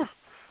 What you doing?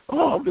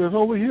 Oh, I'm just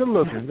over here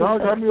looking. God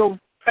got me over.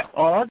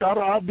 Oh, I got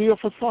an idea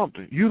for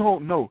something. You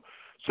don't know.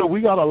 So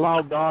we got to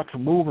allow God to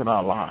move in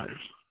our lives.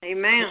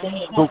 Amen.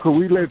 So could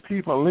we let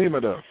people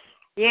limit us?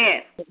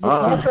 Yes.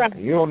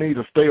 You don't need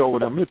to stay over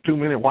there. There's too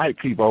many white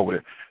people over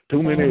there.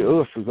 Too many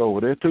Ussers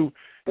over there.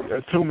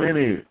 There's too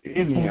many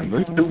Indians.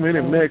 There's too many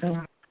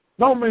Mexicans.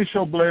 Don't miss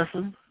your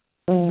blessing.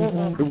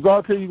 If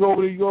God tell you go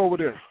over there, you go over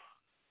there.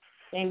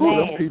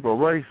 Ooh, them people are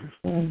racist.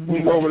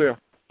 You go over there.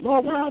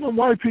 Lord, where are them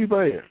white people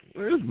at?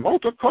 There's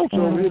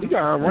multicultural over here. You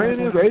got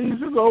Iranians,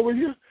 Asians over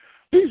here.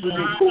 These are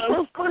the Ku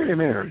Klux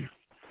Klan area.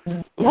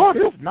 Lord,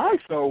 it's nice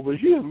over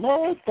here.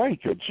 Lord,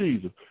 thank you,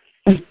 Jesus.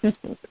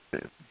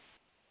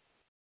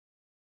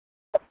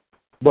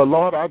 But,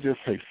 Lord, I just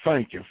say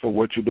thank you for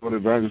what you're doing in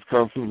Evangelist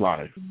Cousins'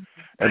 life.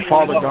 And,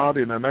 Father God,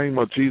 in the name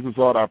of Jesus,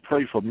 Lord, I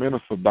pray for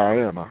Minister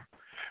Diana.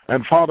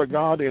 And, Father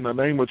God, in the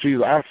name of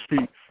Jesus, I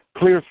speak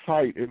clear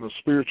sight in the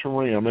spiritual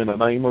realm in the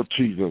name of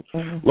Jesus.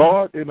 Mhm.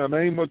 Lord, in the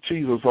name of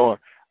Jesus, Lord,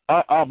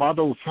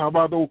 Abado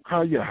Sabado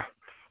Kaya.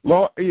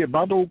 Lord,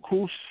 Ebado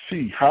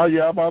Kusi,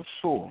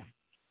 Hayabaso.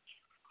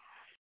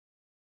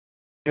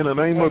 In the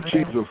name of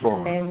Jesus,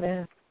 Lord.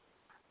 Amen.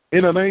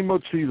 In the name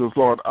of Jesus,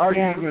 Lord.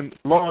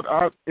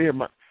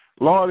 Yeah.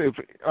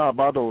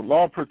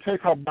 Lord,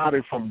 protect her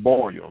body from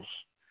boils.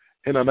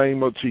 In the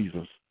name of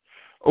Jesus.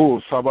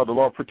 Oh, Sabado,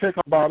 Lord, protect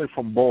her body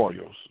from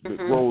boils that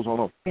grows on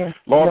her. Yes,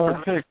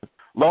 Lord, protect her.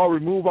 Lord,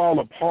 remove all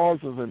the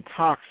poisons and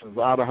toxins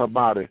out of her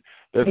body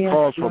that's Yes,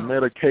 caused from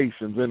Lord.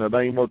 medications in the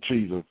name of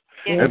Jesus.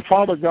 Yes. And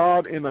Father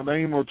God, in the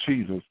name of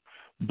Jesus,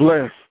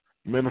 bless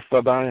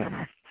Minister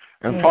Diana.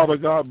 And Yes. Father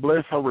God,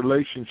 bless her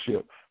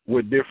relationship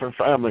with different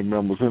family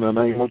members in the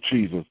name of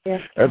Jesus.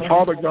 Yes, And Lord.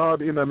 Father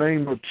God, in the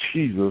name of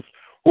Jesus,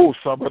 oh,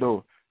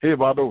 Sabado,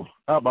 Hebado,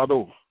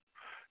 Abado.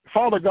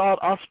 Father God,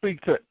 I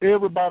speak to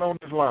everybody on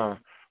this line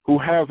who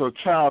has a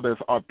child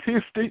that's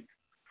autistic,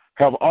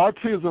 have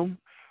autism,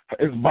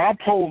 is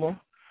bipolar,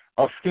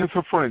 or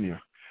schizophrenia.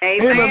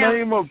 Amen. In the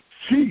name of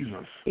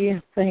Jesus,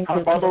 Yes, thank you.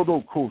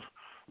 Habado,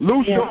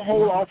 loose Yes, your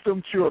hold Lord. off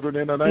them children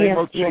in the name Yes,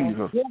 of Lord.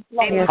 Jesus. Yes,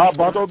 Lord.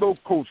 Habado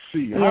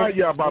Kosi, Yes.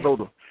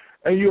 Hayabadodo.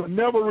 And you'll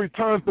never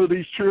return to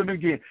these children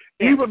again.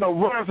 Yes. Even the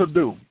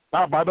residue.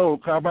 Habado,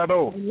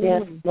 Habado.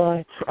 Yes,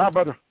 Lord.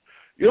 Habado.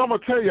 You know, I'm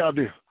going to tell y'all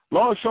this.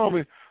 Lord showed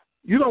me,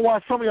 you know why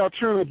some of y'all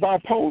children are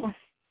bipolar?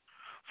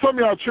 Some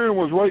of y'all children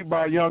was raped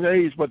by a young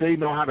age, but they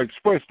know how to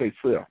express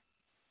themselves.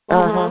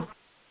 Uh-huh.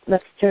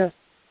 That's true.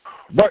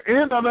 But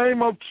in the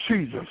name of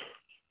Jesus,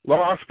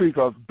 Lord, I speak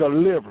of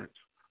deliverance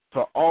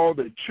to all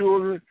the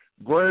children,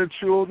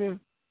 grandchildren, or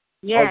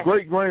Yes.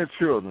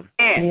 great-grandchildren.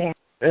 Yes. Yes.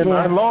 And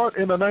Yes. Lord,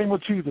 in the name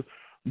of Jesus,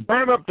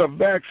 burn up the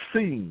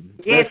vaccine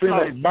Yes, that's in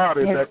Lord. their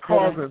body Yes, that's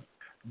Lord. causing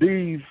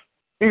these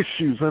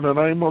issues in the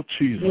name of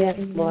Jesus. Yes,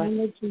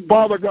 Lord.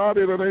 Father God,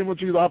 in the name of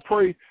Jesus, I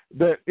pray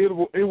that it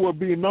will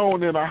be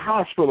known in the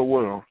hospital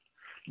world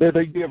that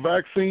they give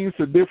vaccines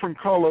to different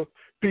color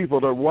people.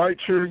 The white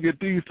children get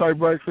these type of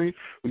vaccines.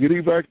 We get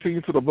these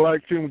vaccines to the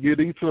black children. We get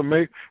these to the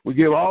male. We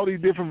give all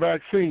these different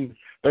vaccines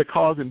that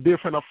causing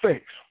different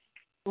effects.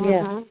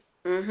 Yes.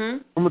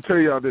 Mhm. I'm going to tell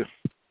y'all this.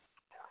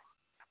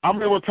 I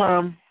remember a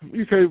time,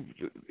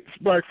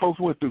 black folks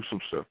went through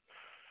some stuff.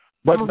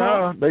 But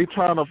now they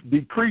trying to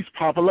decrease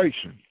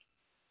population.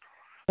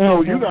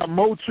 So you got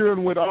more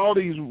children with all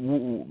these,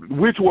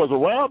 which was a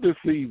rare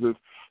diseases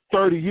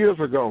 30 years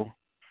ago.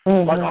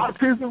 Like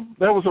autism,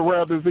 that was a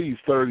rare disease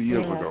 30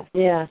 years ago.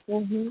 Yeah.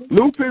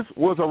 Lupus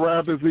was a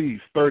rare disease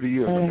 30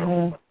 years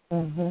ago.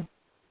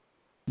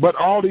 But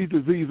all these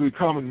diseases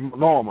becoming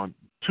normal.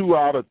 2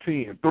 out of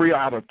 10, 3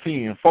 out of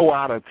 10, 4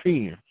 out of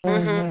 10.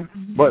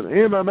 But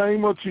in the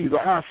name of Jesus,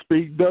 I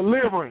speak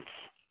deliverance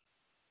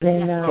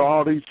to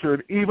all these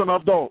children, even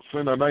adults,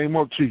 in the name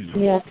of Jesus.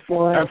 Yes,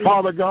 Lord. And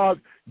Father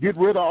God, get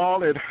rid of all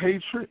that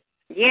hatred.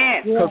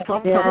 Yes. Because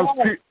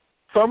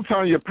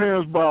sometimes your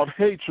parents brought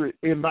hatred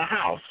in the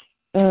house.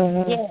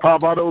 How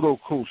about Odo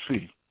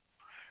Kusi?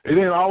 It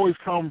didn't always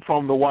come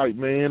from the white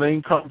man. It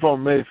didn't come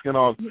from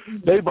Mexican.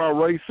 They brought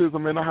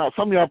racism in the house.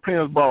 Some of your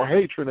parents brought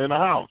hatred in the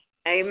house.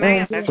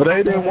 Amen. So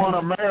they didn't want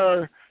to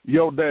marry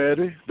your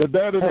daddy. The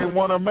daddy didn't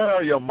want to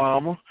marry your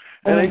mama.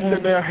 And they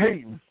sitting there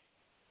hating.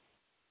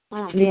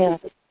 Yes,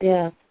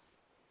 yes.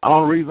 The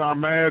only reason I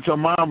married your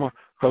mama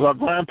because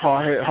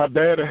her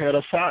daddy had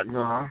a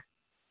shotgun.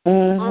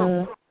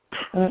 I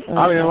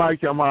didn't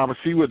like your mama.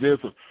 She was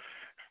just.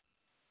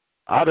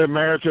 I didn't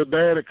marry your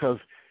daddy because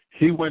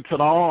he went to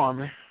the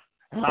army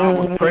and I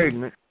was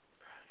pregnant.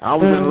 I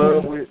was in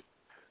love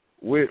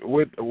with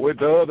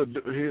the other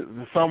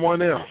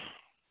someone else.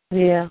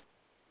 Yeah.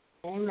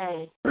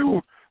 Amen. I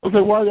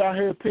said, why y'all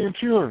had 10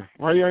 children?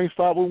 Why you ain't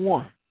stop with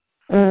one?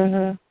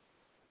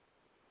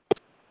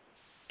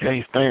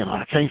 Can't stand her.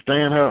 I can't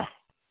stand her.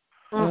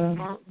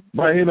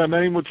 But in the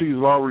name of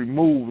Jesus, I'll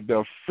remove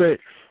the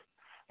effects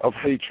of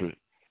hatred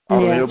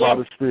out of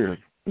everybody's spirit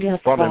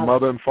from their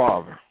mother and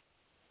father.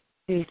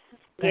 Yes,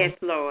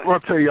 Lord.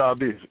 I'll tell y'all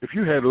this. If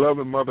you had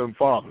loving mother and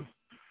father,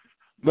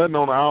 nothing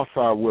on the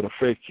outside would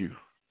affect you.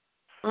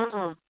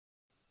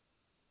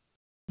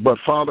 But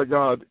Father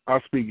God, I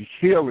speak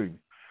healing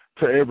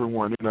to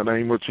everyone in the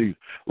name of Jesus.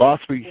 Lord,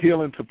 I speak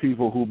healing to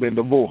people who've been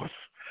divorced.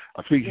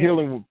 I speak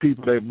healing with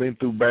people that have been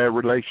through bad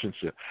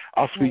relationships.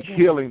 I speak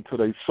healing to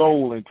their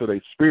soul, into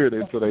their spirit,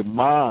 into their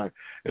mind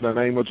in the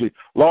name of Jesus.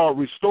 Lord,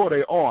 restore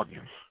their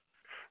organs.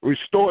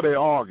 Restore their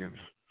organs.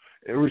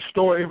 And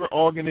restore every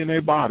organ in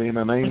their body in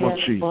the name of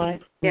Jesus.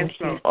 Yes,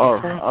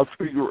 Lord. I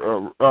speak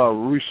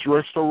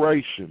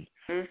restoration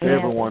to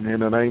everyone in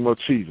the name of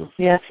Jesus.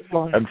 Yes,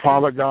 Lord. And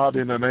Father God,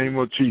 in the name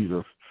of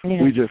Jesus,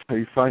 we just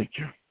say thank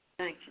you.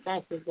 Thank you.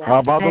 Thank you,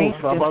 God. Father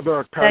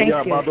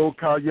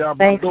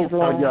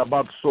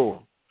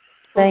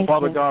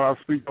God, I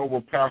speak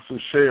over Pastor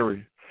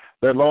Sherry.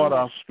 That, Lord,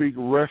 I speak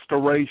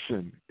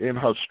restoration in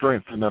her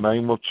strength in the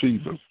name of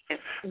Jesus.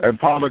 And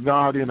Father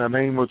God, in the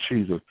name of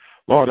Jesus,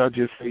 Lord, I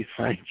just say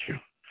thank you.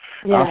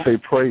 I say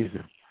praise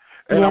him.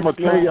 And I'm going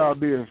to tell y'all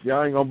this.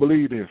 Y'all ain't going to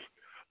believe this.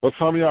 But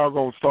some of y'all are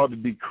going to start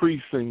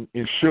decreasing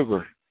in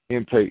sugar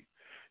intake.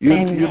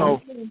 You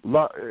know,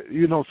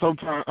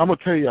 sometimes, I'm going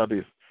to tell y'all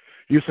this.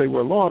 You say,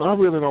 well, Lord, I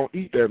really don't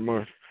eat that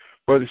much,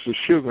 but it's the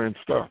sugar and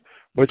stuff.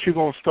 But you're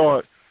going to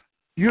start,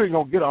 you ain't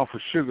going to get off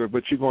of sugar,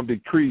 but you're going to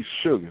decrease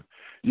sugar.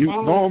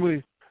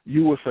 Normally,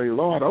 you would say,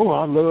 Lord,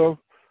 I'm going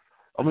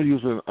to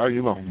use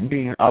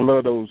it, I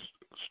love those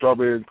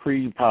strawberry and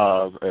cream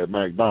pies at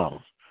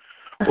McDonald's.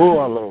 Oh,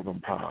 I love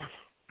them pies.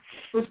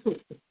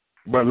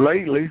 But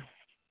lately,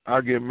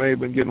 maybe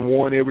been getting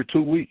one every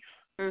 2 weeks.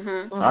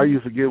 I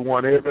used to get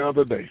one every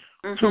other day.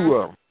 2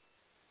 of them.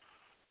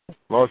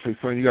 Lord said,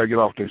 son, you got to get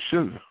off that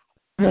sugar.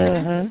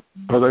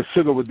 Because that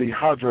sugar would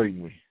dehydrate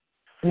me.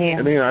 Yeah.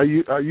 And then I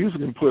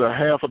usually put a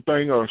half a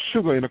thing of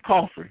sugar in the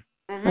coffee.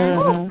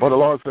 But the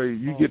Lord said,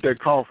 you get that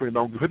coffee and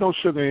don't put no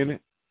sugar in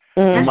it.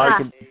 You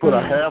might put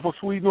a half a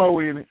sweet low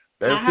in it.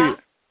 That's it.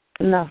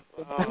 No.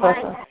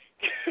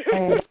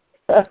 No.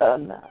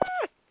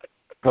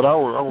 Because I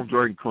don't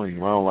drink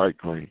cream. I don't like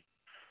cream.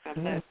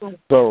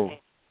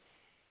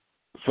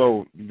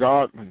 So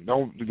God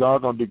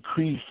gonna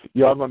decrease.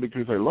 Y'all gonna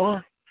decrease. Say,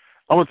 Lord,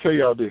 I'm gonna tell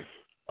y'all this.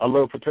 I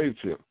love potato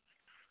chips.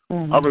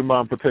 I've been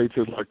buying potato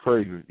chips like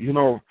crazy. You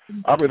know,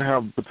 I've been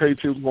having potato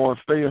chips going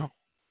stale.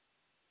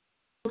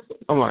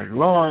 I'm like,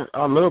 Lord,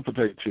 I love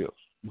potato chips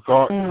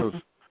because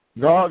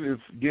God is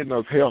getting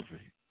us healthy.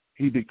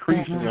 He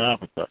decreasing your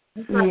appetite.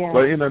 Yeah.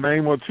 But in the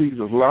name of Jesus,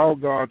 allow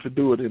God to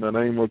do it in the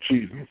name of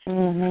Jesus.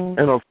 And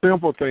a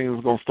simple thing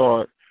is going to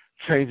start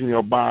changing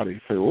your body.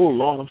 Say, oh,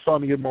 Lord, I'm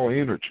starting to get more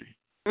energy.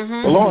 The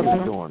Lord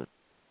is doing it.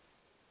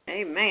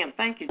 Amen.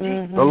 Thank you,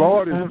 Jesus. The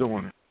Lord is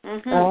doing it.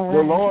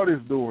 The Lord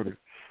is doing it.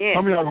 Yeah.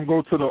 Some of y'all can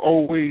go to the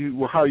old way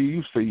how you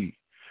used to eat.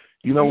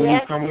 You know, when you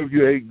come up,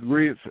 you ate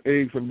grits,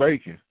 eggs, and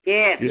bacon.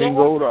 Yeah. You didn't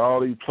go to all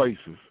these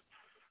places.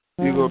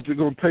 You're going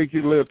to take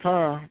you a little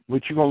time,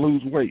 but you're going to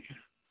lose weight.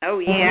 Oh,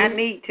 yeah, I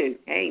need to.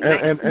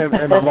 Amen.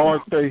 And the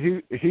Lord say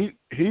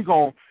he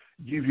going to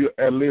give you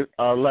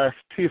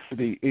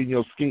elasticity in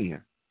your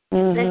skin.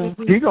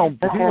 He gonna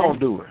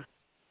do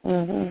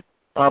it.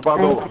 How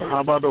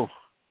about those?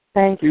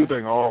 Thank you. You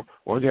think, oh,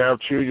 when you have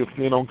children, your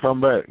skin don't come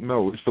back.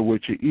 No, it's the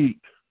what you eat.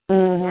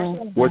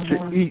 What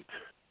you eat.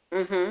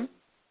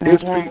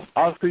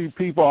 I see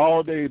people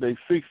all day, they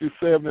 60,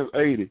 70,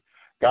 80,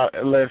 got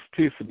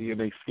elasticity in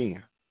their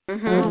skin.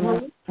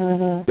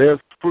 There's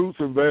fruits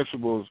and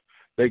vegetables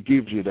that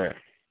gives you that.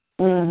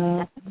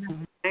 And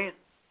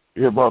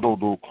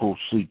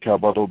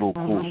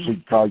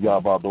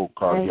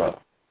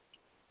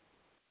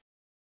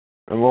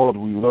Lord,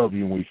 we love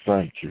you and we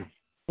thank you.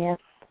 Yes.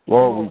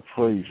 Lord, we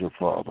praise you,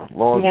 Father.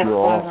 Lord, yes, you're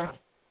awesome.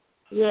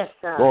 Yes,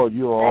 sir. Lord,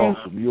 you're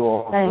awesome. You're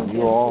awesome.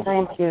 You're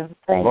awesome. Thank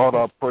you. Lord,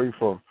 I pray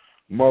for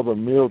Mother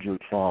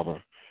Mildred,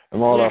 Father.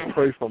 And Lord, I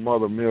pray for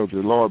Mother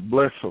Mildred. Lord,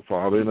 bless her,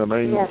 Father, in the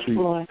name of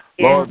Jesus.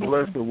 Lord,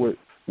 bless her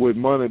with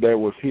money that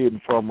was hidden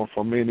from her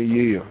for many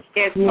years.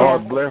 Yes,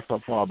 Lord, bless her,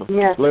 Father.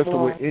 Yes, bless her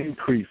with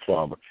increase,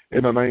 Father,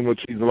 in the name of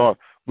Jesus. Lord,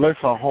 bless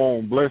her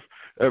home.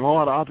 And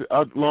Lord,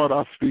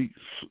 I speak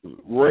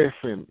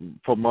resting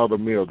for Mother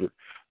Mildred.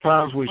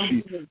 Times when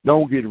she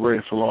don't get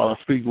rest, Lord,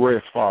 I speak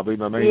rest, Father, in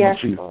the name of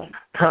Jesus.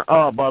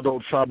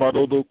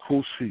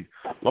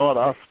 Lord,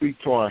 I speak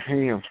to our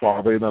hands,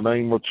 Father, in the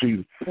name of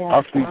Jesus.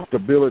 I speak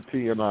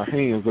stability in our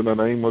hands in the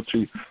name of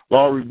Jesus.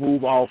 Lord,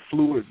 remove all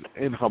fluids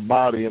in her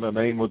body in the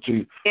name of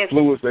Jesus.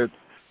 Fluids that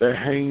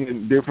hang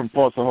in different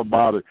parts of her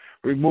body.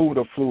 Remove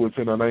the fluids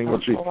in the name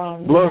of Jesus.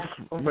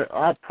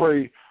 I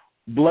pray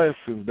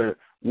blessings that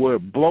will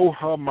blow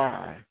her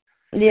mind.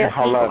 In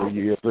her latter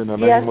years, in the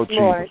name of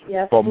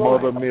Jesus, for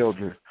Mother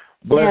Mildred.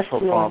 Bless her,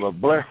 Father.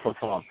 Bless her,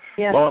 Father.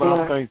 Lord,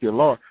 I thank you.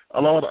 Lord,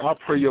 I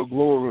pray your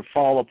glory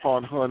fall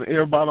upon her and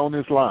everybody on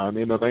this line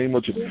in the name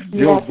of Jesus.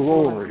 Your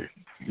glory.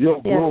 Your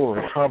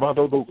glory. How about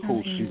those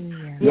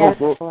Your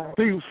glory.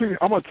 See,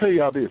 I'm going to tell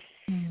y'all this.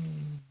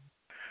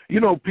 You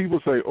know,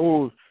 people say,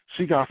 oh,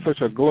 she got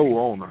such a glow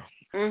on her.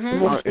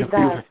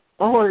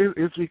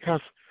 It's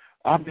because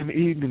I've been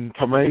eating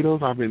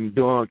tomatoes. I've been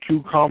doing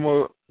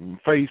cucumber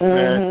face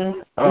mask.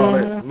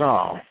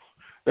 No,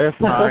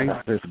 that's nice.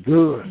 That's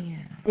good.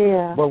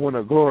 Yeah. But when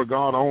the glory of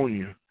God on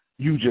you,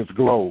 you just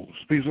glows.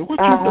 People say, what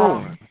you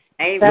doing?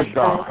 That's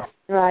God.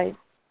 Right.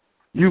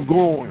 You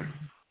glowing.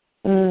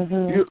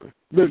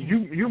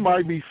 You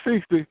might be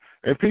 60,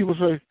 and people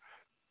say,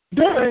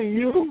 that ain't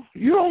you.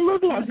 You don't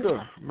look like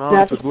her. No,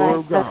 it's the glory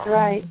of God. That's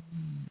right.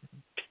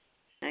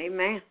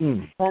 Amen.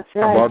 That's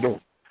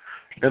right.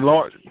 And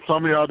Lord,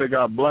 some of y'all that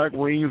got black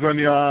rings on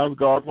your eyes,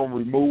 God's going to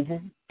remove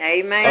them.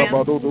 Amen.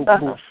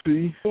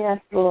 Yes,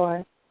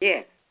 Lord.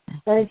 Yes.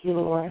 Thank you,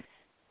 Lord.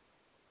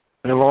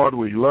 And Lord,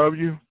 we love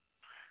you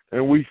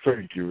and we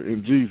thank you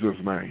in Jesus'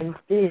 name. In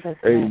Jesus'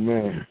 name.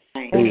 Amen.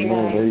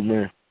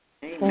 Amen.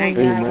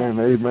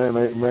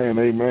 Amen.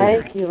 Amen.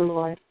 Thank you,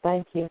 Lord.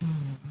 Thank you.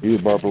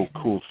 Thank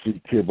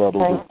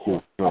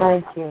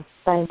you.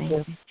 Thank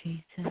you.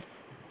 Jesus.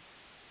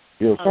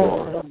 Yes,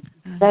 Lord.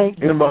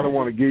 Anybody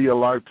want to give your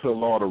life to the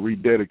Lord or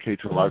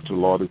rededicate your life to the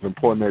Lord? It's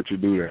important that you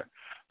do that.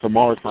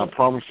 Tomorrow's not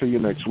promised to you.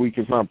 Next week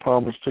is not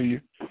promised to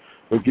you.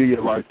 but give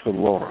your life to the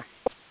Lord.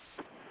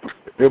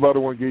 Everybody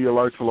want to give your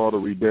life to the Lord or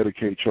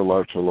rededicate your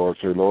life to the Lord.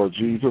 Say, Lord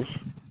Jesus.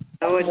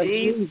 Lord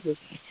Jesus.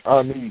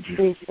 I need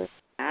you.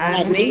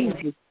 I need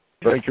you.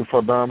 Thank you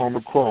for dying on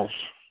the cross.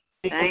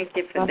 Thank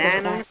you for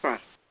dying on the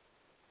cross.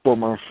 For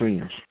my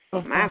sins.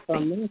 For my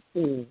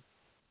sins.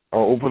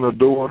 I'll open the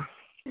door.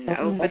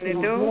 Open the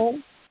door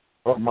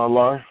of my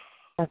life.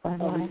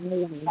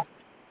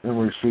 And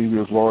receive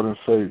you as Lord and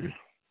Savior.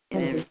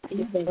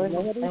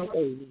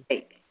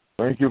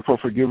 Thank you for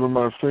forgiving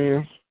my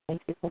sins.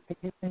 Thank you for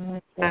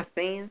forgiving my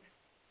sins.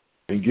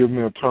 And give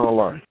me eternal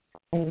life.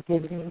 And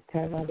give me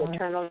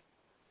eternal life.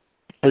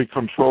 Take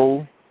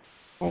control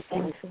of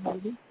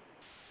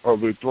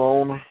the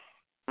throne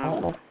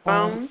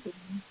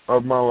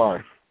of my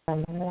life.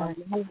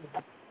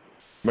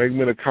 Make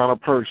me the kind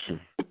of person.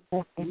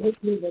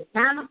 Make me the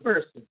kind of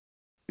person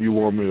you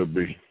want me to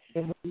be.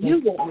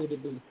 You want me to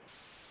be.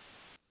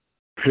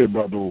 Hey,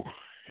 Babu.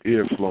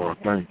 Yes, Lord.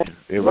 Thank you.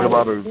 If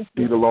everybody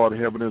see the Lord in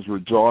heaven is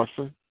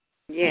rejoicing.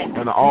 Yes.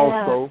 And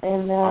also,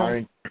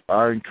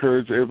 I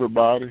encourage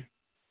everybody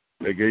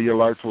that gave your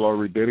life to the Lord,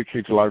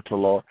 rededicate your life to the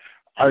Lord.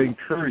 I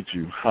encourage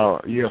you,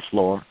 yes,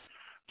 Lord,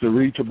 to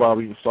read your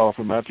Bible. You can start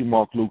from Matthew,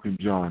 Mark, Luke, and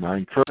John. I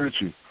encourage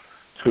you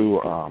to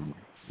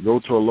go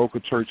to a local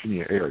church in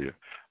your area.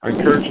 I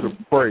encourage you to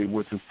pray,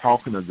 which is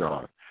talking to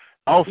God.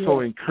 I also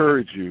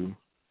encourage you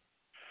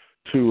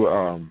to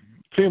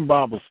attend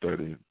Bible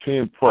study,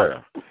 attend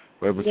prayer,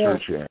 wherever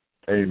church you're at.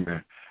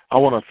 Amen. I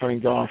want to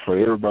thank God for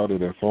everybody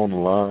that's on the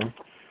line.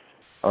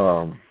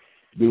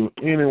 Do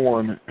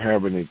anyone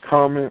have any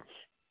comments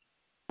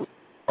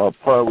or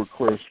prayer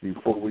requests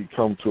before we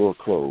come to a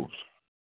close?